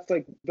 That's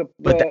like the.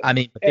 But I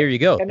mean, there you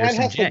go. And that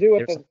has to do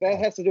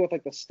with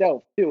like the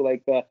stealth too,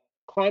 like the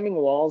climbing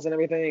walls and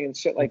everything and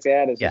shit like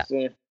that. Is just,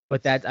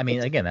 But that, I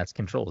mean, again, that's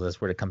controls.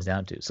 That's what it comes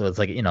down to. So it's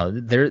like, you know,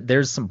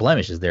 there's some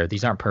blemishes there.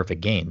 These aren't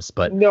perfect games,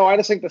 but no, I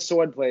just think the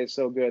sword play is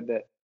so good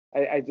that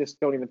I just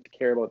don't even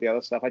care about the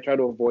other stuff. I try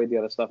to avoid the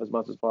other stuff as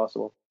much as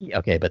possible. Yeah,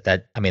 okay, but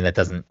that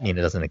doesn't mean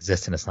it doesn't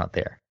exist and it's not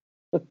there.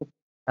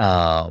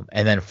 And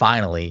then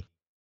finally,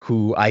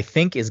 who I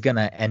think is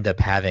gonna end up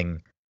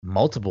having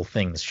multiple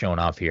things shown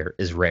off here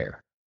is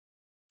Rare.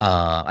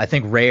 I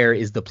think Rare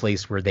is the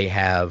place where they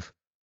have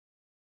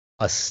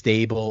a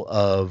stable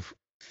of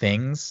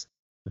things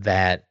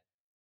that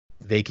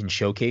they can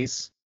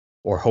showcase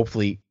or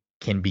hopefully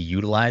can be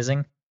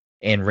utilizing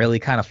and really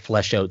kind of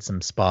flesh out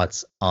some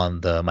spots on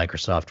the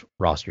Microsoft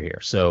roster here.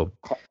 So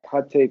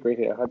hot take right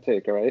here. Hot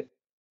take, all right?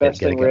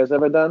 Best thing Rare's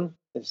ever done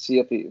is Sea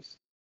of Thieves.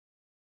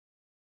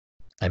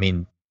 I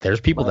mean,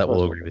 there's people that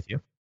will agree with you.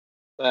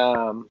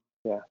 Yeah.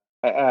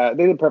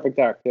 They did Perfect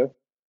Dark too.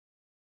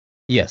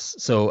 Yes.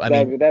 So I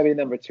mean that'd be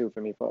number 2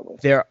 for me probably.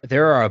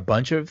 There are a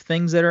bunch of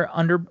things that are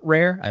under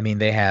Rare. I mean,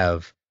 they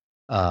have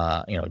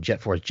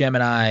Jet Force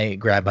Gemini,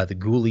 Grabbed by the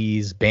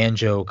Ghoulies,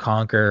 Banjo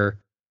Conquer,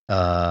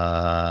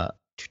 Viva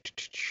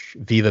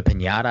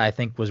Pinata, I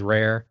think was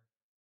Rare.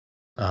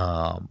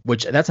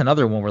 Which that's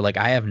another one where like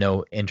I have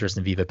no interest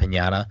in Viva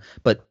Pinata,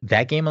 but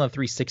that game on the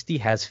 360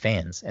 has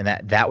fans, and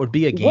that would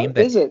be a game. What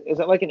is it? Is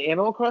it like an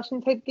Animal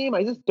Crossing type game?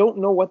 I just don't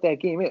know what that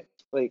game is.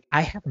 Like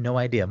I have no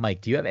idea.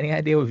 Mike, do you have any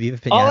idea what Viva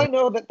Pinata? All I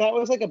know that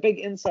was like a big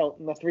insult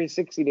in the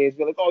 360 days.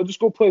 Be like, oh,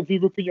 just go play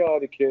Viva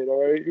Pinata, kid.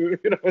 All right, you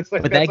know, it's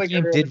like. But that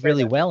game did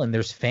really well, and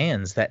there's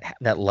fans that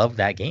love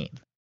that game.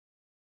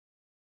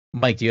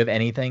 Mike, do you have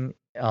anything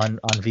on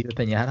Viva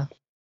Pinata?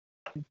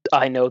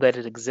 I know that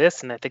it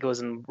exists, and I think it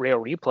was in Rare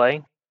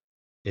Replay.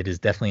 It is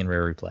definitely in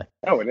Rare Replay.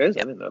 Oh, it is?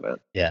 Yep. I didn't know that.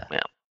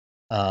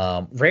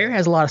 Yeah. Rare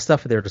has a lot of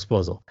stuff at their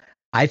disposal.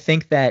 I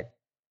think that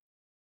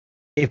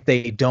if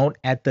they don't,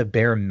 at the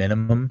bare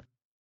minimum,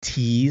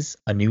 tease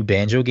a new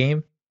Banjo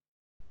game,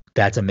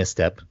 that's a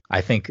misstep.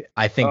 I think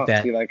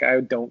that. See, like,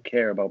 I don't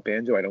care about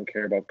Banjo. I don't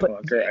care about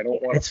Conquer. I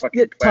don't want to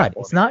fucking Todd.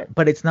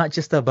 platform. It's not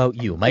just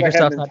about you. I have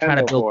Microsoft's not trying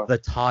to Nintendo build for. the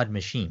Todd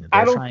machine.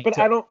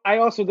 I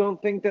also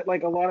don't think that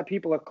like a lot of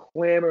people are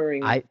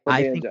clamoring for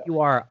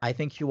Banjo. I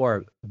think you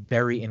are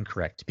very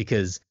incorrect,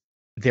 because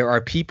there are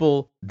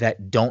people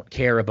that don't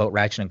care about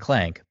Ratchet and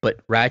Clank,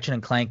 but Ratchet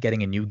and Clank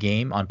getting a new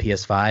game on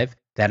PS5,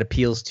 that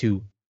appeals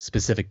to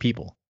specific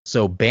people.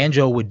 So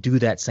Banjo would do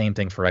that same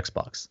thing for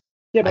Xbox.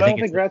 Yeah, but I don't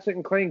think Ratchet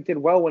and Clank did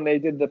well when they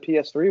did the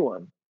PS3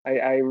 one.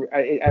 I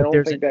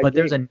don't think that. But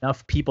there's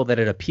enough people that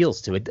it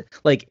appeals to.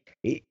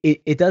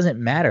 It doesn't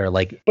matter.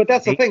 Like, but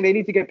that's the thing. They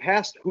need to get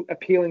past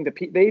appealing to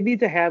people. They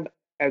need to have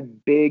a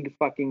big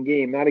fucking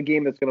game, not a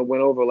game that's going to win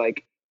over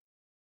like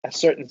a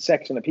certain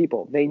section of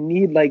people. They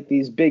need like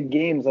these big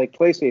games like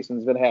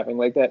PlayStation's been having,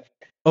 like that.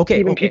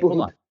 Okay,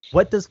 hold on.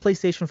 What does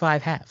PlayStation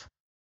 5 have?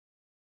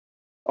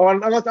 Oh,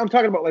 I'm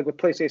talking about like with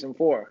PlayStation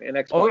 4 and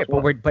Xbox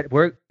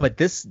One. But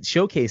this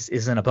showcase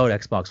isn't about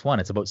Xbox One.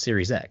 It's about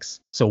Series X.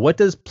 So what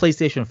does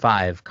PlayStation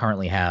 5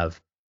 currently have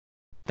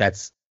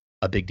that's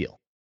a big deal?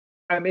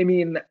 I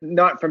mean,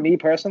 not for me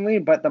personally,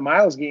 but the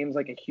Miles game's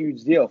like a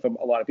huge deal for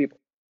a lot of people.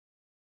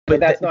 But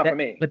that's not for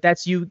me. But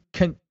that's you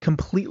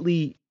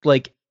completely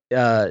like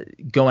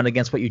going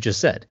against what you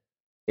just said.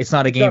 It's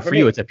not a game for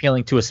you. It's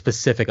appealing to a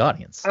specific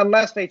audience.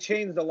 Unless they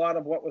changed a lot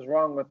of what was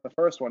wrong with the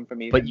first one for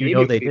me. But you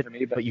know they did.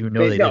 But you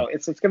know they did.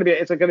 It's gonna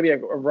be a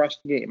rushed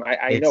game.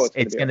 I know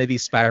it's gonna be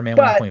Spider-Man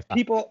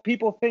 1.5. But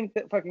people think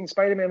that fucking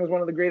Spider-Man was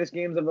one of the greatest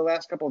games of the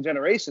last couple of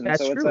generations.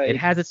 That's so true. It's like, it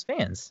has its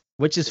fans,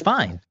 which is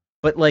fine.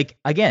 But like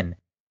again,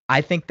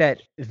 I think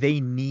that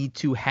they need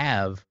to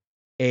have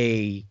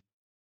a.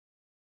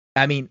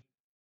 I mean,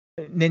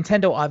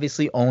 Nintendo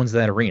obviously owns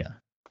that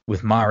arena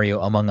with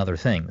Mario, among other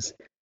things.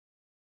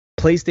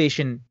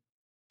 PlayStation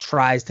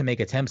tries to make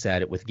attempts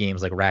at it with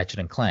games like Ratchet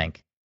and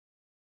Clank.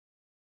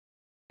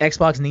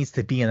 Xbox needs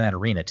to be in that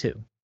arena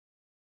too,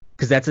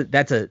 because that's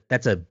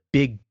a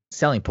big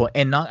selling point.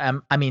 And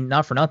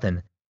not for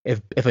nothing.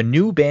 If a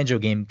new Banjo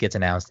game gets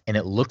announced and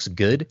it looks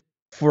good,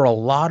 for a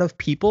lot of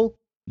people,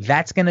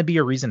 that's going to be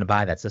a reason to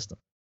buy that system.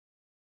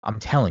 I'm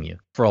telling you,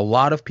 for a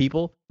lot of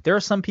people, there are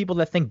some people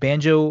that think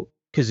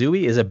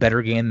Banjo-Kazooie is a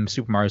better game than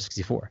Super Mario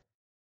 64.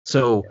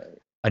 So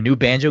a new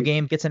Banjo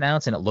game gets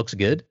announced and it looks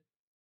good.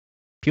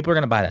 People are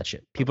going to buy that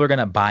shit. People are going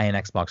to buy an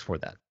Xbox for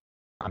that.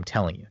 I'm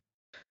telling you.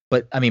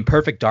 But, I mean,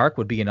 Perfect Dark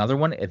would be another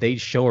one. If they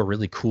show a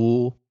really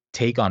cool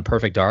take on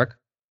Perfect Dark,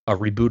 a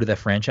reboot of the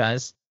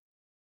franchise,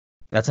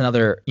 that's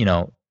another,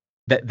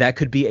 that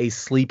could be a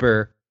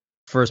sleeper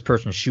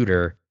first-person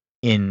shooter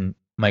in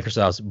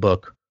Microsoft's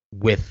book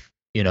with,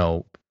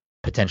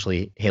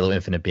 potentially Halo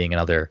Infinite being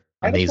another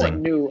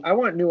amazing. I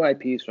want new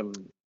IPs from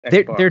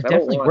Xbox. They're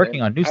definitely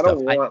working on new stuff.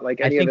 I don't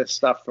want any of this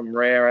stuff from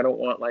Rare. I don't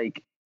want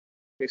like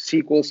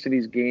sequels to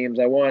these games.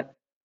 I want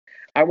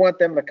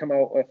them to come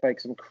out with like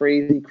some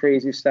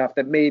crazy stuff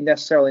that may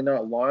necessarily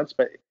not launch,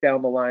 but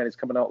down the line is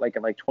coming out like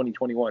in like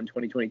 2021,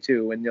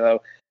 2022, and the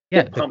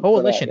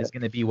Coalition is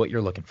going to be what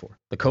you're looking for.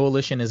 The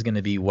Coalition is going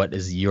to be what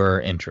is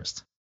your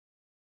interest.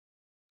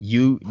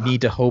 You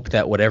need to hope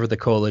that whatever the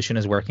Coalition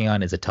is working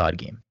on is a Todd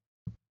game,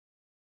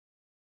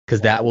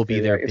 because that will be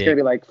their. It's going to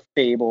be like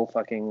Fable,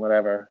 fucking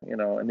whatever,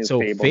 a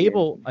new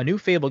Fable. A new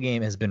Fable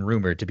game has been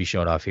rumored to be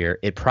shown off here.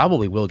 It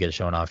probably will get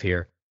shown off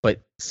here,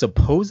 but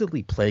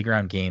supposedly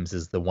Playground Games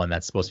is the one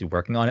that's supposed to be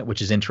working on it,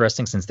 which is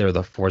interesting since they're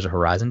the Forza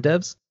Horizon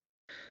devs.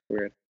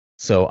 Weird.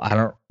 So I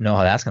don't know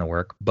how that's going to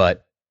work,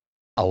 but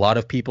a lot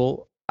of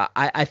people,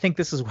 I think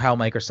this is how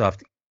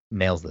Microsoft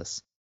nails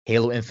this.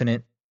 Halo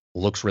Infinite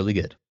looks really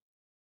good.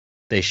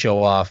 They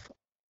show off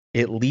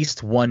at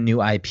least one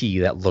new IP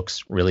that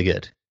looks really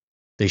good.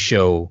 They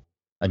show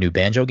a new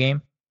Banjo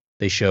game.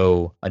 They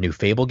show a new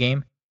Fable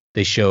game.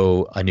 They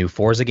show a new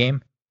Forza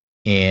game.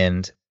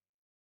 And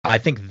I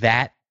think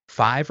that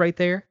 5 right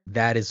there,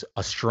 that is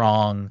a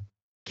strong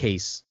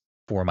case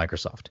for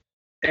Microsoft.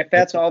 If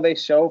that's all they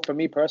show, for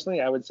me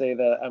personally, I would say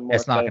that I'm more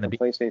excited for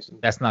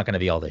PlayStation. That's not going to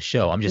be all they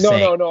show. I'm just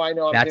saying. No, I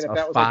know. That's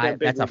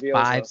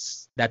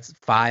that's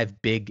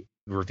 5 big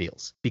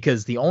reveals,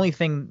 because the only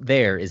thing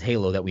there is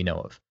Halo that we know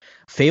of.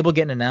 Fable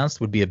getting announced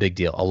would be a big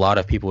deal. A lot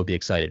of people would be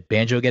excited.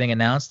 Banjo getting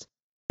announced,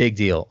 big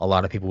deal. A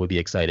lot of people would be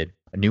excited.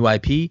 A new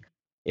IP,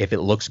 if it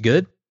looks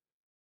good,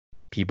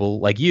 people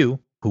like you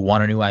who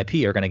want a new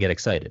IP are going to get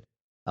excited.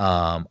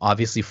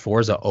 Obviously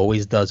Forza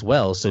always does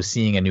well, so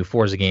seeing a new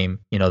Forza game,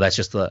 that's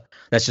just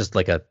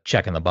like a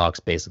check in the box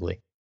basically.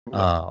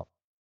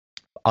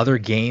 Other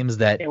games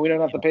that we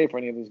don't have to pay for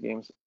any of these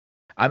games.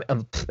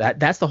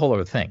 That's the whole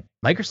other thing.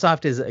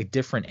 Microsoft is a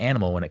different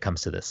animal when it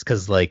comes to this,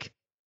 because like,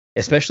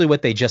 especially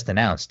what they just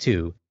announced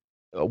too,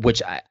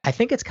 which I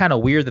think it's kind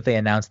of weird that they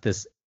announced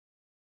this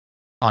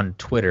on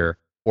Twitter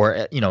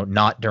or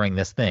not during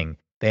this thing.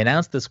 They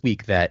announced this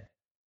week that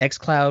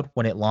xCloud,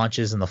 when it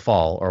launches in the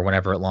fall or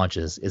whenever it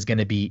launches, is going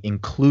to be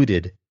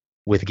included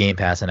with Game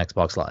Pass and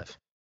Xbox Live,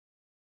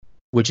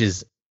 which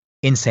is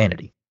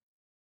insanity.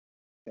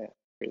 Yeah,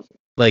 crazy.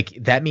 Like,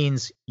 that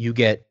means you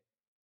get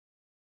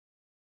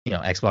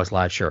Xbox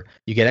Live, sure.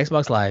 You get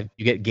Xbox Live,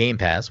 you get Game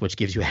Pass, which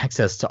gives you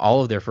access to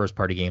all of their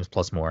first-party games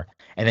plus more,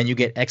 and then you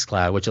get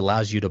xCloud, which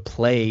allows you to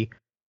play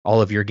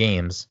all of your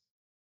games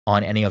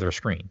on any other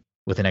screen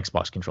with an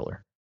Xbox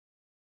controller.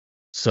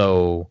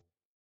 So,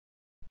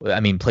 I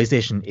mean,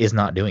 PlayStation is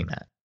not doing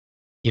that.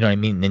 You know what I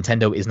mean?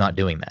 Nintendo is not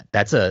doing that.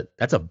 That's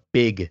a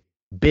big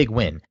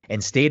win.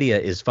 And Stadia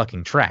is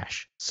fucking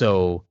trash.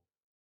 So,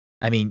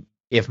 I mean,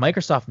 if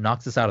Microsoft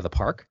knocks this out of the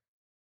park,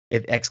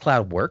 if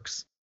xCloud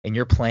works and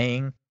you're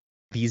playing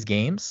these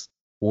games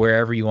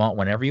wherever you want,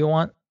 whenever you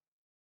want,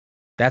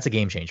 that's a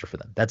game changer for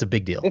them. That's a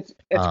big deal. It's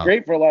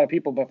great for a lot of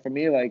people, but for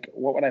me, like,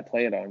 what would I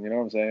play it on? You know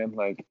what I'm saying?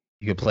 Like,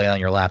 you can play it on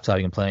your laptop.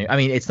 You can play. I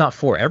mean, it's not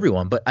for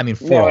everyone, but I mean,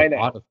 for a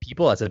lot of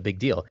people, that's a big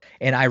deal.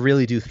 And I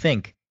really do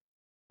think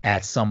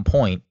at some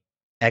point,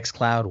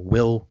 xCloud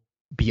will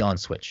be on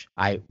Switch.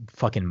 I've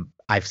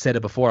said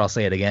it before. I'll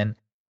say it again.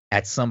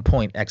 At some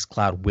point,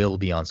 xCloud will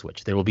be on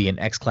Switch. There will be an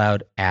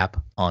xCloud app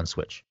on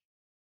Switch.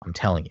 I'm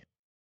telling you,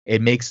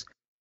 it makes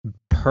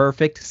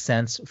perfect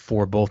sense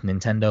for both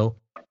Nintendo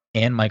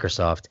and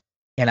Microsoft.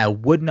 And I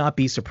would not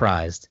be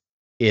surprised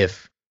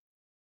if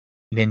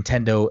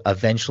Nintendo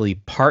eventually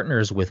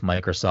partners with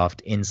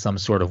Microsoft in some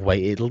sort of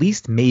way, at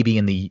least maybe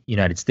in the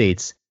United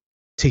States,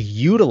 to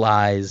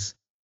utilize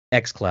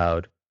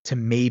xCloud to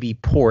maybe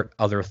port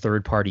other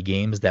third-party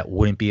games that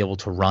wouldn't be able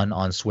to run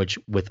on Switch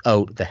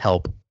without the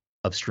help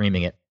of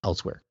streaming it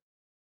elsewhere.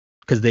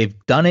 Because they've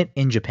done it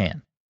in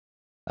Japan.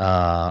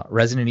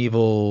 Resident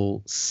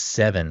Evil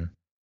 7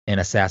 and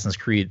Assassin's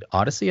Creed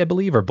Odyssey, I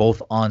believe, are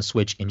both on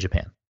Switch in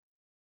Japan.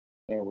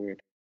 Oh, weird.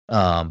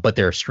 But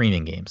they're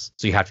streaming games,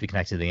 so you have to be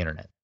connected to the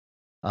internet.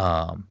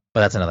 But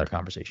that's another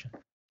conversation.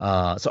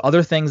 So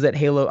other things that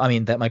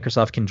that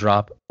Microsoft can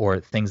drop,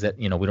 or things that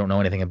we don't know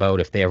anything about,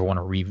 if they ever want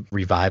to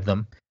revive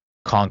them,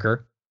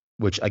 Conquer,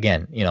 which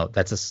again,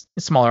 that's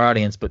a smaller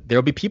audience, but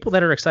there'll be people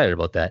that are excited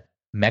about that.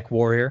 Mech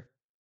Warrior,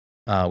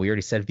 we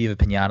already said Viva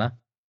Pinata.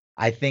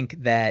 I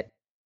think that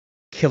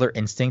Killer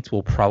Instinct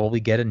will probably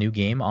get a new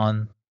game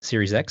on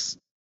Series X.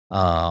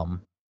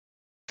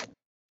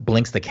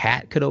 Blinks the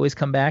Cat could always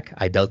come back.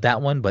 I doubt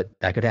that one, but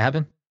that could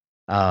happen.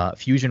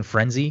 Fusion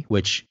Frenzy,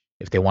 which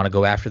if they want to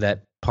go after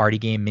that party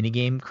game, mini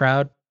game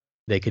crowd,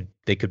 they could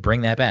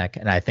bring that back.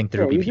 And I think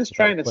there will be. Are you just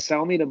trying to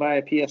sell me to buy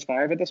a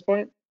PS5 at this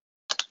point?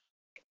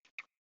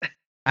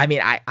 I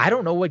mean, I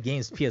don't know what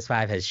games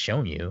PS5 has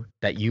shown you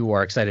that you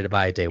are excited to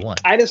buy at day one.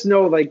 I just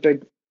know like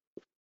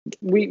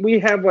we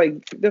have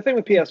like the thing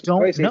with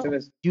PlayStation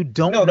is you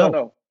don't know.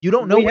 No. You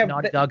don't know what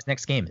Naughty Dog's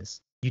next game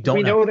is. You don't.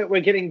 We know that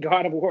we're getting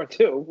God of War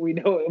 2. We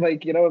know,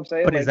 like, you know what I'm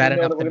saying. But is that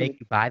enough to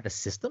make you buy the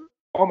system?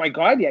 Oh my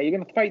God, yeah! You're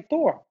gonna fight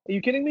Thor. Are you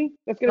kidding me?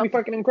 That's gonna be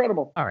fucking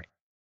incredible. All right.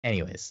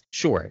 Anyways,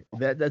 sure.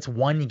 That's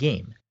one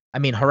game. I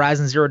mean,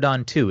 Horizon Zero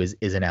Dawn 2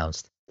 is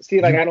announced.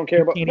 See, like, I don't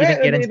care about. Maybe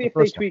if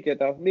they tweak it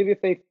though. Maybe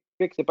if they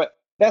fix it, but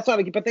that's not.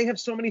 But they have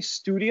so many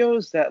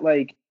studios that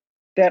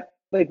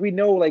we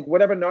know, like,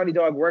 whatever Naughty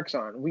Dog works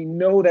on, we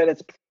know that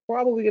it's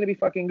probably gonna be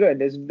fucking good.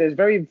 There's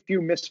very few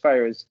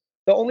misfires.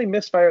 The only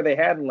misfire they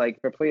had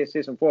for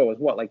PlayStation 4 was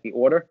what, like The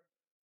Order,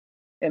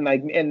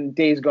 and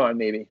Days Gone,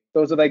 maybe.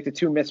 Those are like the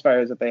two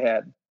misfires that they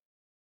had.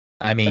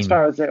 I mean, as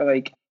far as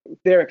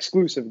they're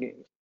exclusive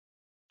games.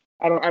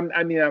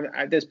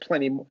 There's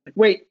plenty more.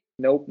 Wait,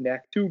 nope,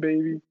 Knack 2,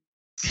 baby.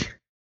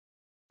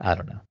 I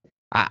don't know.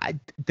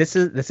 This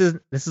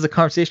is a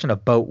conversation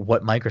about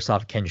what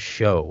Microsoft can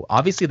show.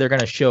 Obviously, they're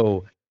going to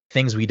show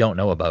things we don't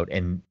know about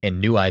and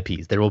new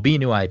IPs. There will be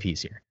new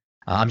IPs here.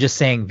 I'm just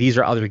saying these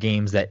are other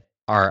games that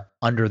are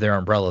under their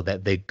umbrella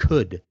that they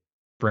could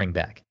bring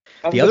back.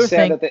 I'm just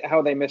sad that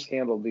how they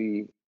mishandled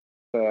the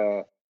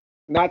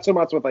not so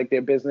much with like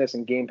their business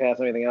and Game Pass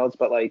and everything else,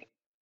 but like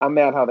I'm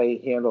mad how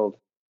they handled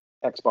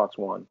Xbox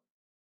One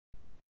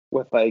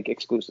with like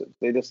exclusives.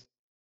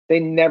 They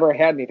never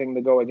had anything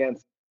to go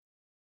against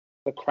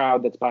the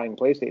crowd that's buying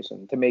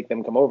PlayStation to make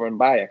them come over and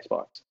buy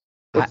Xbox.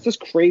 It's just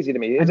crazy to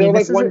me. Is there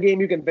like one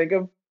game you can think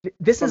of?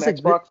 This is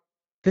Xbox.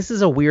 This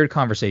is a weird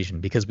conversation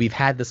because we've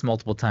had this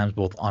multiple times,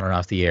 both on and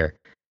off the air.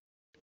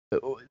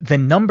 The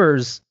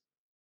numbers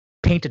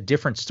paint a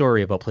different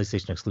story about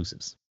PlayStation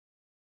exclusives.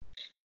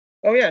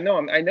 Oh yeah,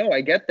 no, I know,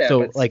 I get that.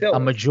 So but like still, a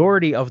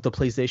majority of the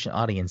PlayStation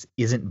audience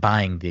isn't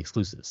buying the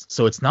exclusives.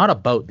 So it's not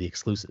about the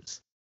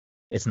exclusives.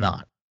 It's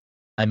not.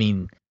 I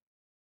mean,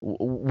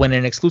 when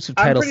an exclusive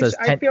title says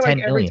 10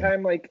 million, every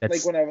time like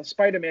when a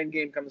Spider-Man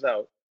game comes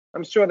out,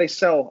 I'm sure they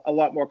sell a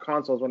lot more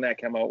consoles when that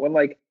come out. When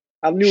like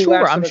a new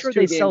I'm sure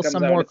they sell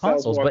some more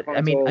consoles, but I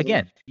mean,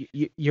 again,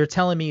 you're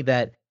telling me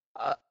that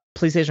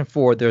PlayStation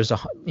 4, there's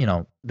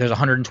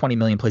 120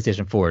 million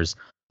PlayStation 4s,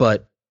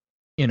 but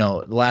The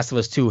Last of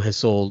Us 2 has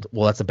sold.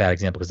 Well, that's a bad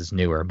example because it's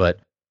newer, but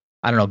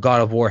I don't know.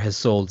 God of War has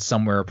sold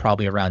somewhere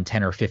probably around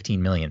 10 or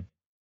 15 million.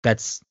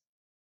 That's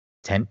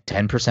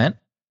 10%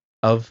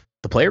 of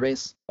the player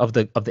base of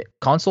the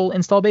console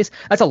install base.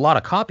 That's a lot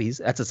of copies.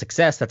 That's a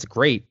success. That's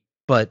great.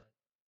 But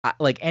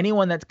like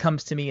anyone that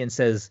comes to me and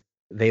says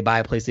they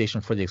buy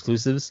PlayStation for the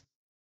exclusives,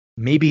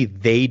 maybe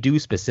they do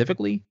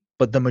specifically,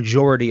 but the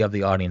majority of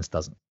the audience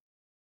doesn't.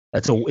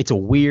 It's a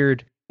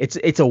weird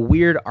it's a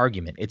weird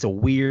argument. It's a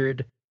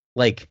weird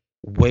like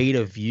way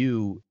to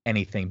view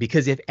anything,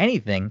 because if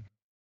anything,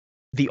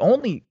 the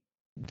only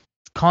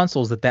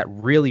consoles that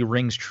really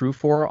rings true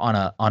for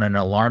on an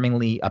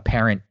alarmingly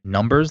apparent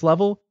numbers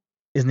level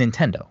is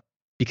Nintendo,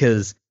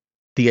 because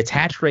the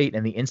attach rate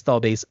and the install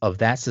base of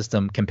that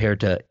system compared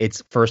to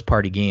its first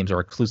party games or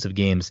exclusive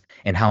games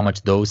and how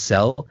much those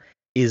sell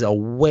is a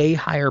way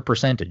higher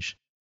percentage.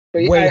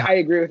 But I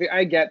agree with you.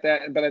 I get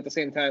that, but at the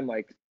same time,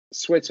 like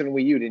Switch and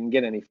Wii U didn't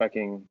get any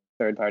fucking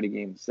third-party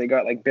games. They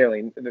got like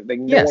barely. Like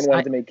no one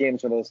wanted to make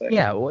games for those things.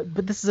 Yeah,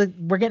 but this is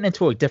we're getting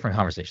into a different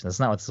conversation. That's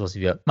not what's supposed to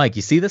be. Mike,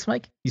 you see this?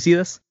 Mike, you see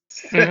this?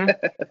 Mhm.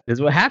 This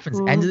is what happens.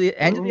 End of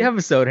the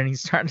episode, and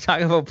he's trying to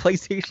talk about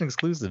PlayStation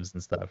exclusives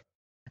and stuff.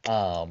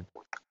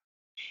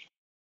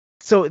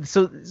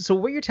 So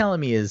what you're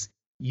telling me is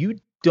you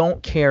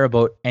don't care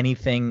about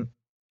anything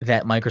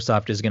that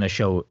Microsoft is going to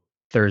show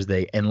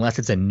Thursday unless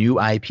it's a new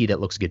IP that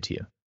looks good to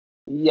you.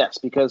 Yes,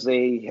 because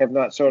they have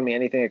not shown me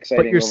anything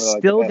exciting. But you're over,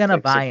 still like, gonna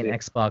like buy 60. an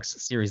Xbox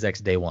Series X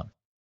day one.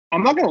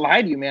 I'm not gonna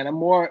lie to you, man. I'm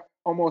more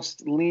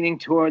almost leaning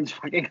towards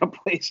fucking a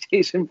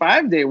PlayStation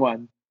 5 day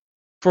one.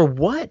 For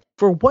what?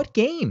 For what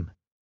game?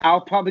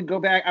 I'll probably go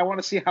back. I want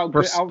to see how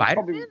For good.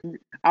 Spider-Man?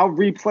 I'll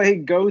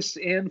replay Ghosts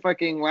and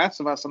fucking Last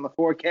of Us on the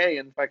 4K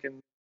and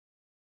fucking,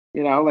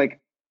 like,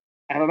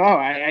 I don't know.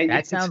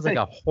 That sounds like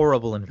a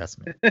horrible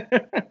investment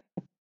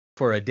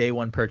for a day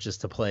one purchase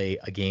to play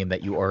a game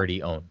that you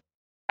already own.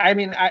 I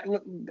mean,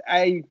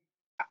 I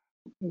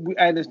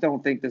just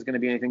don't think there's going to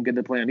be anything good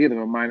to play on either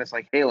of them, minus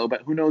like Halo.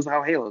 But who knows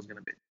how Halo's going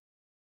to be?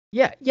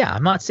 Yeah.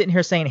 I'm not sitting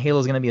here saying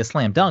Halo's going to be a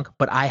slam dunk,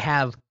 but I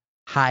have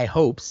high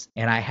hopes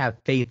and I have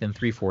faith in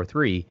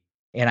 343,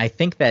 and I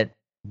think that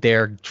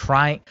they're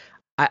trying.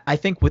 I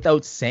think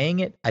without saying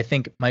it, I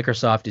think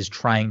Microsoft is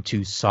trying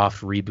to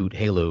soft reboot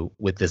Halo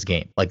with this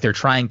game. Like they're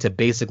trying to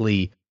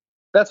basically.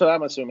 That's what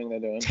I'm assuming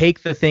they're doing.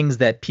 Take the things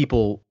that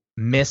people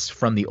miss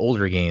from the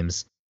older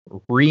games,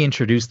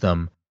 reintroduce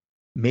them,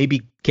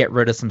 maybe get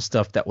rid of some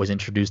stuff that was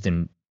introduced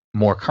in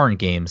more current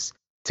games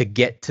to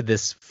get to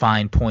this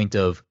fine point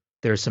of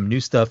there's some new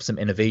stuff, some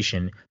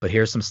innovation, but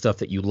here's some stuff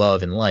that you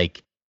love and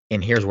like,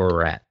 and here's where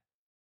we're at.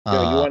 You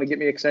want to get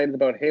me excited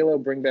about Halo?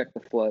 Bring back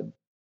the Flood.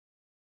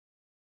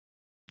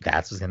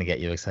 That's what's going to get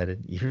you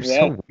excited. You're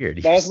so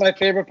weird. That was my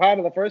favorite part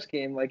of the first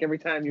game. Like every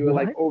time you were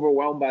like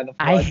overwhelmed by the Flood.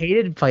 I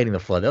hated fighting the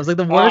Flood. That was like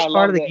the worst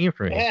part of the game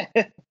for me.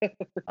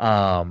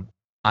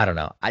 I don't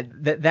know.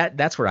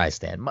 That's where I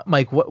stand.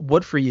 Mike,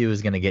 what for you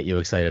is going to get you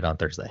excited on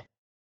Thursday?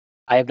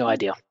 I have no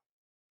idea.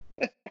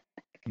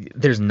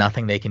 There's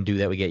nothing they can do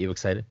that would get you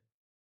excited?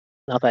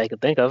 Not that I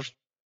could think of.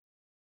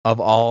 Of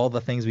all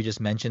the things we just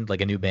mentioned, like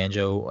a new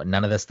Banjo,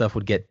 none of that stuff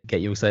would get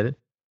you excited?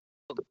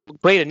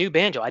 Great, a new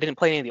Banjo. I didn't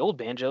play any of the old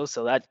Banjos,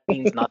 so that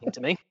means nothing to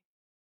me.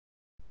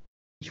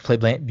 You play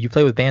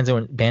with Banjo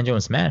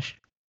and Smash?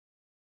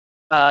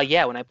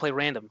 Yeah, when I play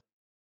random.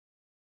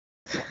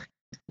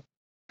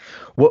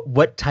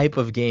 What type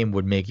of game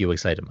would make you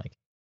excited, Mike?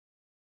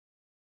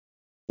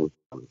 Who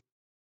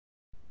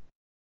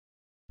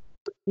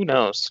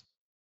knows?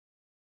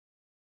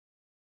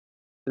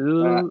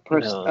 A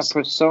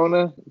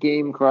Persona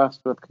game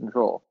crossed with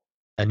Control.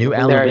 A new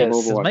Alan Wake.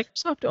 Does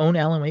Microsoft own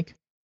Alan Wake?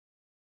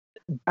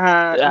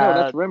 No,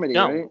 that's Remedy,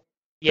 right?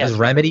 Yes. Does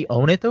Remedy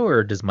own it though,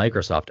 or does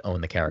Microsoft own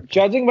the character?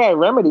 Judging by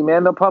Remedy,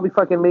 man, they'll probably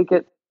fucking make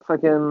it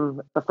fucking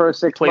the first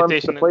 6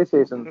 months to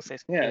PlayStation.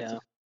 Yeah.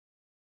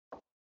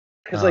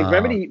 Because like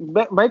Remedy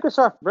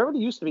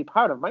used to be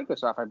part of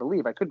Microsoft, I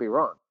believe. I could be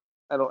wrong.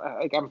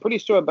 I'm pretty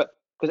sure, but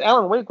because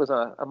Alan Wake was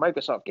a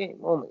Microsoft game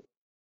only.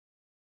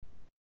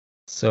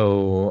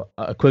 So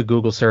a quick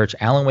Google search: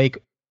 Alan Wake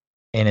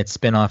and its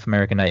spin-off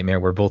American Nightmare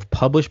were both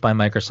published by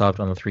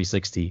Microsoft on the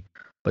 360,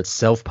 but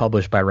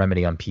self-published by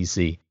Remedy on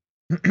PC.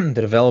 The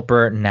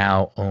developer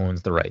now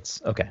owns the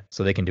rights. Okay,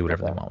 so they can do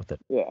whatever they want with it.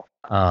 Yeah.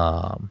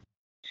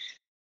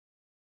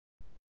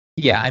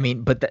 Yeah, I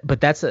mean, but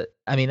that's a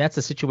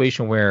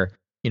situation where,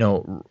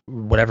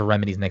 whatever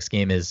Remedy's next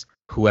game is,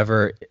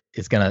 whoever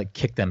is gonna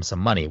kick them some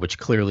money, which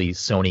clearly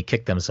Sony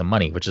kicked them some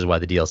money, which is why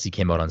the DLC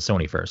came out on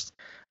Sony first.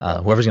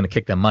 Whoever's gonna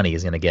kick them money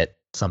is gonna get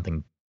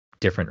something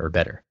different or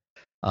better.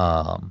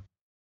 But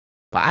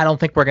I don't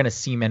think we're gonna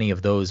see many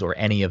of those or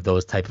any of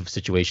those type of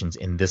situations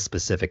in this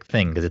specific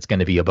thing, because it's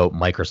gonna be about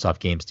Microsoft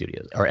Game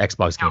Studios or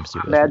Xbox Game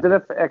Studios. Imagine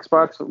if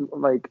Xbox,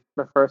 like,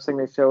 the first thing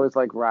they show is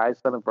like Rise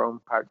Son of Rome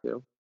Part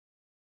 2.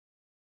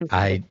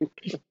 I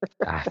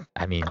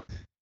mean,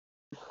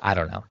 I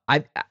don't know.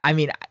 I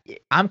mean,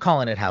 I'm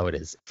calling it how it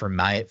is. For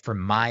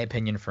my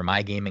opinion, for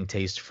my gaming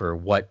taste, for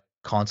what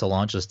console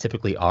launches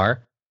typically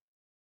are,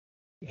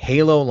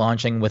 Halo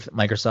launching with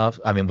with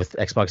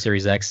Xbox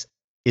Series X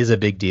is a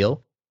big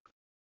deal.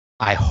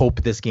 I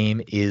hope this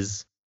game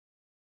is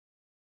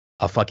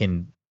a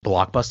fucking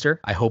blockbuster.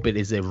 I hope it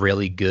is a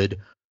really good,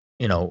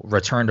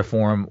 return to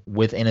form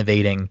with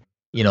innovating,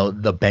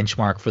 the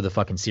benchmark for the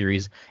fucking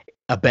series.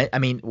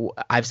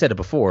 I've said it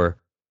before.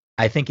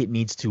 I think it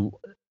needs to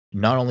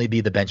not only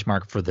be the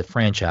benchmark for the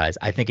franchise,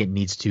 I think it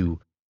needs to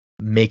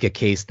make a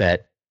case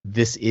that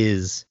this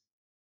is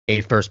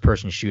a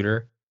first-person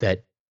shooter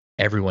that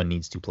everyone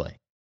needs to play.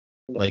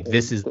 Like,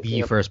 this is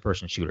the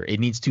first-person shooter. It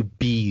needs to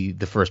be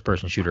the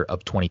first-person shooter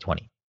of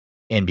 2020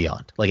 and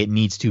beyond. Like, it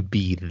needs to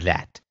be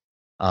that.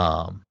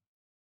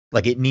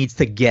 Like, it needs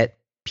to get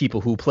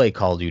people who play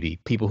Call of Duty,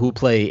 people who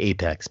play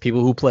Apex,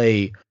 people who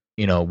play,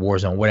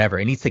 Warzone, whatever.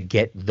 It needs to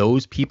get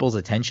those people's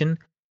attention.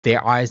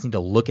 Their eyes need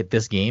to look at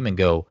this game and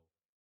go,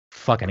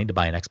 fuck, I need to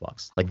buy an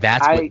Xbox. Like,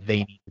 that's what they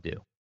need to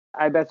do.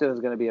 I bet you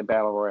there's going to be a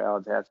battle royale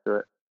attached to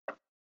it.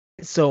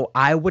 So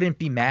I wouldn't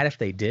be mad if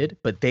they did,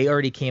 but they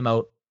already came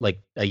out like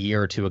a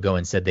year or two ago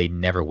and said they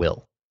never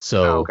will.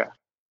 So, okay.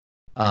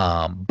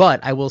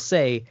 But I will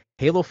say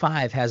Halo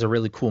 5 has a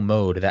really cool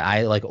mode that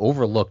I like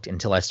overlooked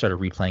until I started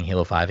replaying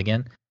Halo 5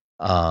 again.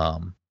 I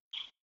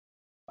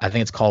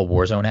think it's called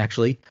Warzone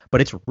actually,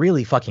 but it's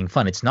really fucking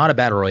fun. It's not a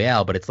battle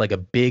royale, but it's like a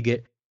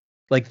big,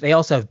 like they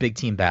also have big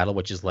team battle,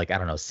 which is like, I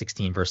don't know,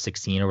 16 versus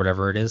 16 or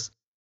whatever it is.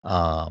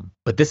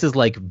 But this is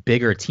like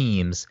bigger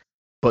teams,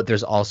 but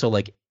there's also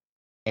like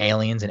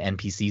aliens and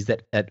NPCs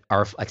that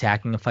are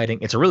attacking and fighting.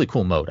 It's a really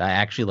cool mode. I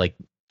actually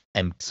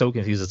am so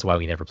confused as to why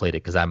we never played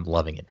it because I'm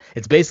loving it.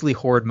 It's basically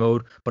horde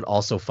mode, but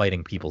also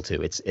fighting people too.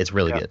 It's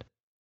really good.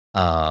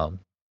 I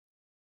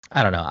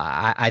don't know.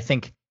 I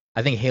think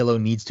Halo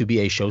needs to be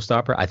a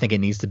showstopper. I think it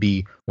needs to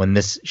be when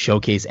this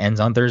showcase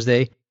ends on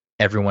Thursday,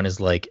 everyone is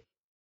like,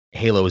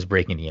 Halo is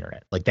breaking the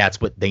internet. Like,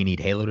 that's what they need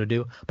Halo to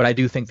do. But I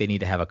do think they need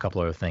to have a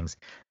couple other things.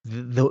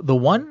 The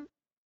one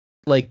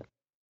like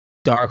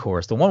dark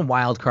horse, the one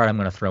wild card I'm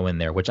going to throw in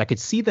there, which I could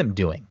see them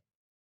doing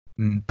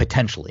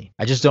potentially,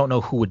 I just don't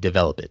know who would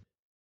develop it,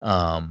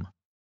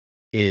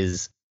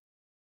 is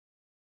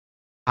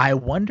I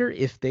wonder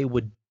if they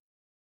would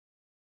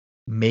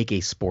make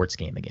a sports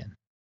game again,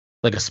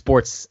 like a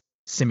sports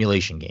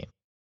simulation game.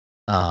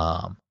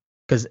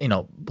 Because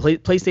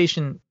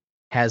PlayStation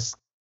has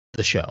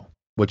the Show,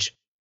 which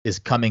is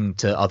coming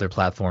to other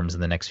platforms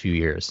in the next few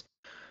years.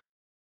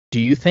 Do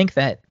you think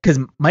that, because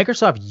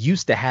Microsoft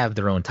used to have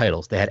their own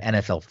titles, they had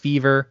NFL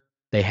Fever,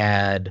 they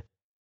had,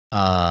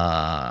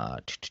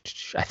 I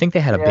think they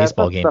had a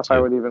baseball game stuff too.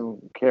 I would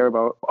even care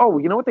about. Oh,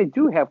 you know what they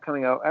do have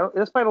coming out?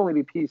 This might only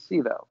be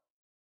PC though.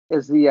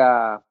 Is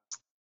the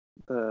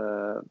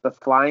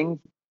flying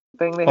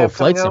thing they have?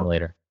 Flight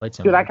Simulator.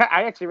 Dude, I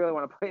actually really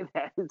want to play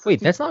that.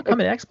 Wait, that's not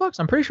coming to Xbox?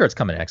 I'm pretty sure it's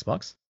coming to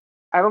Xbox.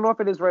 I don't know if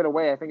it is right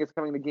away. I think it's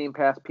coming to Game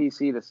Pass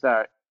PC to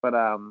start, but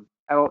I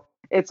don't.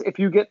 It's if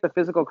you get the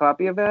physical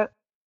copy of that,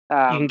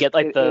 you can get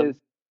like the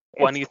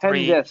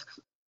 23 discs.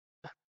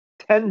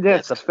 10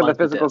 discs for the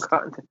physical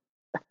content.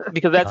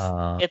 Because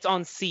it's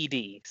on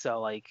CD, so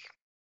like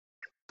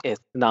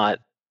it's not.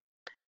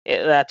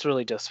 That's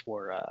really just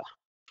for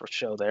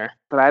show there.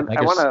 But I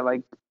want to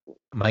like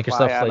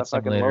Microsoft Flight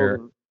Simulator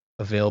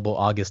available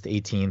August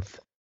 18th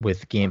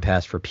with Game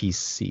Pass for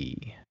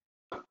PC.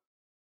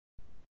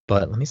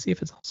 But let me see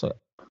if it's also.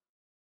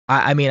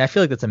 I mean, I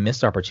feel like that's a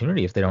missed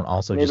opportunity if they don't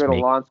also maybe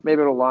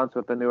it'll launch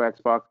with the new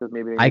Xbox.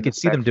 Maybe I could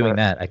see them doing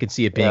that. I could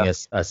see it being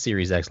a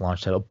Series X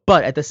launch title.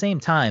 But at the same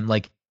time,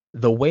 like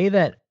the way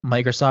that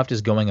Microsoft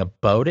is going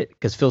about it,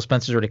 because Phil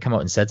Spencer's already come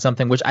out and said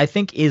something, which I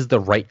think is the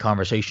right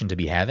conversation to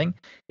be having,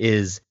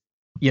 is,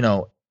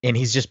 and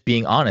he's just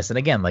being honest. And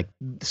again, like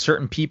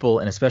certain people,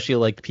 and especially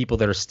like people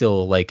that are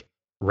still like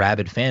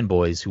rabid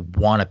fanboys who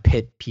want to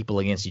pit people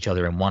against each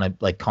other and want to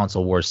like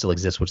console wars still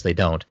exist, which they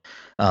don't.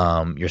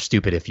 You're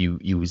stupid if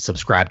you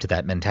subscribe to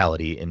that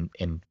mentality in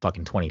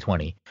fucking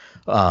 2020.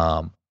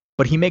 But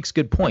he makes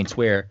good points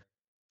where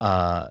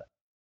like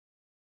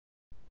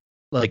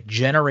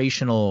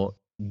generational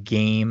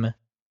game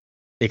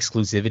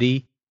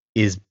exclusivity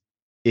is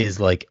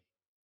like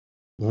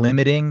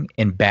limiting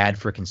and bad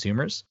for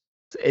consumers.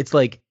 It's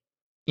like,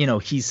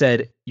 he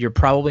said you're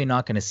probably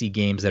not going to see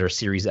games that are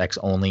Series X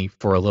only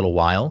for a little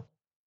while.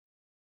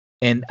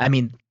 And I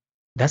mean,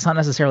 that's not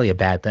necessarily a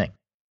bad thing.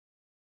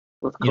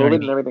 With COVID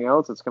and everything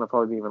else, it's going to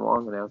probably be even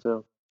longer now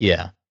too.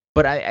 Yeah.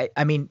 But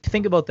I mean,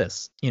 think about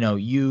this.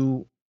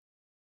 A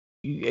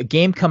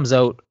game comes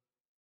out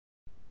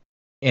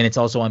and it's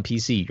also on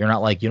PC. You're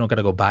not like, you don't got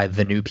to go buy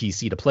the new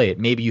PC to play it.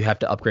 Maybe you have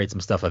to upgrade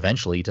some stuff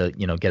eventually to,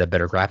 get a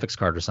better graphics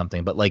card or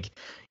something. But like,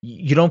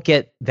 you don't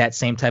get that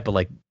same type of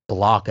like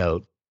block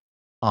out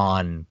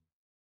on,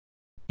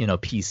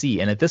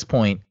 PC. And at this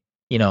point,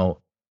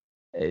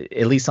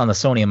 at least on the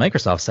Sony and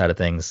Microsoft side of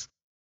things,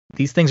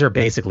 these things are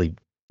basically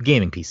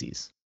gaming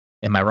PCs.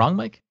 Am I wrong,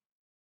 Mike?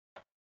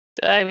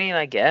 I mean,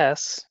 I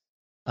guess.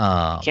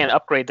 You can't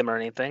upgrade them or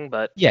anything,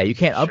 but yeah, you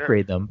can't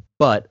upgrade them.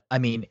 But I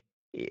mean,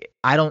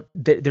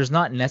 there's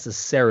not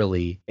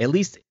necessarily, at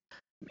least,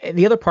 and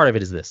the other part of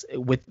it is this,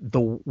 with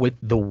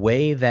the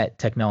way that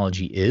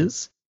technology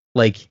is,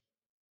 like,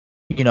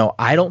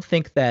 I don't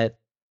think that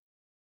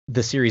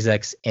the Series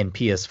X and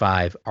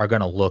PS5 are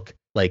going to look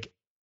like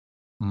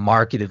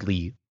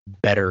markedly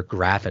better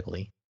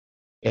graphically,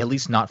 at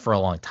least not for a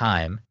long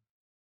time.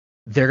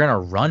 They're going to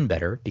run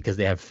better because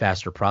they have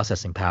faster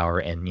processing power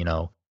and,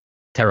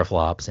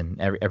 teraflops and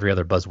every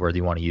other buzzword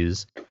you want to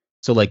use.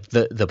 So like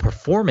the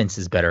performance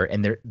is better,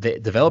 and the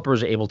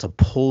developers are able to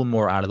pull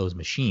more out of those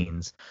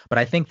machines. But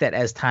I think that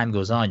as time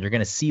goes on, you're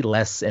going to see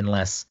less and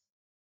less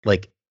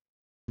like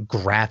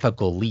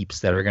graphical leaps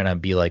that are going to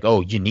be like,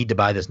 oh, you need to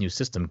buy this new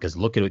system because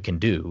look at what it can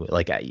do.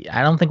 Like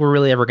I don't think we're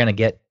really ever going to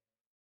get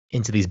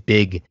into these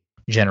big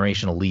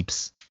generational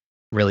leaps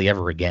really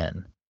ever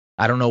again.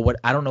 I don't know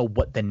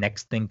what the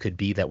next thing could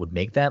be that would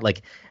make that.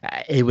 Like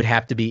it would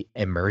have to be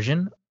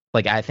immersion.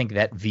 Like I think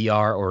that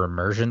VR or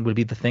immersion would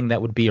be the thing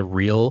that would be a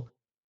real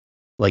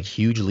like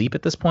huge leap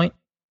at this point.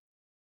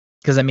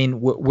 Because I mean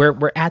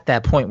we're at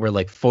that point where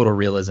like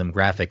photorealism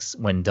graphics,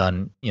 when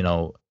done,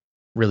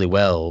 really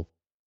well,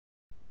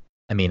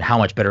 I mean, how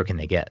much better can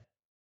they get?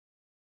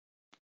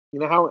 You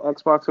know how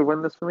Xbox would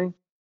win this for me?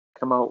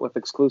 Come out with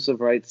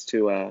exclusive rights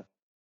to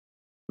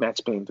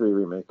Max Payne 3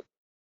 remake.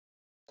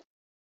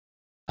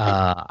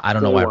 I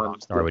don't know why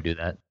Rockstar would do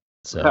that.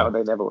 So No,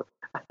 they never would.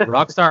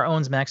 Rockstar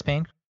owns Max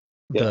Payne,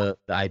 Yeah.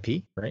 the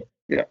IP, right?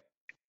 Yeah.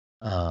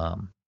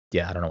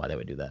 Yeah, I don't know why they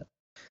would do that.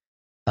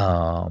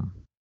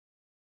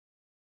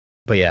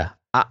 But yeah,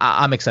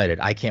 I'm excited.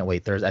 I can't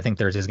wait. I think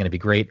Thursday is going to be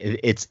great.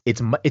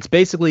 It's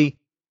basically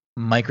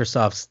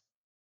Microsoft's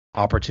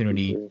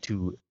opportunity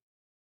to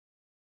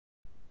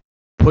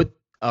put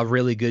a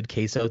really good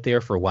case out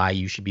there for why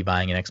you should be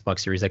buying an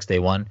Xbox Series X day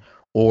one,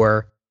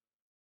 or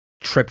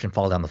trip and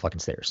fall down the fucking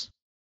stairs.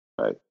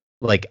 Right.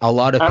 Like a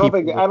lot of people.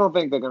 I don't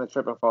think they're gonna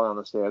trip and fall down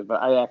the stairs,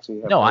 but I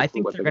actually have no. I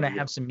think they're gonna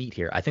have some meat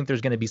here. I think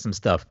there's gonna be some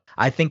stuff.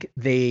 I think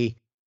they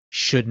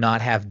should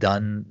not have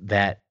done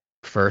that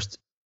first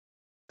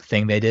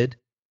thing they did,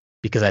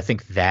 because I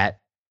think that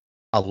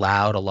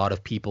allowed a lot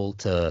of people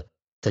to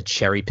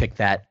cherry pick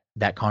that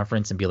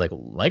conference and be like,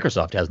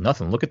 Microsoft has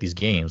nothing. Look at these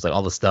games, like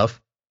all the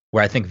stuff.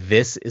 Where I think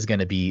this is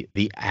going to be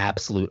the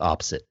absolute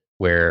opposite,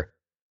 where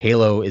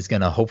Halo is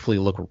going to hopefully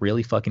look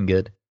really fucking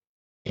good.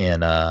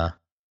 And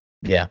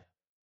yeah,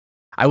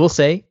 I will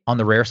say on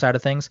the rare side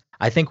of things,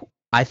 I think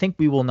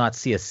we will not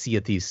see a Sea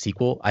of Thieves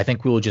sequel. I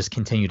think we will just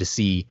continue to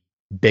see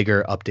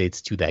bigger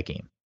updates to that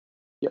game.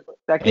 Yeah,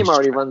 that game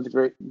already runs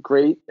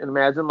great. And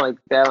imagine like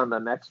that on the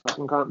next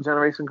fucking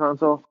generation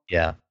console.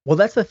 Yeah. Well,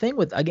 that's the thing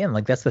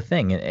that's the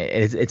thing.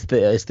 It's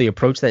the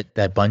approach that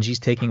Bungie's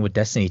taking with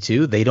Destiny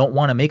 2. They don't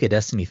want to make a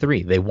Destiny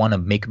 3. They want to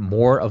make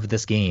more of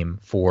this game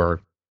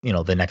for,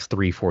 the next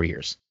 3-4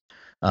 years.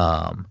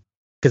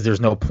 Because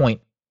there's no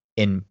point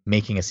in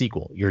making a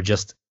sequel. You're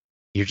just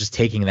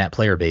taking that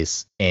player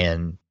base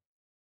and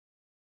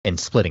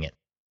splitting it,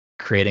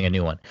 creating a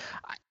new one.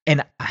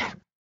 And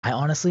I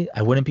honestly,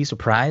 I wouldn't be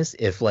surprised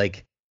if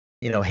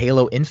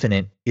Halo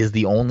Infinite is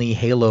the only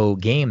Halo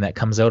game that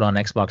comes out on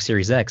Xbox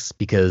Series X,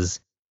 because,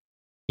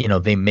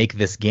 they make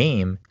this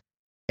game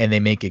and they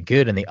make it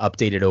good and they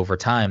update it over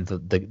time,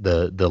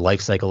 the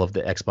life cycle of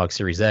the Xbox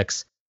Series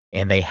X,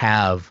 and they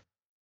have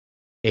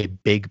a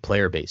big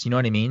player base. You know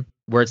what I mean?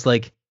 Where it's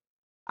like,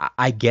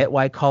 I get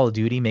why Call of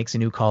Duty makes a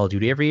new Call of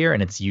Duty every year,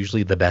 and it's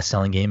usually the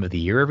best-selling game of the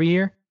year every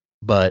year,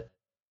 but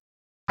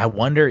I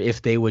wonder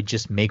if they would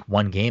just make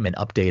one game and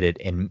update it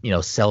and,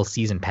 sell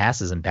season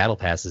passes and battle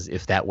passes,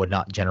 if that would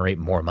not generate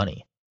more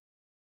money.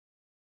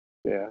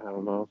 Yeah, I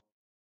don't know.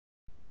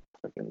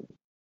 Fucking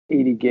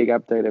 80 gig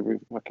update every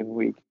fucking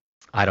week.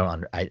 I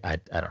don't know.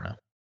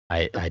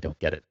 I don't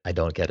get it. I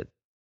don't get it.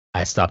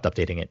 I stopped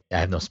updating it. I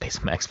have no space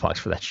on my Xbox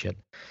for that shit.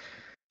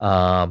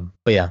 But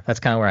yeah, that's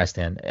kind of where I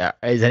stand. Am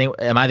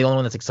I the only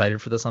one that's excited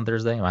for this on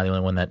Thursday? Am I the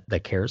only one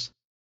that cares?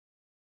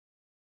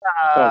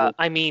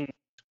 I mean,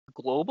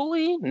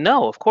 globally,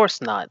 no, of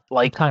course not.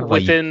 Like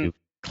within you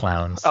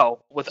clowns. Oh,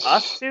 with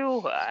us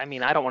too. I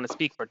mean, I don't want to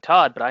speak for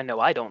Todd, but I know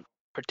I don't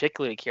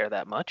particularly care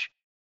that much.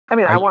 I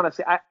mean, I want to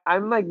say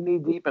I'm like knee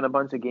deep in a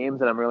bunch of games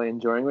that I'm really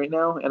enjoying right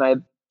now, and I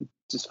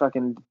just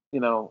fucking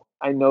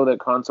I know that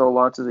console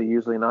launches are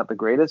usually not the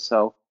greatest,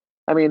 so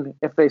I mean,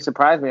 if they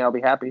surprise me, I'll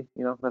be happy.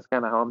 That's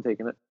kind of how I'm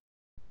taking it.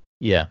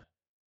 Yeah,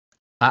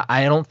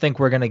 I don't think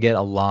we're gonna get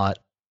a lot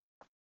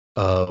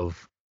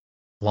of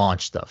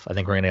launch stuff. I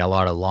think we're gonna get a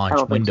lot of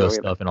launch window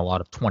stuff and a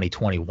lot of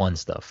 2021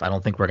 stuff. I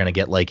don't think we're gonna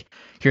get like,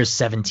 here's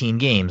 17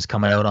 games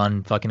coming out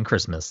on fucking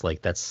Christmas.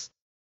 Like that's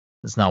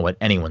not what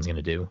anyone's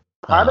gonna do.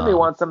 Part of me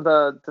wants them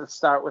to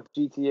start with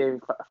GTA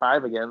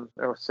 5 again,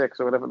 or 6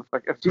 or whatever the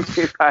fuck.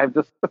 GTA 5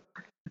 just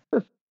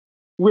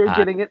we're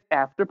getting it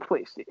after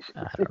PlayStation.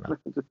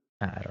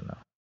 I don't know.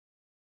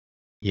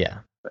 Yeah.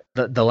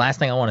 The last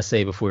thing I want to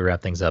say before we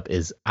wrap things up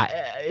is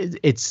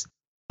it's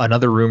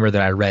another rumor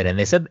that I read,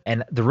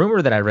 and the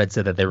rumor that I read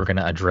said that they were going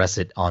to address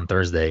it on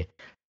Thursday,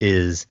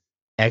 is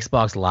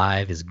Xbox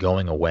Live is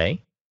going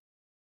away.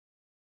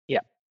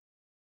 Yeah.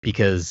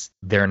 Because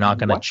they're not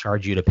going to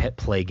charge you to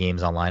play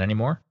games online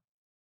anymore.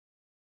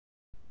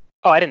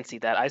 Oh, I didn't see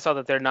that. I saw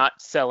that they're not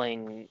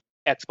selling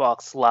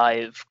Xbox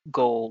Live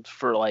Gold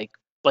for like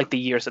the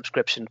year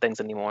subscription things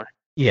anymore.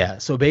 Yeah.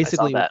 So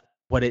basically,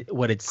 what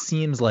it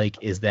seems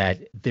like is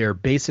that they're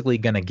basically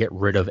going to get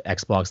rid of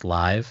Xbox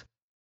Live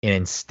and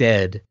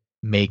instead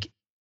make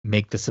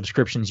the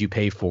subscriptions you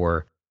pay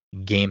for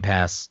Game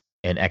Pass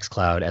and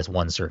xCloud as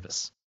one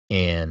service.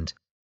 And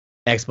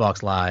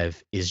Xbox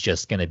Live is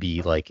just going to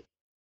be like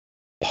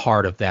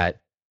part of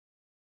that,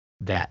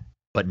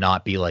 but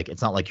not be like,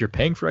 it's not like you're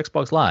paying for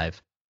Xbox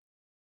Live.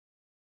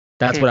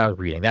 That's what I was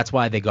reading. That's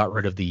why they got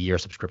rid of the year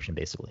subscription,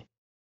 basically,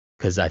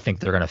 because I think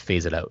they're going to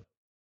phase it out.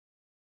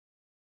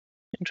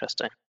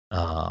 Interesting.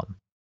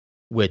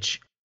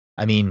 Which,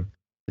 I mean,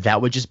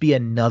 that would just be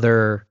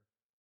another,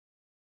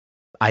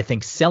 I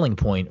think, selling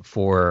point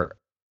for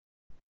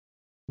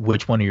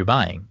which one are you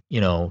buying.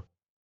 You know,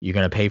 you're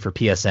going to pay for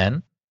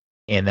PSN,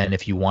 and then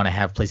if you want to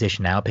have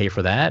PlayStation Now, pay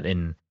for that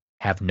and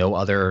have no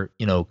other,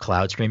 you know,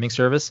 cloud streaming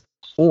service.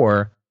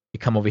 Or you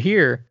come over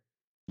here,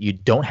 you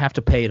don't have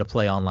to pay to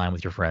play online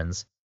with your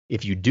friends.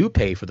 If you do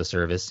pay for the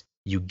service,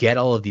 you get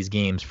all of these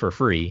games for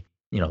free,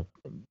 you know,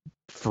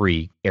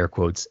 free air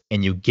quotes,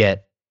 and you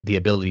get the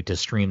ability to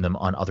stream them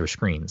on other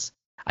screens.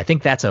 I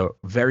think that's a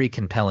very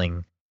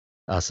compelling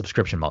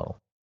subscription model.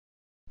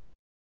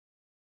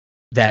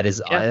 That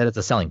is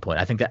a selling point.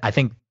 I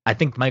think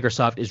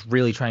Microsoft is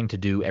really trying to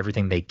do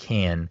everything they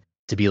can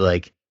to be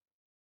like,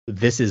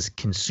 this is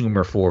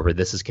consumer forward,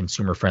 this is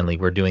consumer friendly.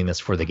 We're doing this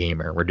for the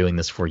gamer. We're doing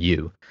this for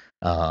you.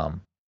 I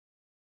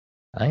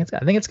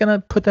think it's gonna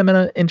put them in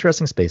an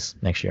interesting space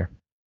next year,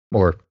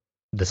 or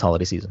this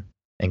holiday season,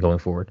 and going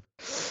forward.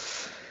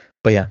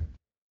 But yeah,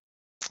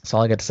 that's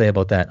all I got to say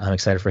about that. I'm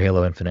excited for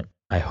Halo Infinite.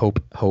 I hope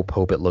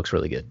it looks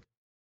really good.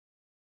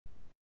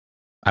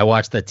 I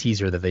watched the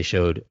teaser that they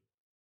showed.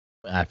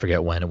 I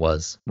forget when it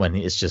was. When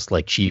it's just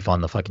like Chief on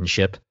the fucking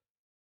ship.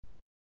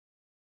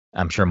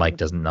 I'm sure Mike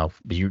doesn't know.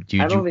 But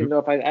I don't even know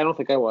if I don't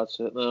think I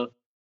watched it. No.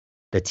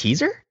 The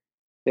teaser?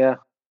 Yeah.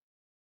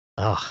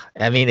 Oh,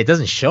 I mean, it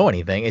doesn't show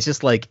anything. It's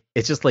just like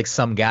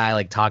some guy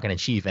like talking to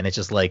Chief, and it's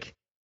just like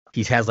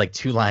he has like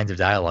 2 lines of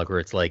dialogue where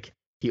it's like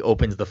he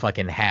opens the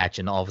fucking hatch,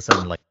 and all of a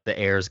sudden like the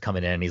air's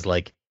coming in, and he's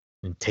like,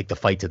 take the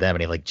fight to them,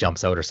 and he like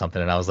jumps out or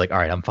something. And I was like, all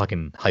right, I'm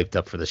fucking hyped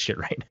up for this shit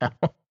right now.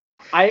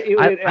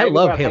 I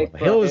love Halo.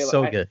 Halo is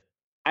so good.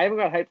 I haven't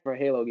got hyped for a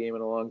Halo game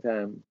in a long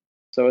time,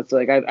 so it's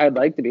like I'd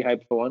like to be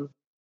hyped for one.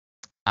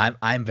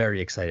 I'm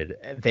very excited.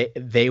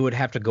 They would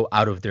have to go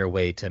out of their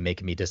way to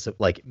make me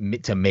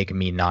to make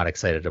me not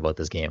excited about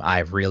this game. I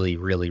really,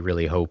 really,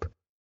 really hope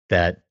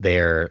that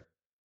they're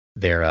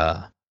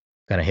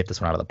gonna hit this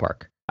one out of the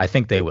park. I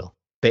think they will.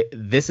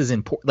 This is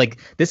important. Like,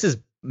 this is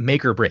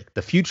make or break.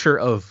 The future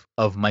of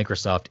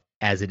Microsoft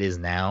as it is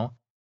now,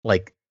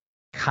 like,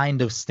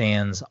 kind of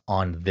stands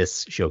on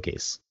this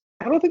showcase.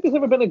 I don't think there's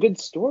ever been a good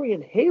story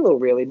in Halo,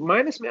 really.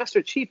 Minus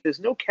Master Chief, there's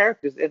no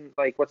characters in,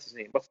 like, what's his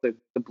name? What's the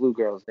blue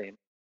girl's name?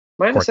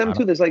 Minus Cortana.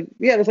 M2,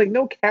 there's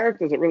no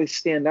characters that really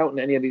stand out in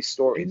any of these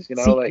stories. You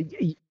know,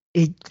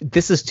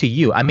 this is to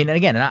you. I mean,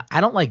 again,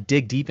 I don't like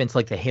dig deep into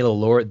like the Halo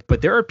lore,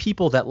 but there are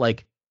people that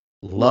like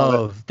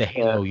love the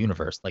Halo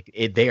universe. Like,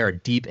 they are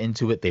deep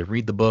into it. They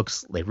read the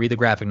books, they read the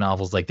graphic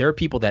novels. Like, there are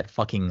people that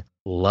fucking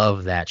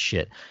love that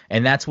shit,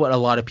 and that's what a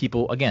lot of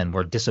people, again,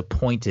 were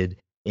disappointed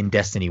in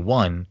Destiny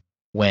 1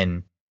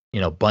 when,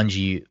 you know,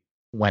 Bungie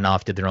went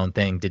off, did their own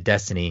thing, did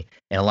Destiny,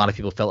 and a lot of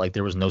people felt like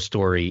there was no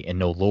story and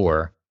no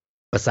lore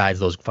besides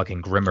those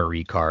fucking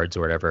Grimoire cards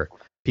or whatever.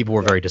 People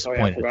were very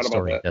disappointed with the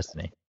story of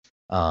Destiny,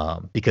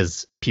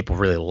 because people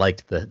really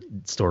liked the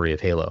story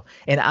of Halo.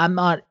 And I'm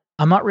not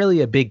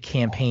really a big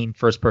campaign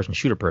first-person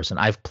shooter person.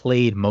 I've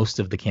played most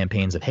of the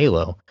campaigns of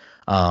Halo,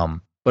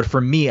 but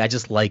for me, I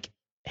just like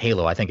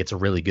Halo. I think it's a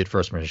really good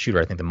first-person shooter.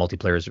 I think the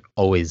multiplayer is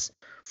always,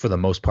 for the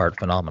most part,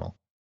 phenomenal.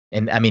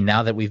 And I mean,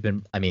 now that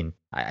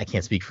I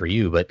can't speak for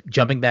you, but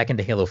jumping back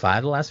into Halo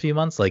 5 the last few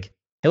months, like,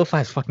 Halo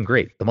 5 is fucking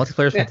great. The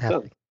multiplayer is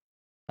fantastic.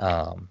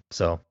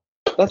 So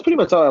that's pretty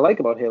much all I like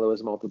about Halo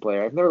is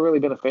multiplayer. I've never really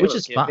been a fan. Which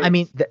is fine. I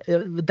mean,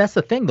 that's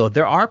the thing, though.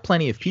 There are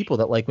plenty of people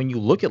that, like, when you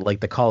look at like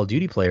the Call of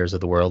Duty players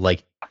of the world,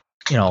 like,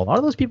 you know, a lot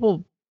of those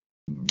people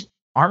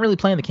aren't really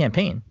playing the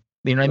campaign.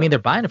 You know what I mean? They're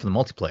buying it for the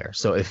multiplayer.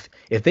 So if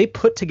they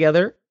put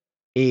together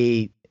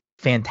a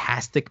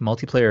fantastic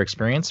multiplayer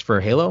experience for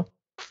Halo,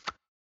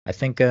 I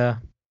think we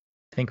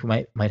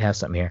might have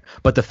something here.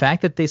 But the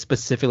fact that they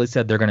specifically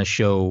said they're going to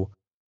show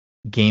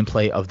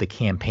gameplay of the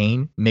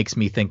campaign makes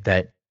me think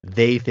that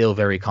they feel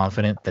very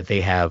confident that they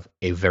have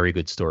a very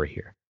good story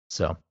here.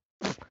 So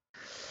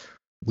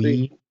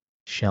we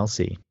shall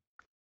see.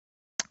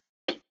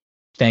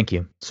 Thank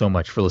you so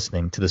much for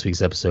listening to this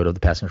week's episode of the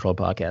Pass Control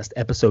Podcast,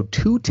 episode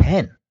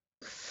 210.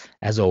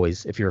 As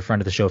always, if you're a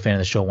friend of the show, fan of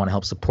the show, want to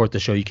help support the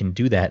show, you can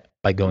do that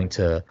by going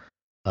to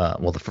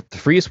the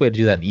freest way to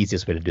do that, and the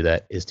easiest way to do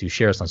that, is to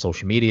share us on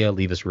social media,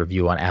 leave us a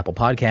review on Apple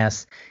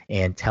Podcasts,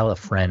 and tell a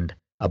friend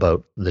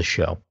about the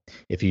show.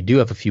 If you do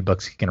have a few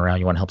bucks kicking around,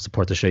 you want to help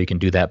support the show, you can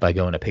do that by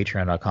going to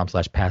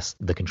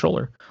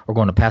patreon.com/passthecontroller or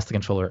going to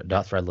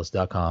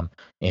passthecontroller.threadless.com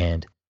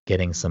and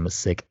getting some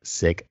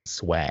sick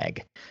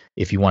swag.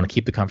 If you want to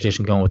keep the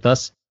conversation going with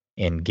us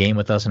and game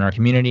with us in our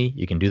community,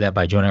 you can do that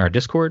by joining our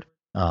Discord.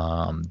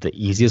 The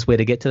easiest way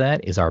to get to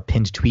that is our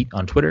pinned tweet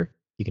on Twitter.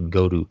 You can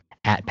go to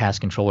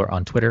 @passcontroller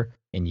on Twitter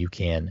and you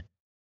can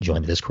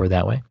join the Discord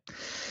that way.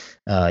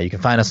 You can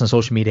find us on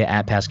social media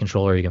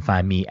 @PassController. You can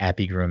find me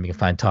 @BGroom. You can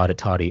find Todd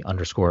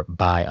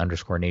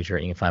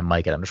 @Toddy_by_nature. You can find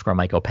Mike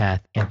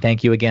 @MikeOpath. And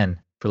thank you again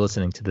for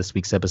listening to this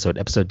week's episode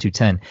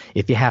 210.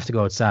 If you have to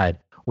go outside,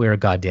 wear a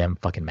goddamn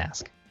fucking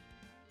mask.